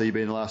by CB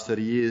in the last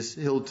 30 years,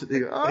 he'll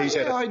go, he's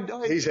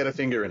had a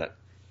finger in it.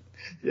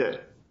 Yeah.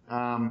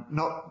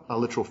 Not a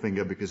literal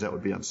finger, because that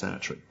would be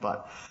unsanitary.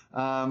 But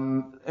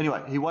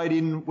anyway, he weighed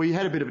in. We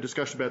had a bit of a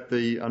discussion about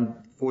the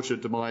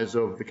unfortunate demise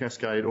of the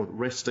Cascade, or the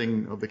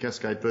resting of the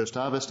Cascade First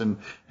Harvest, and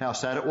how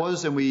sad it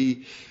was. And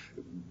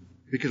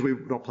because we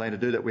were not planning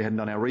to do that, we hadn't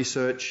done our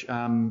research,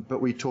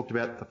 but we talked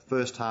about the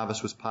First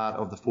Harvest was part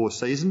of the Four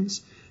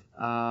Seasons.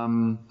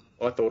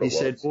 I thought he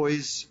said,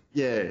 boys,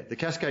 the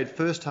Cascade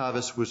First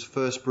Harvest was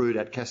first brewed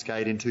at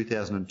Cascade in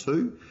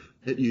 2002.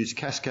 It used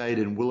Cascade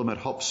and Willamette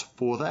hops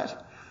for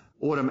that.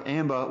 Autumn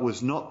Amber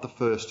was not the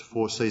first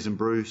four-season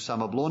brew.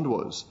 Summer Blonde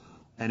was,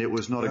 and it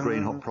was not a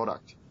green hop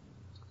product.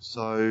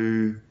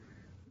 So,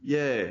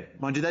 yeah,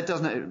 mind you, that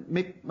doesn't.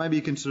 Mick, maybe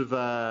you can sort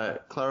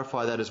of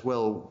clarify that as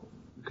well,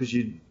 because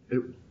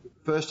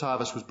First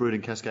Harvest was brewed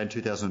in Cascade in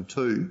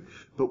 2002,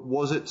 but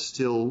was it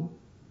still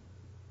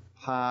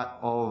part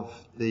of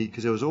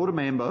because there was Autumn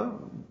Amber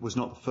was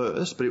not the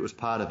first, but it was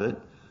part of it.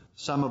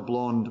 Summer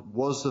Blonde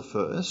was the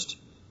first,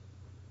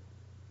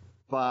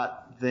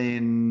 but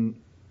then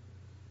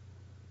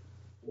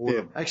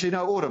Autumn. Yeah. Actually,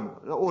 no,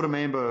 Autumn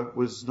Amber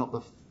was not the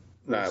first.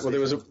 No, well,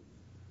 there was a...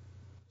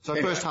 So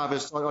anyway. First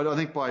Harvest, I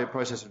think by a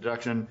process of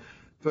deduction,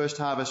 First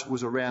Harvest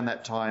was around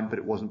that time, but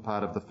it wasn't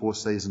part of the Four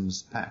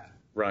Seasons pack.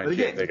 Right,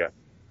 again, there you go.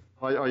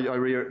 I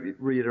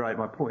reiterate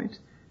my point.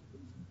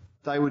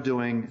 They were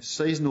doing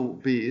seasonal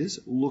beers,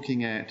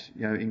 looking at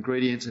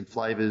ingredients and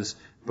flavours,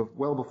 but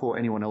well before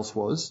anyone else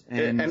was,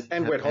 and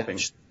wet hopping,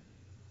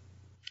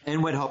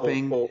 and wet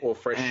hopping, or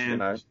fresh,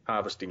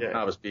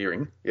 harvest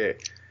beering, yeah.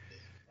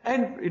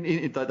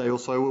 And they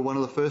also were one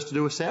of the first to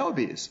do a sour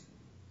beers.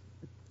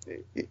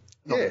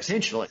 Not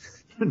intentionally,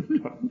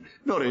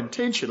 not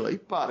intentionally,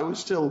 but it was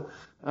still.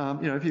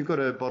 If you've got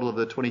a bottle of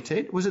the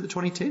 2010, was it the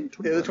 2010?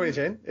 Yeah, the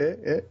 2010.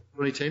 Yeah.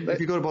 2010. If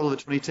you've got a bottle of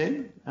the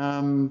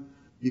 2010,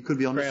 you could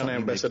be on Crown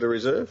Ambassador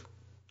Reserve.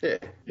 Yeah.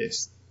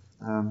 Yes.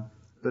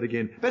 But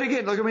again,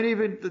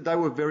 even they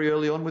were very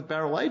early on with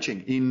barrel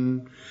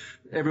aging.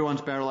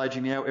 Everyone's barrel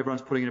aging now.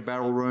 Everyone's putting in a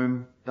barrel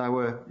room. They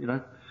were,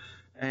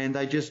 and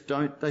they just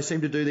don't. They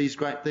seem to do these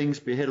great things,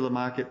 be ahead of the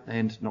market,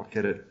 and not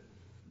get it.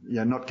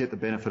 Not get the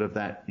benefit of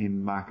that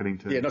in marketing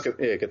terms.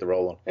 Get the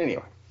roll on.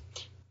 Anyway.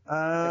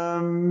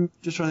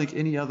 Just trying to think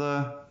any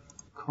other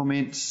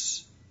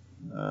comments,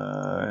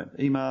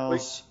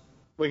 emails.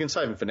 We can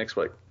save them for next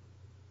week.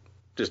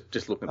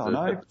 Just looking at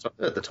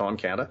the time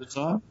counter. The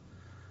time.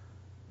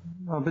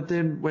 But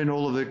then when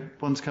all of the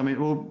ones come in,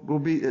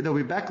 there'll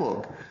be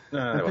backlog.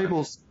 And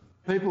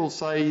people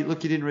say,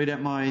 look, you didn't read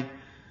out my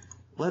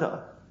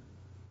letter.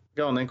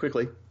 Go on then,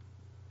 quickly.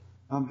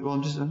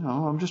 I'm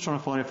just trying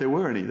to find if there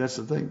were any. That's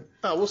the thing.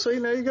 Oh, well, see,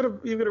 now you've got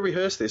to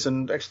rehearse this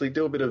and actually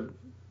do a bit of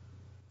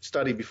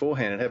study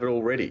beforehand and have it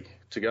all ready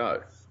to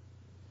go.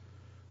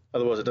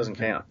 Otherwise, it doesn't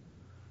count.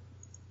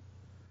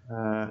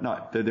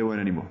 No, there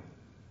weren't any more.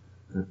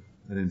 That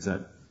ends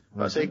that.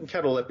 So you can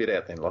cut all that bit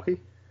out then, Lockie.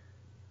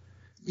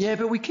 Yeah,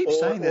 but we keep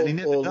saying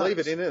that. Or leave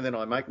it in there and then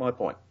I make my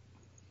point.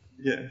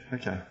 Yeah,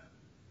 okay.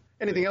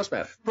 Anything else,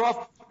 Matt?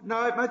 Prof,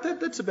 no, mate,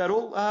 that's about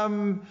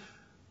all.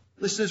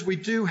 Listeners, we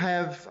do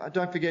have,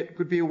 don't forget,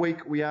 Good Beer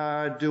Week. We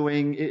are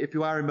doing, if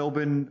you are in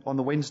Melbourne on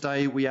the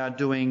Wednesday, we are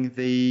doing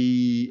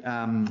the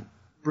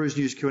Brews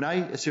News Q&A,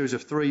 a series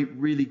of 3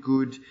 really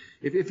good.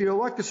 If you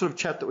like the sort of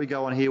chat that we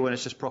go on here when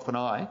it's just Prof and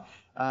I,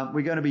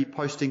 we're going to be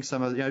posting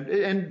some of,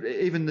 and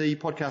even the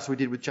podcast we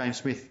did with James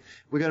Smith,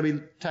 we're going to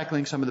be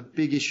tackling some of the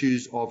big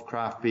issues of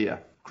craft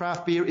beer.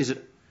 Craft beer, is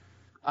it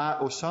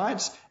art or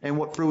science, and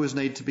what brewers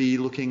need to be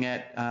looking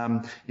at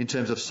in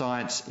terms of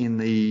science in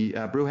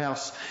the brew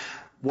house.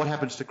 What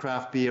happens to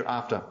craft beer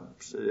after?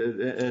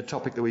 A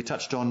topic that we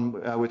touched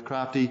on with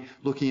Crafty,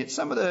 looking at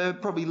some of the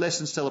probably less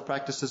than stellar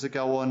practices that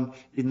go on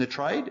in the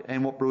trade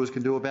and what brewers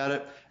can do about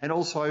it, and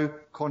also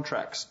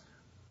contracts.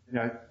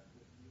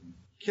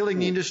 Killing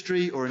the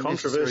industry or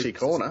controversy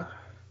corner.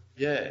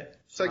 Yeah.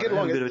 So get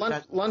along.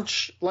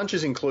 Lunch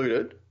is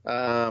included,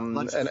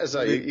 and as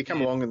you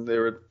come along, and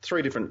there are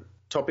 3 different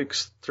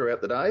topics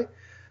throughout the day.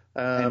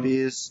 And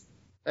beers.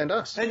 And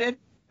us.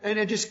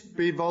 And just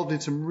be involved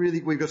in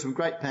we've got some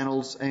great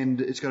panels,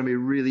 and it's going to be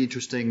really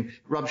interesting.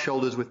 Rub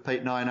shoulders with Pete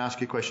and I and ask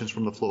you questions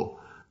from the floor.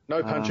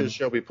 No punches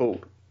shall be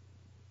pulled.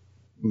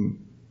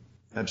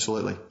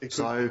 Absolutely.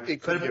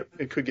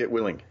 It could get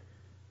willing.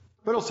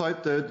 But also,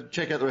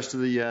 check out the rest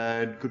of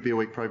the Good Beer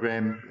Week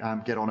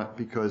program. Get on it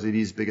because it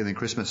is bigger than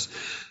Christmas.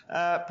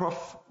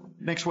 Prof,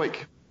 next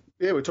week.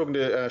 Yeah, we're talking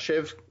to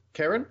Chev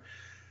Karen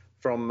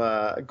from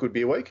Good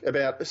Beer Week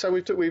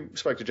we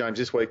spoke to James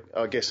this week,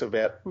 I guess,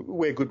 about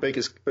where Good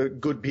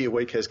Beer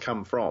Week has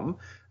come from.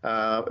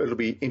 It'll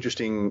be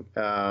interesting.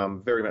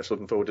 Very much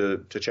looking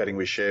forward to chatting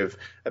with Chev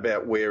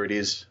about where it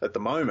is at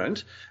the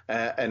moment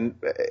and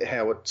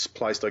how it's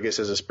placed, I guess,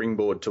 as a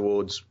springboard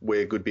towards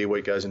where Good Beer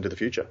Week goes into the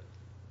future.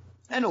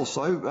 And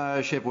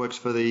also, Chev works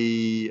for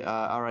the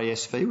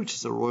RASV, which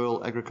is the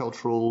Royal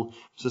Agricultural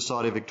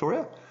Society of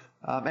Victoria.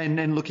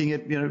 And looking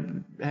at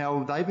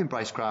how they've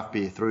embraced craft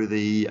beer through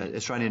the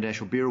Australian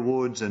National Beer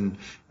Awards and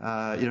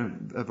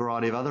a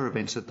variety of other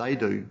events that they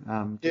do.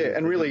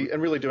 And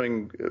really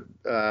doing.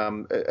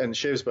 And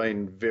Chev's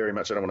been very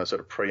much. I don't want to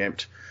sort of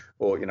preempt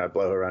or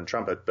blow her own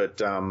trumpet,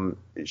 but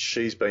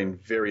she's been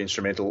very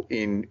instrumental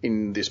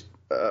in this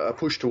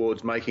push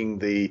towards making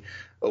the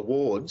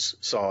awards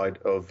side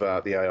of the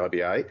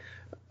AIBA,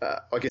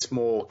 I guess,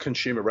 more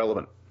consumer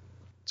relevant.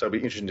 So it'll be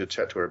interesting to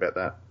chat to her about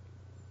that.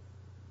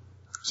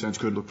 Sounds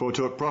good. Look forward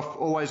to it. Prof,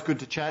 always good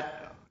to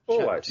chat.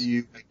 Always. Chat to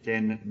you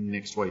again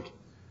next week.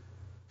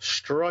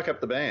 Strike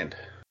up the band.